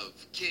love,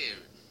 care,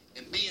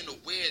 and being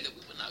aware that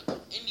we will not go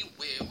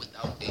anywhere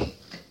without a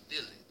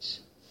village.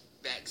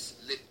 Backs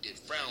lifted,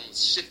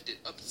 frowns shifted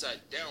upside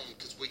down,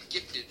 because we're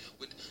gifted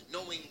with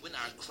knowing when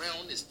our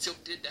crown is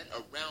tilted that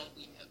around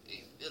we have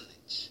a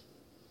village.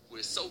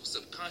 We're so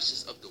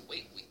subconscious of the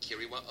weight we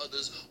carry while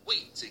others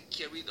wait to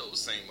carry those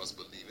same must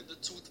believe in the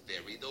tooth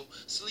fairy, though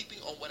sleeping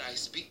on what I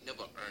speak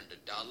never earned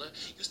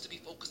 $1. Used to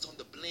be focused on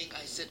the bling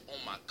I set on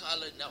my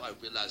collar. Now I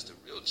realize the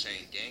real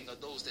chain gang are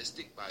those that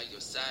stick by your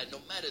side no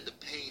matter the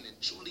pain,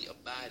 and truly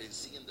abide in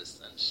seeing the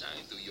sun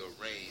shine through your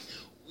rain.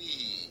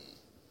 We've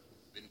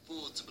been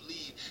fooled to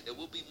believe that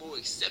we'll be more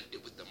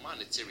accepted with the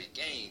monetary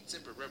gain,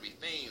 temporary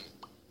fame,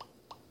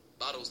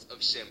 bottles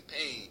of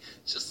champagne,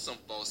 just some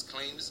false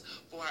claims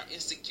for our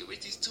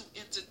insecurities to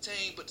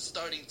entertain. But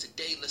starting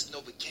today, let's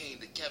Novocaine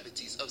the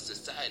cavities of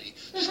society.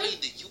 Train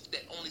the youth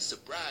that only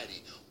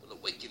sobriety will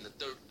awaken the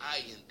third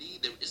eye in thee.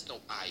 There is no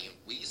I in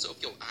we, so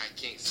if your eye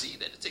can't see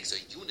that it takes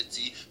a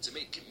unity to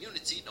make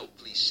community, no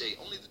cliche,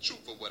 only the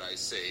truth of what I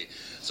say.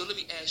 So let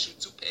me ask you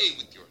to pay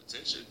with your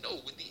attention.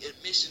 No, with the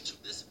admission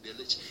to this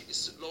village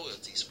is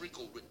loyalty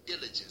sprinkled with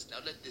diligence. Now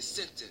let this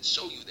sentence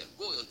show you that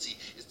royalty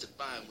is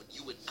defined when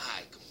you and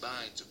I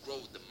combine to grow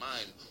the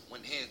mind,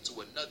 one hand to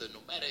another, no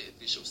matter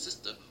if it's your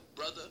sister,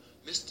 brother,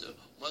 mister,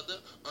 mother,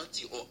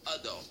 auntie, or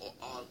other, or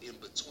all in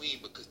between,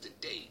 because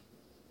today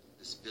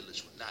this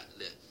village will not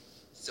let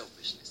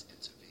selfishness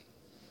intervene.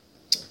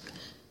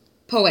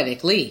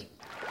 poetically.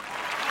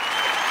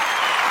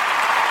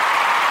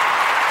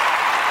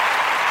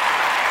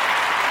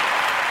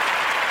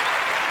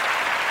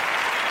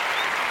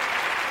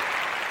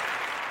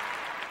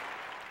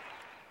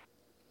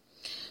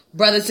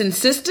 Brothers and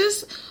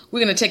sisters, we're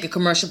going to take a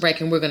commercial break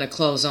and we're going to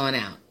close on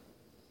out.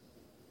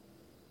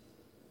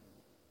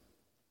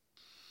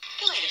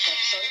 The latest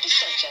episode of The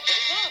Search Effort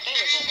is now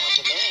available on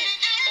demand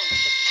on the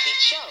Sister Speak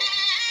Show.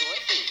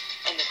 Dorothy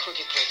and the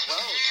Crooked Brick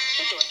Road,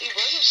 the Dorothy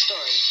Williams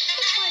story.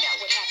 Let's find out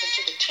what happened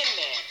to the Tin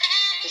Man,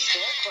 the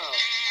Scarecrow,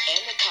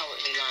 and the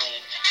Cowardly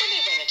Lion when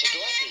they ran into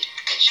Dorothy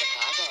in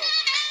Chicago.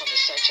 From The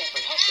Search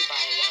Effort, hosted by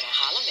Ayana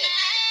Holloman,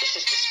 the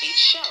Sister Speak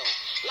Show,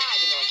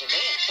 live and on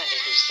demand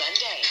Sunday through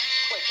Sunday,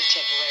 where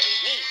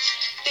contemporary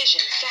meets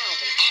vision, sound,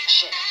 and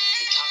action.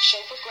 A talk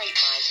show for great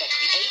minds that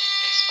create,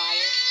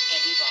 inspire,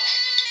 and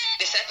evolve.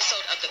 This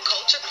episode of The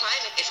Culture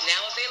Climate is now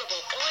available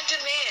on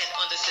demand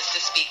on the Sister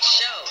Speak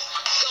Show.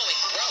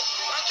 Going broke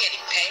while getting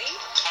paid?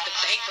 The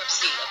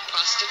bankruptcy of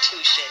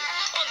prostitution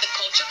on The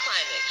Culture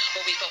Climate,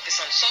 where we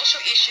focus on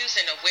social issues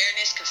and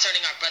awareness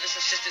concerning our brothers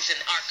and sisters in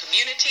our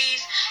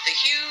communities, the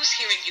hues,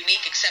 hearing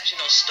unique,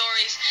 exceptional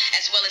stories,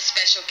 as well as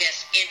special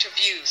guest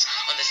interviews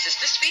on the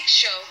Sister Speak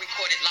Show,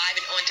 recorded live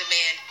and on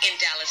demand in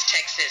Dallas,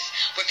 Texas,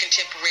 where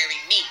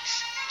contemporary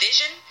meets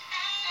vision,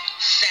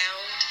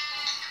 sound,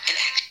 and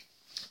action.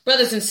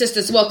 Brothers and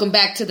sisters, welcome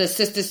back to the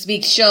Sister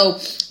Speak Show.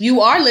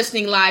 You are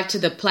listening live to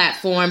the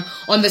platform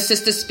on the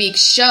Sister Speak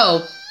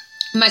Show.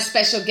 My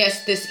special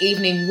guest this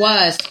evening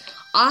was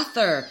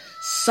author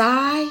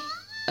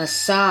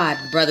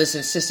Asad, brothers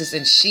and sisters,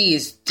 and she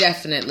is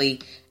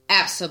definitely,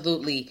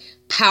 absolutely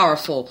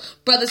powerful.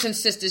 Brothers and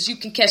sisters, you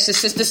can catch the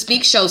Sister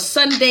Speak Show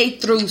Sunday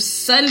through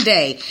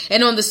Sunday.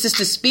 And on the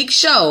Sister Speak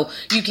Show,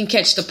 you can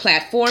catch the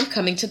platform,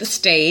 coming to the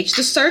stage,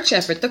 the search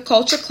effort, the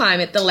culture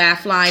climate, the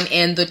laugh line,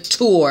 and the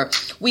tour.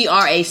 We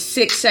are a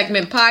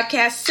 6-segment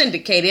podcast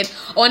syndicated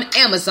on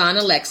Amazon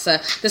Alexa.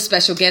 The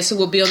special guests who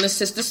will be on the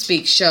Sister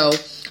Speak Show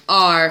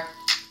are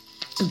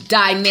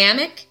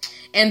dynamic,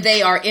 and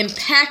they are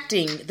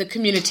impacting the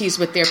communities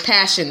with their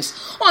passions.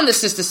 On the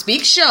Sister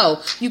Speak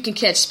Show, you can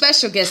catch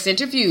special guest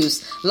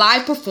interviews,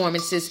 live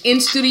performances,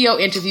 in-studio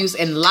interviews,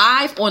 and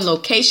live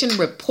on-location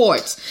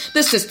reports.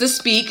 The Sister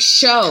Speak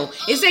Show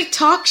is a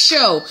talk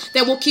show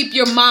that will keep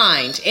your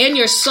mind and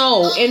your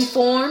soul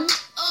informed,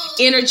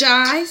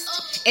 energized,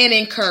 and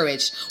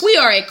encouraged. We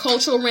are a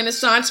cultural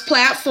renaissance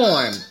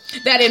platform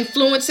that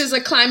influences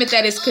a climate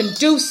that is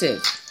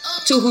conducive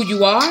to who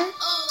you are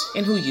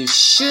and who you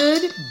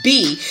should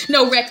be.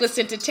 No reckless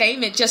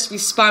entertainment, just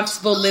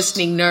responsible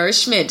listening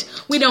nourishment.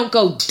 We don't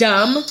go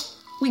dumb,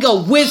 we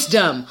go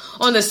wisdom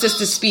on the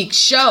Sister Speak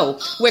Show,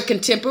 where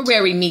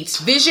contemporary meets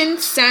vision,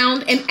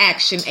 sound, and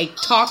action. A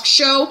talk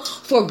show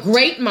for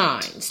great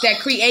minds that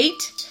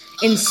create,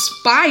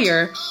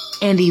 inspire,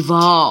 and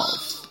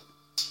evolve.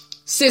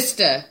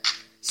 Sister,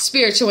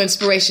 spiritual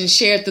inspiration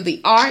shared through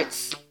the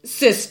arts.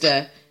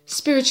 Sister,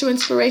 spiritual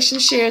inspiration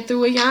shared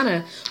through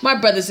Ayana. My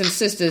brothers and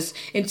sisters,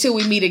 until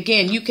we meet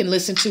again, you can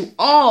listen to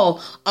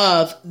all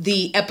of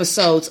the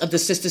episodes of the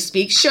Sister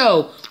Speak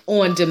Show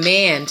on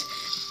demand.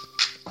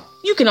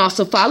 You can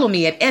also follow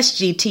me at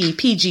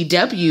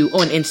SGTPGW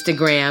on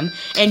Instagram,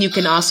 and you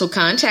can also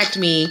contact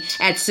me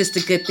at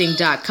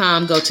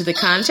sistergoodthing.com. Go to the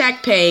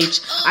contact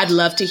page. I'd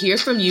love to hear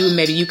from you.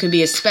 Maybe you can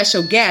be a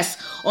special guest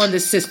on the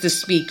Sister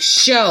Speak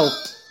Show,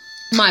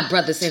 my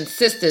brothers and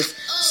sisters.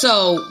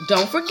 So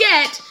don't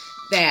forget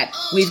that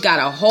we've got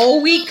a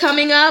whole week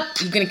coming up.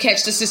 You're going to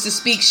catch the Sister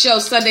Speak Show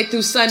Sunday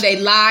through Sunday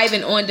live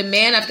and on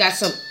demand. I've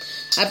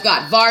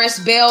got Varus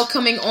Bell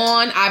coming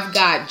on. I've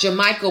got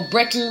Jermichael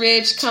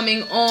Breckenridge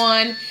coming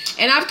on.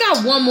 And I've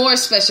got one more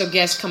special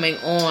guest coming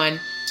on.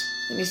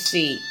 Let me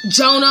see.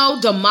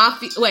 Jono the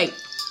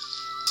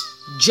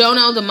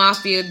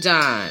Mafia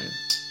Don.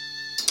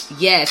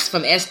 Yes,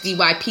 from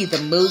SDYP,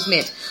 The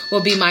Movement,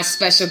 will be my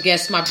special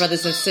guest, my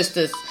brothers and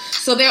sisters.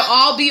 So they'll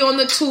all be on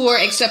the tour,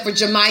 except for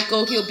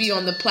Jermichael. He'll be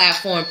on the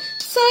platform.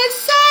 So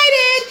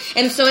excited!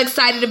 And so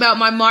excited about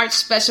my March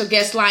special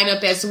guest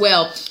lineup as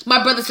well.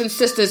 My brothers and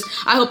sisters,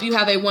 I hope you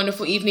have a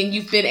wonderful evening.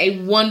 You've been a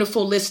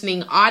wonderful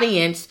listening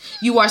audience.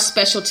 You are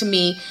special to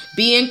me.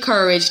 Be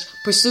encouraged.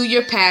 Pursue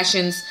your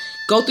passions.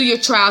 Go through your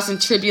trials and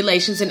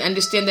tribulations and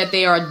understand that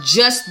they are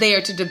just there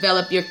to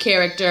develop your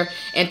character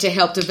and to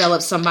help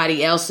develop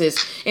somebody else's.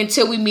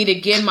 Until we meet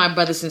again, my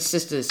brothers and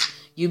sisters,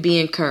 you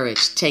be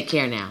encouraged. Take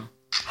care now.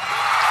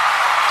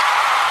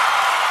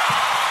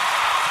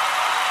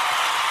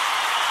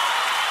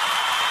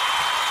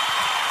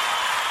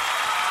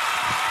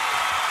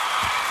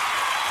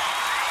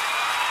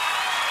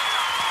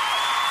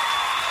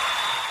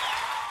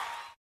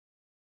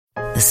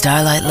 The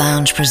Starlight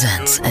Lounge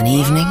presents An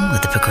Evening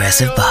with the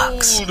Progressive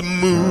Box. Old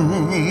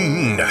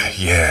moon,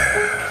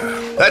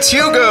 yeah. That's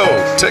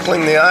Hugo,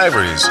 tickling the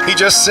ivories. He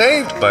just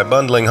saved by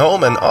bundling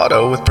home and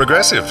auto with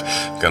Progressive.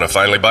 Gonna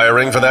finally buy a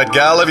ring for that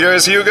gal of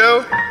yours,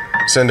 Hugo?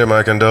 Send her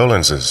my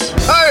condolences.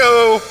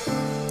 Hi-oh!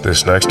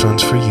 This next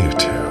one's for you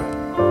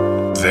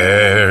two.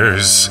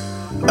 There's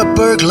a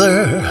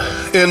burglar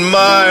in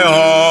my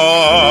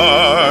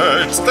heart.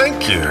 heart.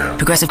 Thank you.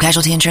 Progressive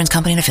Casualty Insurance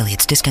Company and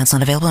Affiliates. Discounts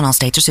not available in all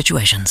states or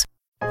situations.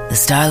 The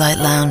Starlight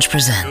Lounge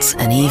presents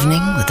An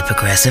Evening with the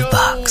Progressive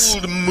Box.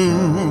 Old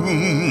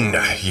moon,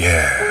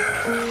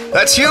 yeah.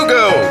 That's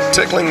Hugo,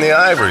 tickling the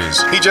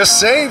ivories. He just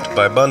saved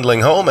by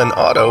bundling home and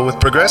auto with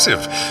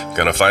Progressive.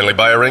 Gonna finally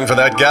buy a ring for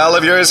that gal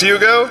of yours,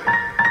 Hugo?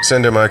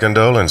 Send her my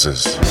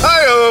condolences.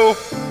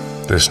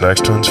 Hi-oh! This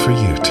next one's for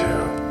you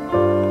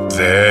two.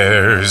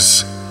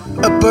 There's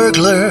a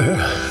burglar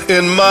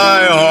in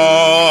my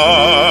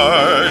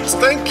heart.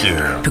 Thank you.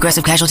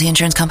 Progressive Casualty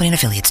Insurance Company and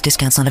Affiliates.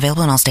 Discounts not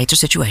available in all states or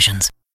situations.